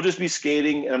we'll just be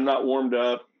skating and I'm not warmed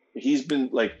up. He's been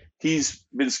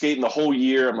skating the whole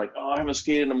year. I'm like, I haven't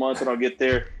skated in a month and I'll get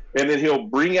there. And then he'll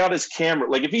bring out his camera.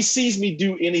 Like if he sees me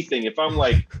do anything, if I'm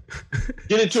like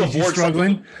get into a board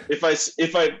struggling, if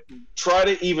I try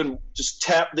to even just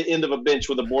tap the end of a bench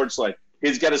with a board slide,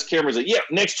 he's got his camera. He's like, yeah,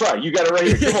 next try. You got it right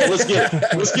here. Come on, let's get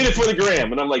it. Let's get it for the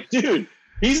gram. And I'm like, dude,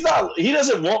 he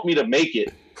doesn't want me to make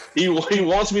it. He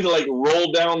wants me to like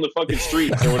roll down the fucking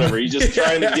streets or whatever. He's just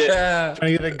trying to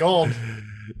get the gold.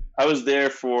 I was there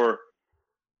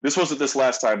this wasn't this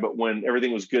last time, but when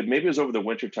everything was good, maybe it was over the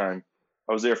winter time.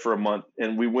 I was there for a month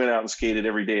and we went out and skated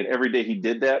every day. And every day he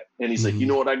did that. And he's like, you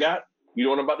know what I got? You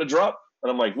know what I'm about to drop?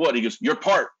 And I'm like, what? He goes, your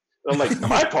part. And I'm like,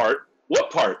 my part? What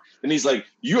part? And he's like,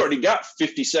 you already got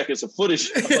 50 seconds of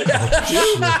footage.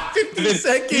 I'm like, 50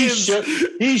 seconds.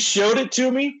 He showed it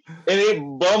to me and it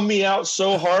bummed me out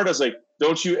so hard. I was like,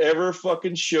 don't you ever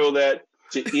fucking show that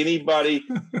to anybody.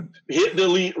 Hit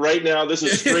delete right now. This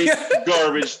is straight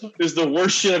garbage. This is the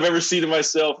worst shit I've ever seen of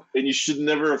myself. And you should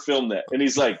never have filmed that. And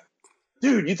he's like,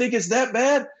 dude, you think it's that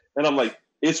bad? And I'm like,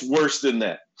 it's worse than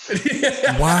that.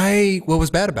 Why? What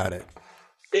was bad about it?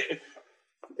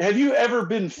 Have you ever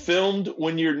been filmed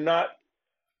when you're not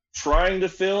trying to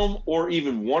film or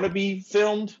even want to be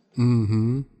filmed?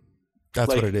 Mm-hmm. That's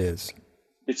like, what it is.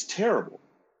 It's terrible.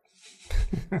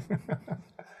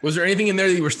 Was there anything in there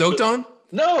that you were stoked on?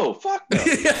 No, fuck no.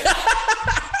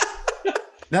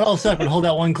 That all sucked, but hold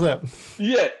that one clip.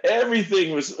 Yeah,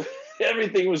 everything was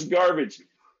garbage.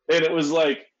 And it was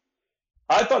like,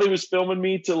 I thought he was filming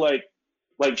me to like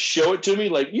show it to me.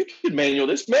 Like, you can manual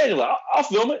this, I'll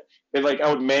film it. And like,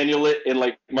 I would manual it and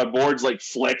like my board's like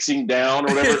flexing down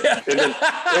or whatever.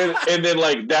 and then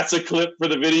like, that's a clip for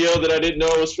the video that I didn't know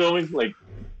I was filming. Like,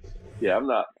 yeah, I'm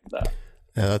not. Yeah,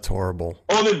 that's horrible.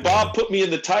 Oh, then Bob put me in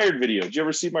the tired video. Did you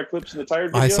ever see my clips in the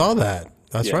tired video? I saw that.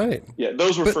 That's right. Yeah,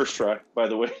 those were first try, by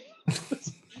the way.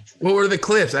 What were the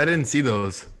clips? I didn't see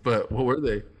those, but what were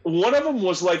they? One of them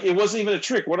was like, it wasn't even a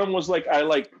trick. One of them was like, I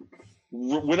like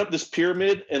went up this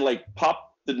pyramid and like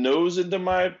popped the nose into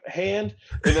my hand,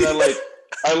 and then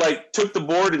I took the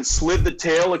board and slid the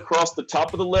tail across the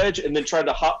top of the ledge, and then tried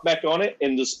to hop back on it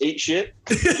and just ate shit.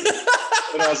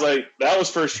 And I was like, that was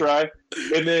first try.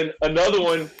 And then another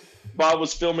one, Bob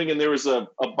was filming, and there was a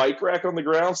bike rack on the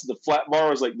ground, so the flat bar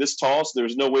was like this tall, so there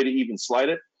was no way to even slide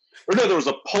it. Or no, there was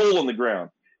a pole on the ground.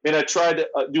 And I tried to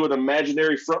do an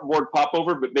imaginary front board pop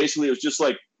over, but basically it was just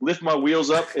like lift my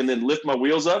wheels up and then lift my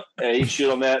wheels up. And I ate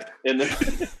shit on that. And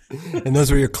then and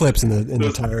those were your clips in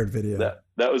the tired video.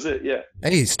 That was it. Yeah.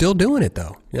 Hey, he's still doing it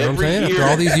though. You know what I'm saying? After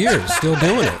all these years, still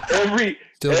doing it.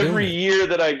 Every year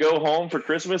that I go home for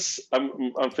Christmas,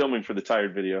 I'm filming for the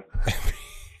tired video.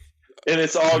 And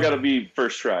it's all got to be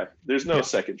first try. There's no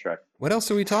second try. What else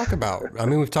do we talk about? I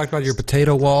mean, we've talked about your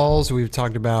potato walls. We've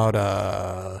talked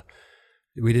about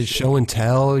we did show and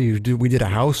tell. We did a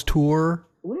house tour.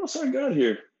 What else I got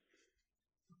here?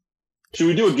 Should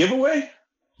we do a giveaway?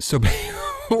 So,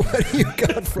 what do you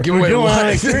got for giveaway?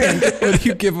 What do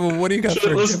you give? What do you got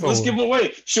for let's give them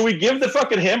away. Should we give the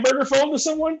fucking hamburger phone to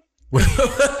someone?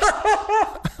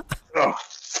 Oh.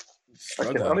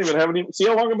 I don't even have any. See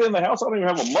how long I've been in the house? I don't even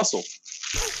have a muscle.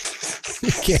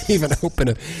 You can't even open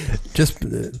it. Just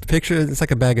picture it's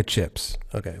like a bag of chips.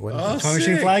 Okay. What is it? Toy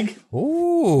machine flag?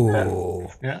 Ooh.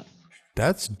 Yeah.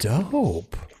 That's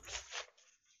dope.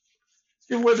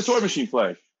 Give away the toy machine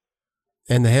flag.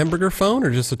 And the hamburger phone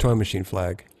or just the toy machine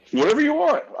flag? Whatever you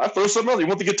want. I throw something else. You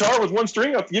want the guitar with one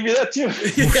string? I'll give you that too. Oh,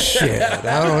 shit. I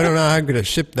don't know how I'm going to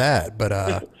ship that, but.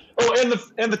 Oh,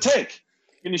 and the tank.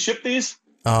 Can you ship these?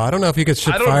 I don't know if you could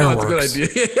ship fireworks. I don't know. That's a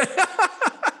good idea.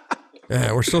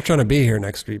 Yeah, we're still trying to be here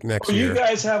next year. You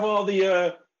guys have all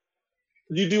the.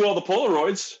 You do all the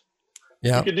Polaroids.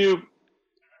 Yeah. You could do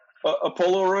a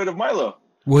Polaroid of Milo.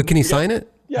 Well, can he sign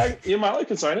it? Yeah, Milo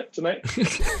can sign it tonight.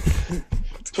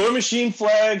 Toy machine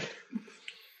flag,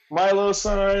 Milo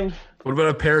sign. What about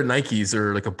a pair of Nikes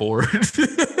or like a board?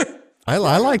 I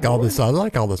like all this. I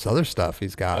like all this other stuff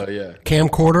he's got. Oh yeah,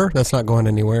 camcorder. That's not going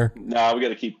anywhere. Nah, we got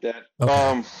to keep that.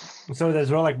 Okay. So the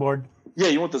Zorlak board. Yeah,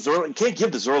 you want the Zorlak? You can't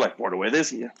give the Zorlak board away.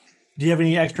 This. Yeah. Do you have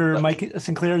any extra Mike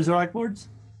Sinclair Zorlak boards?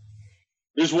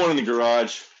 There's one in the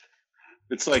garage.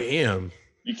 It's like damn.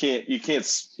 You can't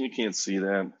see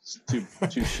that. It's too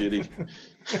shitty.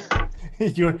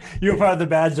 You're part of the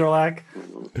bad Zorlak.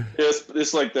 Yeah,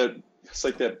 it's like that. It's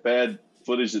like that bad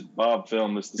footage that Bob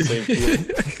filmed. It's the same feeling.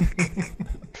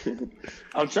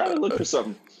 I'm trying to look for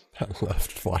something. I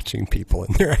love watching people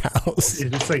in their house. You're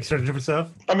just like searching for stuff.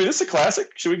 I mean, it's a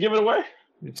classic. Should we give it away?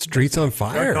 Streets on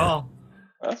Fire. Huh?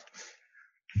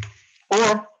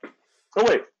 Oh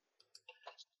wait.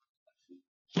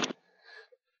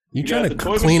 You trying to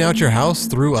clean out your house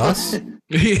through us?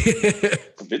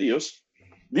 Videos.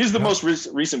 These are the most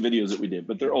recent videos that we did,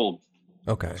 but they're old.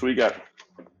 Okay. So we got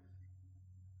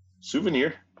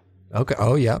souvenir. Okay.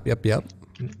 Oh, yep. That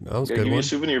was a good one. You a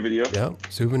souvenir video. Yep.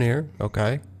 Souvenir.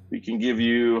 Okay. We can give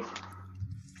you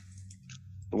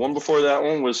the one before that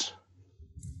one was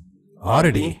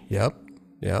Oddity. Yep.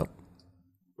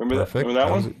 Remember Perfect. that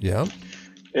one? Yeah.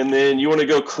 And then you want to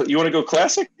go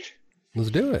classic?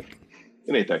 Let's do it.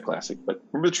 It ain't that classic, but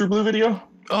remember the True Blue video?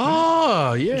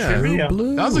 Oh yeah, True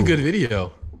Blue. That was a good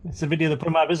video. It's a video that put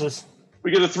him out of business.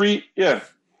 We get a 3. Yeah,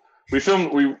 we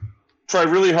tried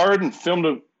really hard and filmed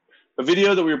a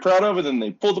video that we were proud of, and then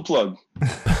they pulled the plug.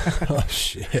 Oh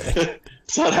shit!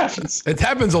 That's how it happens. It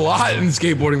happens a lot in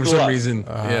skateboarding for some reason.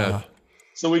 Yeah.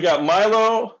 So we got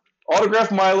Milo,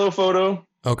 autographed Milo photo.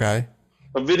 Okay.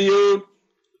 A video,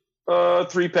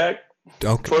 3-pack.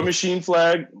 Okay. Toy machine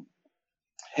flag.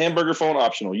 Hamburger phone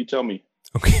optional. You tell me.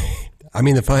 Okay. I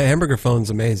mean, the hamburger phone's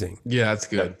amazing. Yeah, that's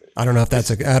good. I don't know if that's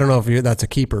a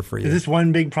keeper for you. Is this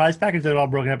one big prize package that are all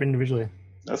broken up individually?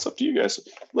 That's up to you guys.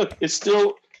 Look, it's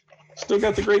still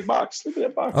got the great box. Look at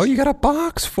that box. Oh, you got a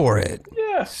box for it.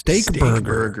 Yeah. Steak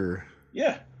burger.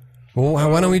 Yeah. Well,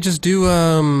 why don't we just do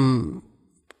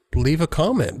leave a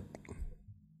comment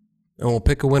and we'll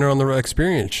pick a winner on the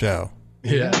experience show.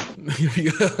 Yeah.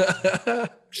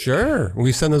 Sure. Will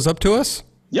you send those up to us?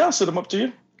 Yeah, I'll set them up to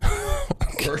you.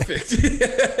 Perfect.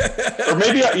 Or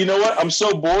maybe, you know what? I'm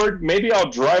so bored. Maybe I'll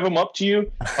drive them up to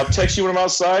you. I'll text you when I'm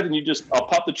outside, and I'll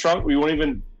pop the trunk. We won't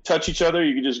even touch each other.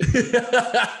 You can just leave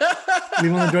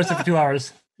on the doorstep for 2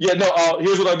 hours. Yeah, no.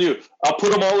 Here's what I'll do. I'll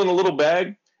put them all in a little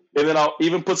bag, and then I'll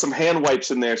even put some hand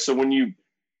wipes in there. So when you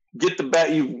get the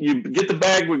bag, you get the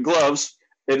bag with gloves,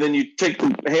 and then you take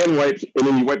the hand wipes, and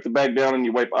then you wipe the bag down, and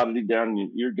you wipe Oddity down,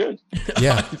 and you're good.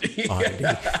 Yeah. Oddity.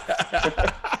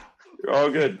 You're all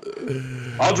good.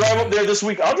 I'll drive up there this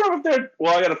week. I'll drive up there.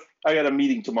 Well, I got a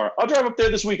meeting tomorrow. I'll drive up there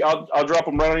this week. I'll drop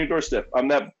them right on your doorstep. I'm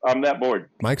that bored.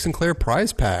 Mike Sinclair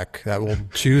prize pack that we'll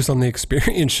choose on the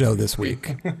experience show this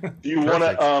week. Do you want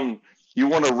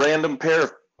a random pair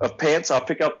of pants? I'll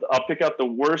pick out the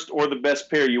worst or the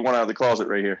best pair you want out of the closet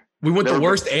right here. We want the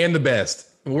worst and the best.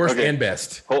 Worst and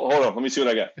best. Hold on. Let me see what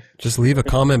I got. Just leave a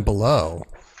comment below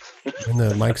in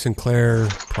the Mike Sinclair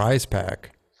prize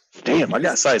pack. Damn, I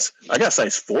got size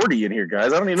 40 in here,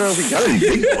 guys. I don't even know if we got any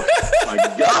big ones. My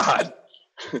God.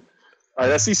 All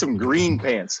right, I see some green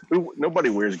pants. Nobody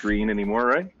wears green anymore,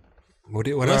 right?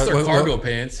 Unless they're cargo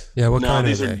pants. Yeah, what kind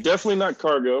these are are they? definitely not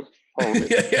cargo. Let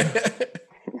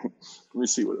me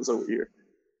see what is over here.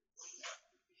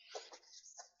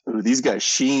 Ooh, these guys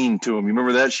sheen to them. You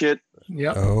remember that shit?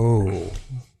 Yep. Oh.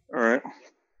 All right.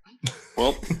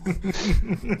 Well,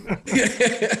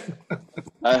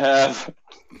 I have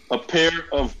a pair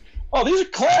of, these are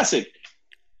classic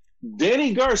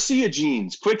Danny Garcia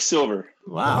jeans, Quicksilver.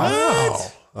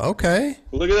 Wow. Okay.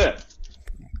 Look at that.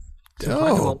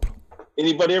 Dope.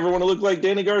 Anybody ever want to look like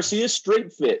Danny Garcia?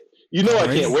 Straight fit. You know I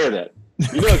can't wear that.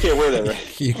 You know I can't wear that,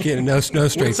 right? You can't, no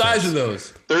straight. What size are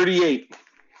those? 38.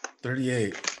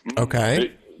 38.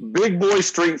 Okay. Big boy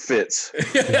straight fits.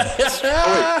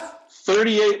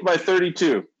 38 by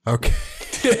 32. Okay.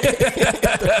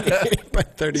 38 by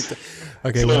 32.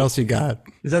 Okay, what else you got?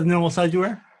 Is that the normal size you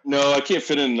wear? No, I can't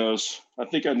fit in those. I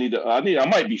think I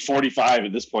might be 45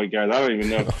 at this point, guys. I don't even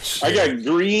know. I got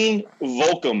green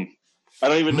Volcom. I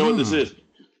don't even know what this is.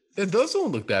 Yeah, those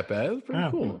don't look that bad. That's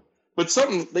pretty cool. But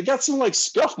they got some like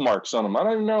scuff marks on them. I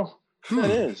don't even know what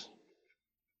that is.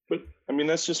 But I mean,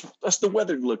 that's the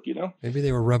weathered look, you know? Maybe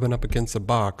they were rubbing up against a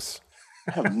box.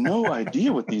 I have no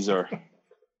idea what these are.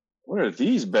 What are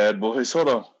these bad boys? Hold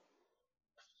on.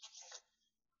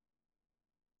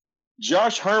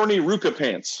 Josh Harmony Ruka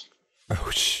pants. Oh,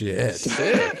 shit.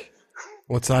 Sick.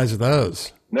 What size are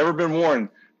those? Never been worn.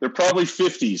 They're probably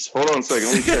 50s. Hold on a second.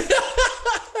 Let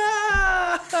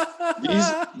me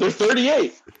check. They're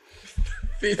 38.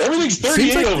 Everything's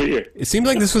 38 over here. It seems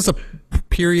like this was a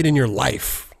period in your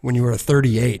life when you were a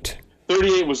 38.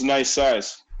 38 was nice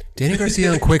size. Danny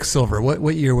Garcia and Quicksilver.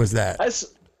 What year was that?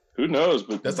 Who knows?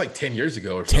 But That's like 10 years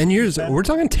ago or something. 10 years. We're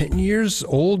talking 10 years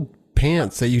old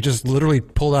pants that you just literally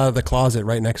pulled out of the closet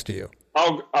right next to you.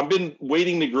 I've been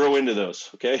waiting to grow into those.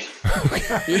 Okay.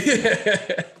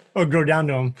 Or grow down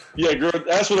to them. Yeah, grow.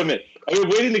 That's what I meant. I've been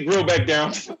waiting to grow back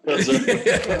down.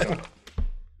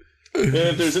 And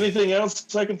if there's anything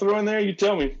else I can throw in there, you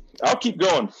tell me. I'll keep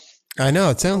going. I know.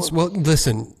 It sounds... Well,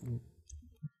 listen.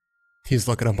 He's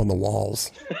looking up on the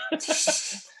walls.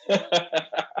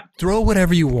 Throw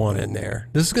whatever you want in there.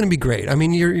 This is going to be great. I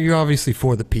mean, you're obviously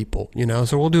for the people, you know?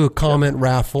 So we'll do a comment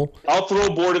raffle. I'll throw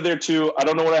a board in there, too. I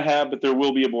don't know what I have, but there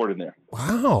will be a board in there.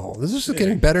 Wow. This is just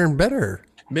getting better and better.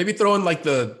 Maybe throw in like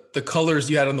the colors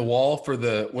you had on the wall for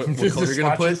what color you're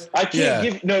going to put. I can't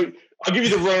give... No, I'll give you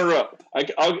the runner-up.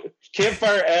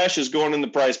 Campfire Ash is going in the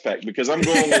prize pack because I'm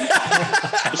going with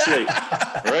the slate.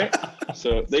 All right?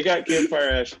 So they got Campfire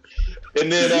Ash. And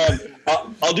then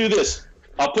I'll do this.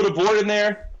 I'll put a board in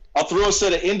there. I'll throw a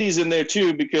set of indies in there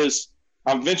too because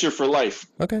I'm venture for life.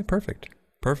 Okay, perfect.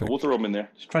 We'll throw them in there.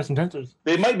 Just try some tensors.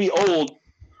 They might be old,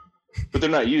 but they're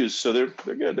not used, so they're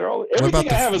good. They're all everything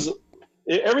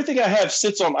I have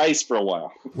sits on ice for a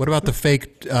while. What about the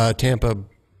fake Tampa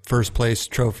first place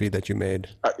trophy that you made?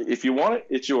 If you want it,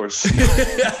 it's yours.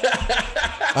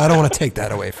 I don't want to take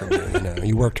that away from you. You know,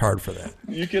 you worked hard for that.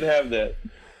 You could have that.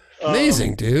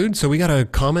 Amazing, dude. So we got a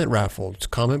comment raffle.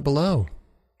 Just comment below.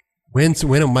 Win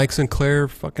a Mike Sinclair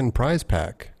fucking prize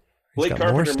pack. Blake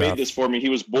Carpenter made this for me. He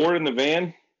was bored in the van,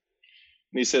 and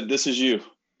he said, "This is you,"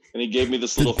 and he gave me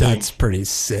this little thing. That's pretty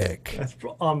sick. That's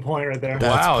on point right there.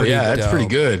 That's that's pretty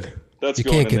good. That's you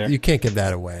going can't in there. You can't give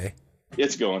that away.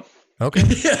 It's going. Okay.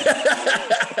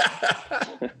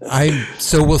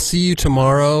 So we'll see you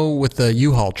tomorrow with the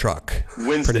U-Haul truck.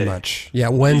 Wednesday. Pretty much. Yeah,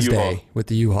 Wednesday with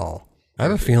the U-Haul. I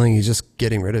have a feeling he's just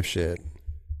getting rid of shit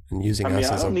and using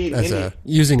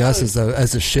us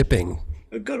as a shipping.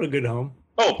 Go to a good home.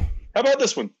 Oh, how about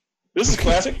this one? This is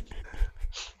classic.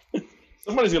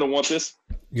 Somebody's gonna want this.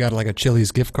 You got like a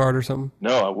Chili's gift card or something?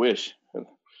 No, I wish.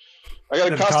 I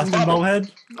got a costume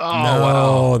bobblehead. Oh, no,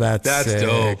 wow. That's sick.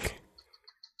 dope.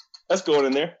 That's going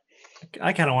in there.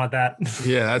 I kind of want that.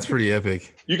 Yeah, that's pretty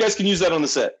epic. You guys can use that on the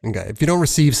set. Okay, if you don't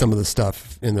receive some of the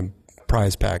stuff in the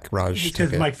prize pack, Raj took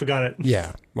Because it. Mike forgot it.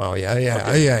 Yeah. Well, yeah.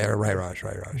 Right, Raj.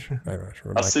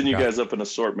 I'll send you guys up an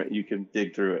assortment. You can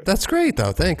dig through it. That's great,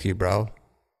 though. Thank you, bro.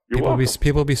 You're welcome.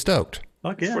 People will be stoked.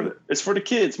 Fuck yeah. It's for the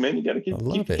kids, man. You got to keep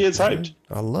the kids hyped.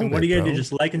 I love it. And what do you gotta bro. do?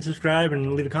 Just like and subscribe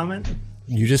and leave a comment?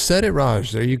 You just said it,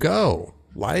 Raj. There you go.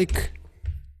 Like,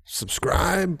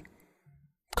 subscribe,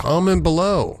 comment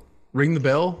below. Ring the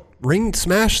bell.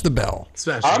 Smash the bell.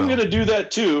 Smash. The I'm bell. gonna do that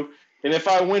too. And if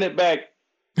I win it back,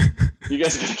 you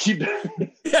guys gotta keep that.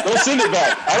 Don't send it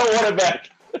back. I don't want it back.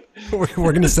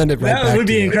 We're gonna send it right back. That would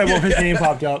to be you. incredible if his name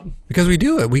popped up. Because we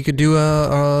do it. We could do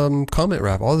a comment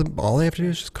wrap. All they have to do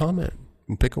is just comment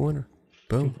and pick a winner.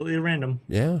 Boom. Completely random.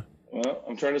 Yeah. Well,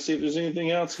 I'm trying to see if there's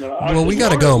anything else. No, Well, we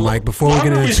gotta go, Mike. Before we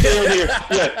get we stay into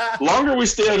out here, longer we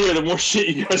stay out here, the more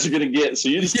shit you guys are gonna get. So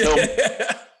you just tell me.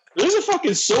 There's a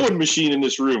fucking sewing machine in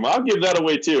this room. I'll give that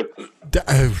away too.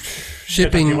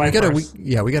 shipping,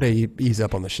 Yeah, we gotta ease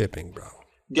up on the shipping, bro.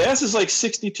 Gas is like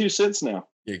 62 cents now.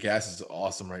 Yeah, gas is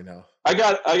awesome right now. I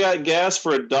got gas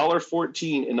for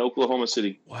 $1.14 in Oklahoma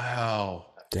City. Wow.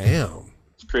 Damn.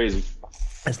 It's crazy.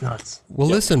 That's nuts. Well,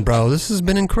 listen, bro, this has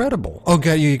been incredible. Oh,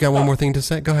 you got one more thing to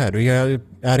say? Go ahead. Are you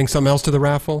adding something else to the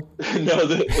raffle? No,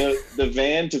 the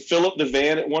van, to fill up the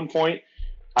van at one point,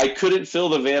 I couldn't fill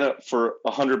the van up for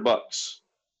 $100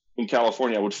 in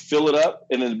California. I would fill it up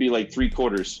and then it'd be like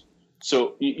 3/4.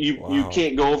 So you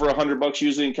can't go over $100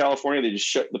 usually in California. They just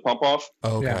shut the pump off.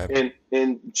 Okay. Yeah.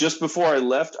 And just before I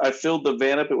left, I filled the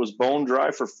van up. It was bone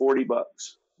dry for $40.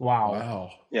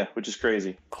 Wow. Yeah, which is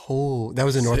crazy. Oh, that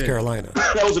was in North Sick. Carolina.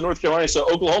 That was in North Carolina. So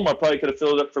Oklahoma, I probably could have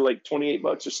filled it up for like $28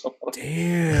 or something.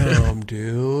 Damn,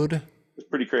 dude. It's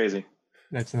pretty crazy.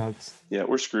 That's nuts. Yeah,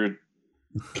 we're screwed.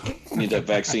 Need that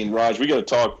vaccine. Raj, we got to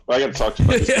talk. I got to talk to you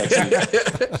about this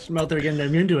vaccine. Smell they're getting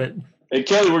immune to it. And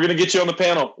Kelly, we're going to get you on the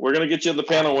panel. We're going to get you on the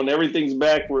panel when everything's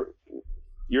back.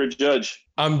 You're a judge.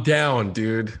 I'm down,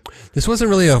 dude. This wasn't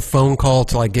really a phone call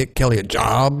to like get Kelly a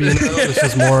job, you know? This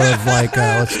was more of like,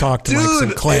 let's talk to Mike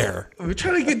Sinclair. We're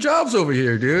trying to get jobs over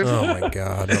here, dude. Oh my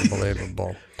God,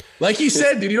 unbelievable. Like you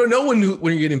said, dude, you don't know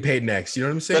when you're getting paid next. You know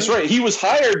what I'm saying? That's right. He was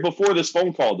hired before this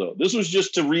phone call, though. This was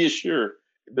just to reassure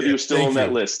that he was still on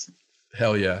that list.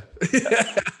 Hell yeah.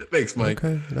 Thanks, Mike.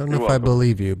 Okay, I don't know You're if I welcome.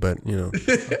 believe you, but you know,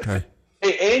 okay.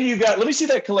 Hey, and you got, let me see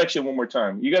that collection one more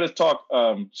time. You got to talk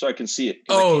so I can see it.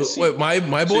 'Cause I Oh, can't see wait, it.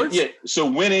 my So, boards? yeah, so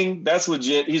winning, that's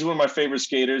legit. He's one of my favorite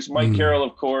skaters. Mike Carroll,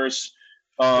 of course. Is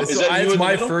So that you it's in the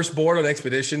my middle? first board on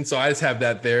Expedition, so I just have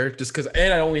that there just because,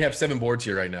 and I only have 7 boards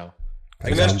here right now.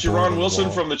 And that's On board Jerron on the Wilson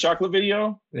wall. from the chocolate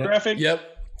video graphic? Yep.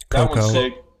 That Coco. one's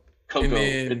sick. Coco. And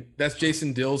then that's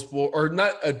Jason Dill's board, or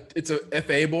not, it's a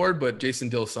FA board, but Jason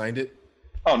Dill signed it.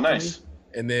 Oh, nice.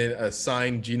 And then a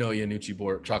signed Gino Iannucci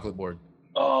board, chocolate board.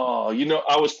 Oh,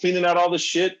 I was cleaning out all the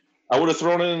shit. I would have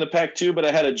thrown it in the pack too, but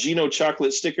I had a Gino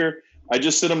chocolate sticker. I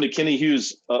just sent them to Kenny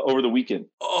Hughes over the weekend.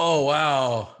 Oh,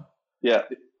 wow. Yeah,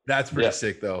 That's pretty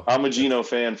sick, though. I'm a Gino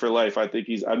fan for life. I think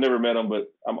I've never met him,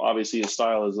 but I'm obviously his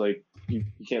style is like, you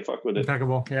can't fuck with it.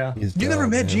 Impeccable. Yeah. He's You never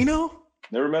dope, met man. Gino?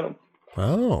 Never met him.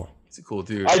 Oh, He's a cool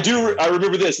dude. I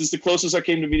remember this. This is the closest I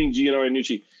came to meeting Gino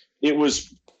Iannucci. It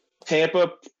was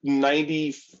Tampa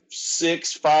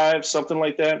 96, 5, something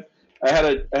like that. I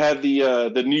had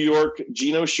the New York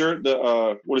Gino shirt,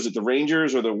 the what is it, the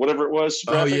Rangers or the whatever it was.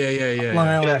 Oh, graphic? yeah. Long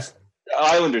Island.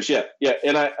 Islanders, yeah.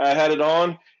 And I had it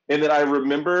on, and then I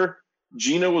remember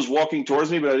Gino was walking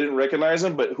towards me, but I didn't recognize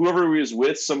him. But whoever he was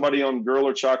with, somebody on Girl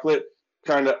or Chocolate,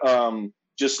 kind of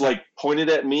just like pointed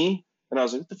at me, and I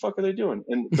was like, "What the fuck are they doing?"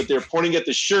 But they're pointing at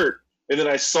the shirt, and then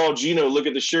I saw Gino look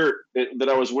at the shirt that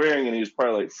I was wearing, and he was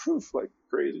probably like, "Phew, like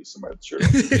crazy, somebody's shirt."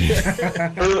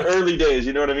 early days,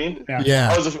 you know what I mean?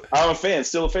 yeah. I'm a fan,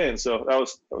 still a fan, so that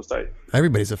was tight.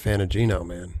 Everybody's a fan of Gino,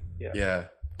 man. Yeah.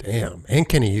 Damn, and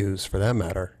Kenny Hughes for that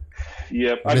matter.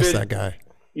 Yep, I miss that guy.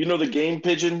 You know the game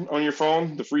pigeon on your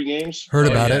phone, the free games? Heard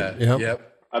Oh, about yeah. it. Yep.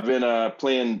 Yep. I've been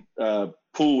playing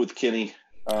pool with Kenny.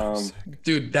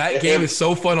 Dude, that game is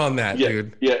so fun on that, Yeah,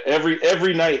 dude. yeah.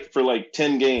 Every night for like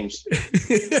 10 games.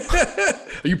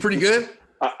 Are you pretty good?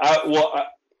 I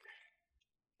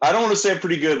don't want to say I'm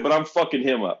pretty good, but I'm fucking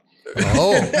him up.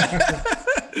 Oh,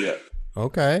 Yeah.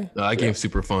 okay. No, that game's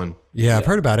super fun. Yeah, I've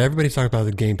heard about it. Everybody's talking about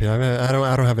the game pin. I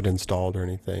don't have it installed or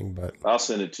anything, but I'll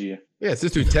send it to you. Yeah, it's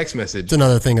just through text message. it's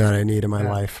another thing that I need in my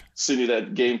life. Send you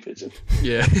that game pigeon.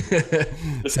 Yeah.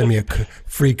 Send me a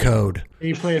free code.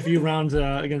 You play a few rounds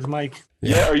against Mike.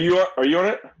 Yeah. Are you on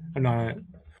it? I'm not on it.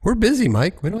 We're busy,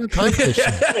 Mike. We don't have time for this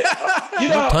shit. You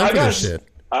know, Time I for got this shit.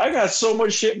 I got so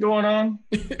much shit going on.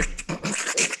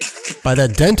 By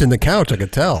that dent in the couch, I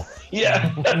could tell.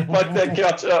 Yeah. Fuck that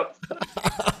couch up.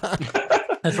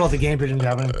 That's what the game pigeon's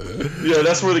happening. Yeah,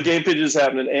 that's where the game pigeon is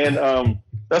happening, and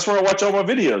that's where I watch all my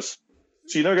videos.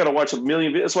 So I got to watch a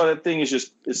million videos. That's why that thing is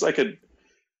just—it's like a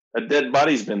dead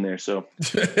body's been there. So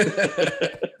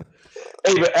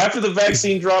Hey, but after the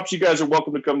vaccine drops, you guys are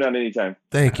welcome to come down anytime.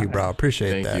 Thank you, bro.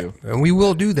 Appreciate Thank that. you. And we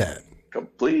will do that. Come,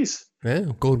 please. Yeah,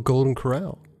 Golden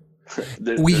Corral.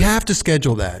 We have to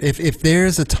schedule that. If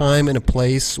there's a time and a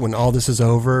place when all this is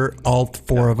over, all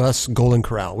four of us, Golden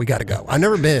Corral, we got to go. I've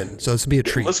never been, so this will be a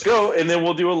treat. Let's go, and then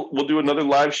we'll do another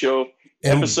live show,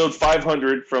 episode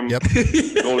 500 from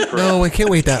Golden Corral. No, I can't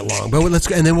wait that long. But let's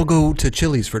and then we'll go to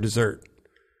Chili's for dessert.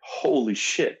 Holy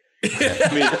shit! I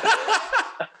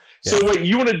mean, so wait,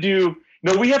 you want to do?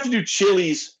 No, we have to do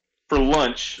Chili's for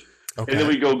lunch, and then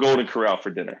we go Golden Corral for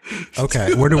dinner.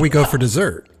 Okay, where do we go for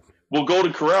dessert? Well,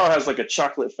 Golden Corral has like a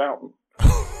chocolate fountain.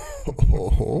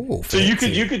 So you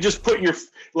could just put your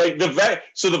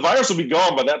so the virus will be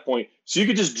gone by that point. So you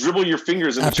could just dribble your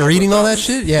fingers in after eating all that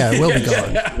shit. Yeah, it will be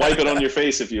gone. Wipe it on your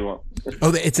face if you want.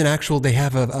 Oh, it's an actual. They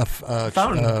have a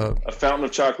fountain. A fountain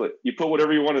of chocolate. You put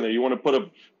whatever you want in there. You want to put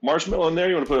a marshmallow in there.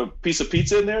 You want to put a piece of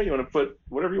pizza in there. You want to put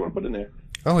whatever you want to put in there.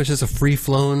 Oh, it's just a free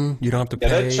flown. You don't have to pay.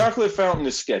 Yeah, that chocolate fountain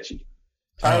is sketchy.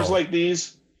 Times like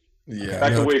these,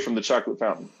 back away from the chocolate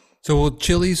fountain. So we'll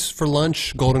Chili's for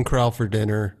lunch, Golden Corral for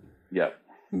dinner. Yeah.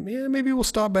 Yeah, maybe we'll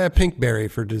stop by a Pinkberry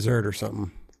for dessert or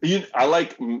something. I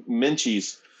like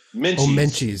Menchie's. Oh,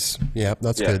 Menchie's. Yeah,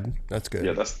 that's good. That's good.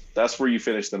 Yeah, that's where you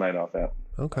finish the night off at.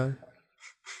 Okay.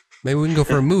 Maybe we can go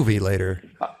for a movie later.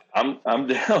 I'm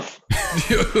down.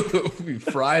 We'll be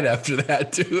fried after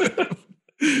that too.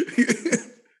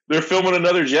 They're filming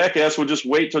another Jackass. We'll just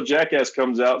wait till Jackass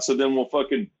comes out, so then we'll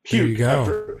fucking puke. There you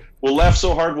go. We'll laugh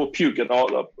so hard we'll puke, and all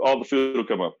the food will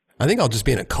come up. I think I'll just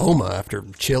be in a coma after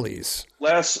Chili's.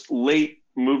 Last late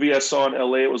movie I saw in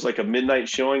LA, it was like a midnight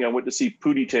showing. I went to see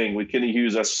Pootie Tang with Kenny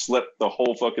Hughes. I slept the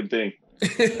whole fucking thing.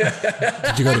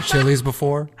 Did you go to Chili's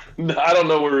before? No, I don't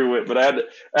know where we went, but I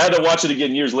had to watch it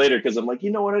again years later because I'm like,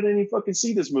 you know what? I didn't even fucking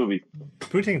see this movie.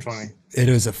 Poutine's funny. It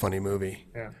is a funny movie.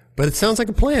 Yeah. But it sounds like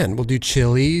a plan. We'll do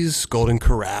Chili's, Golden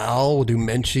Corral. We'll do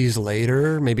Menchie's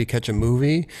later. Maybe catch a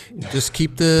movie. Just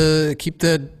keep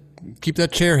that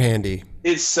chair handy.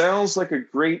 It sounds like a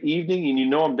great evening, and you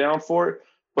know I'm down for it.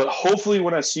 But hopefully,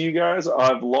 when I see you guys,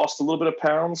 I've lost a little bit of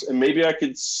pounds, and maybe I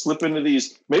could slip into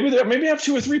these. Maybe I have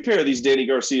 2 or 3 pair of these Danny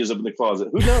Garcias up in the closet.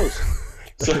 Who knows?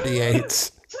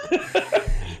 38s.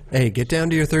 Hey, get down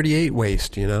to your 38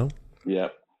 waist. You know. Yeah,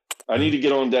 I need to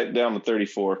get on deck down to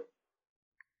 34.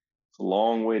 It's a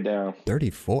long way down.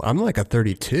 34. I'm like a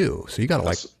 32, so you got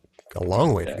a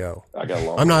long way to go. I got a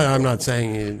long. I'm not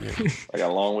saying. I got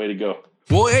a long way to go.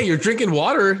 Well, hey, you're drinking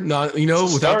water. Not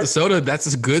without the soda.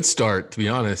 That's a good start, to be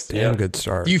honest. Damn good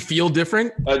start. Do you feel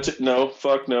different? No,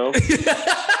 fuck no.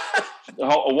 I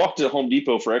walked to Home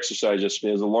Depot for exercise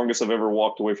yesterday. It was the longest I've ever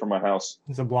walked away from my house.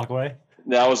 It's a block away.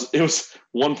 Now it was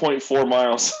 1.4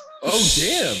 miles. Oh,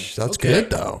 damn. That's good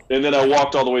though. And then I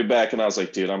walked all the way back, and I was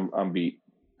like, dude, I'm beat.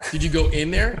 Did you go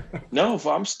in there? No, if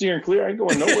I'm steering clear, I ain't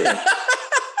going nowhere.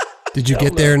 Did you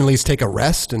get there and at least take a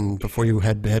rest and before you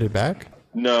headed back?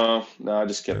 No, I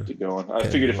just kept it going. I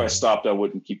figured if I stopped, I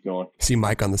wouldn't keep going. See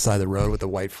Mike on the side of the road with a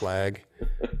white flag.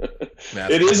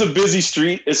 It is a busy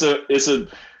street. It's a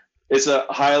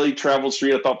highly traveled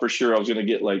street. I thought for sure I was going to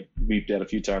get like beeped at a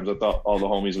few times. I thought all the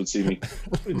homies would see me.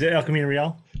 Is it El Camino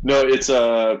Real? No, it's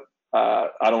I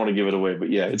don't want to give it away, but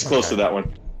yeah, it's close to that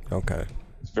one. Okay.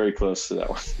 It's very close to that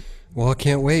one. Well, I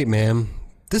can't wait, man.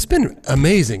 This has been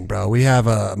amazing, bro. We have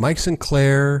a Mike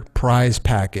Sinclair prize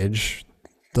package.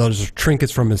 Those are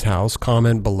trinkets from his house.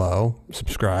 Comment below.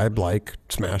 Subscribe, like,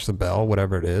 smash the bell,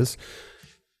 whatever it is.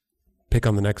 Pick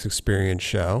on the next experience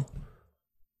show.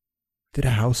 Did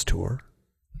a house tour.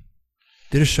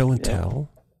 Did a show and tell.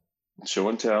 Show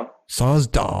and tell. Saw his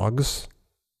dogs.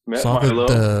 Met saw Milo,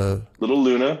 the little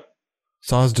Luna.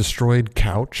 Saw his destroyed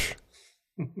couch.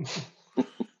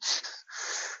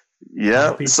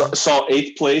 Yeah. Saw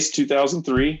 8th place,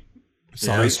 2003.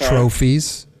 Saw his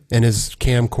trophies and his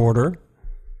camcorder.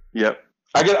 Yep.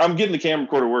 I'm getting the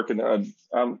camcorder working.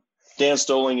 Dan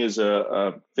Stoling is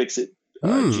a fix-it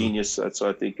genius. So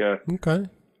I think okay.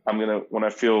 I'm going to, when I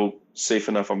feel safe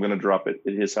enough, I'm going to drop it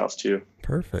at his house too.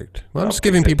 Perfect. Well, I'm just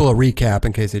giving people a recap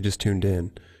in case they just tuned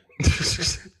in.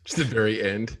 Just the very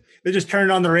end. They just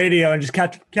turned on the radio and just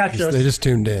catch us. They just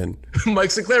tuned in.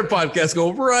 Mike Sinclair podcast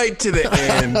go right to the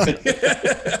end.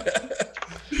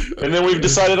 And then we've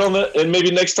decided and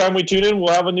maybe next time we tune in,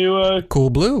 we'll have a new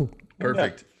Cool Blue.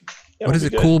 Perfect. Yeah, what is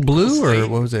it? Cool Blue or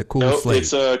what was it? Cool Slate.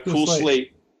 It's a Cool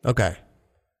Slate. Okay.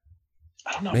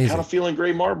 I don't know. I'm kind of feeling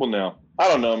gray marble now. I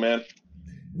don't know, man.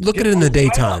 Look at it in the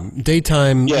daytime.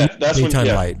 Daytime. Yeah, that's daytime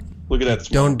when, light. Look at that.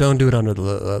 Don't do it under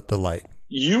the light.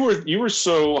 You were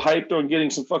so hyped on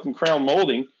getting some fucking crown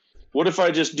molding, what if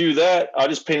I just do that? I'll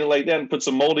just paint it like that and put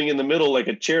some molding in the middle like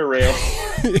a chair rail.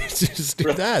 Just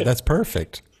do that. That's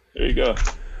perfect. There you go.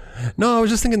 No, I was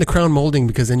just thinking the crown molding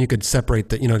because then you could separate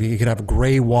the, you could have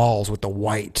gray walls with the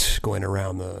white going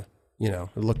around the, it'd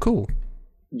look cool.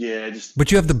 Yeah,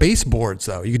 But you have the baseboards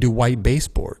though. You could do white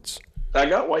baseboards. I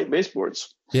got white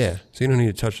baseboards. Yeah, so you don't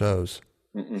need to touch those.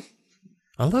 Mm-mm.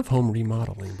 I love home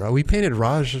remodeling, bro. We painted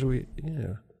Raj.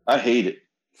 I hate it.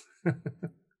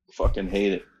 Fucking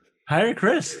hate it. Hire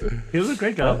Chris. He was a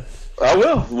great guy. I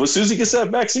will. When Susie gets that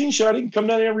vaccine shot, he can come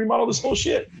down here and remodel this whole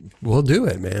shit. We'll do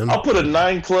it, man. I'll put a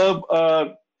 9 Club.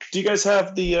 Do you guys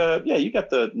have the? Yeah, you got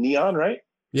the neon, right?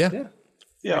 Yeah.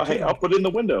 Yeah. Hey, I'll put it in the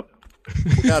window.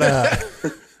 We got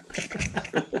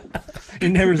Your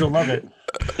neighbors will love it.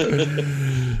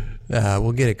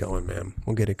 We'll get it going, man.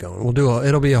 We'll get it going.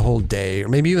 It'll be a whole day or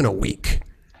maybe even a week.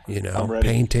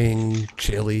 Painting,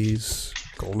 Chili's,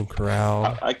 Golden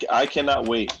Corral. I cannot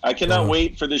wait. I cannot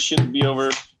wait for this shit to be over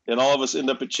and all of us end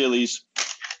up at Chili's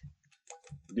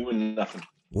doing nothing.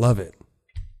 Love it.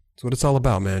 That's what it's all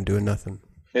about, man. Doing nothing.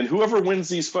 And whoever wins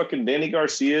these fucking Danny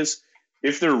Garcias,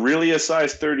 if they're really a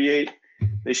size 38,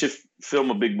 they should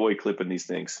film a big boy clip in these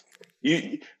things.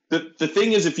 The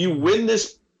thing is, if you win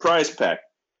this prize pack,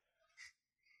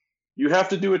 you have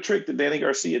to do a trick that Danny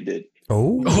Garcia did.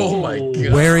 Oh my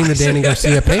God. Wearing the Danny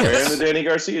Garcia pants. Wearing the Danny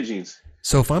Garcia jeans.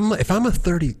 So if I'm a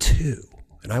 32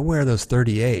 and I wear those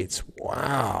 38s,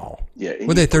 wow. Yeah.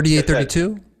 Were they 38,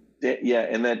 32? Yeah,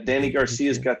 and that Danny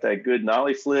Garcia's got that good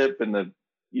nollie flip and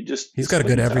he's got a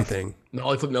good everything.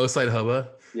 Nollie flip, no side hubba.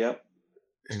 Yep.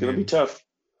 It's going to be tough.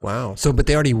 Wow. So, but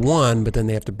they already won, but then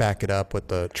they have to back it up with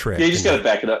the trick. Yeah, you just got to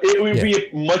back it up. It would be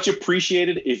much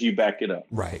appreciated if you back it up.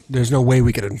 Right. There's no way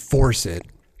we could enforce it.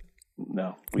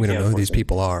 No. We don't know who these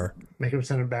people are. Make him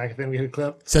send it back, then we get a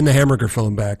clip. Send the hamburger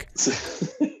phone back.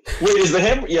 Wait, is the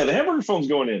hamburger phone's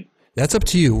going in. That's up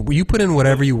to you. You put in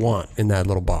whatever you want in that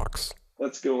little box.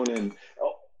 That's going in.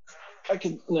 Oh, I was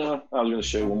going to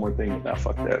show you one more thing. Nah,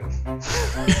 fuck that.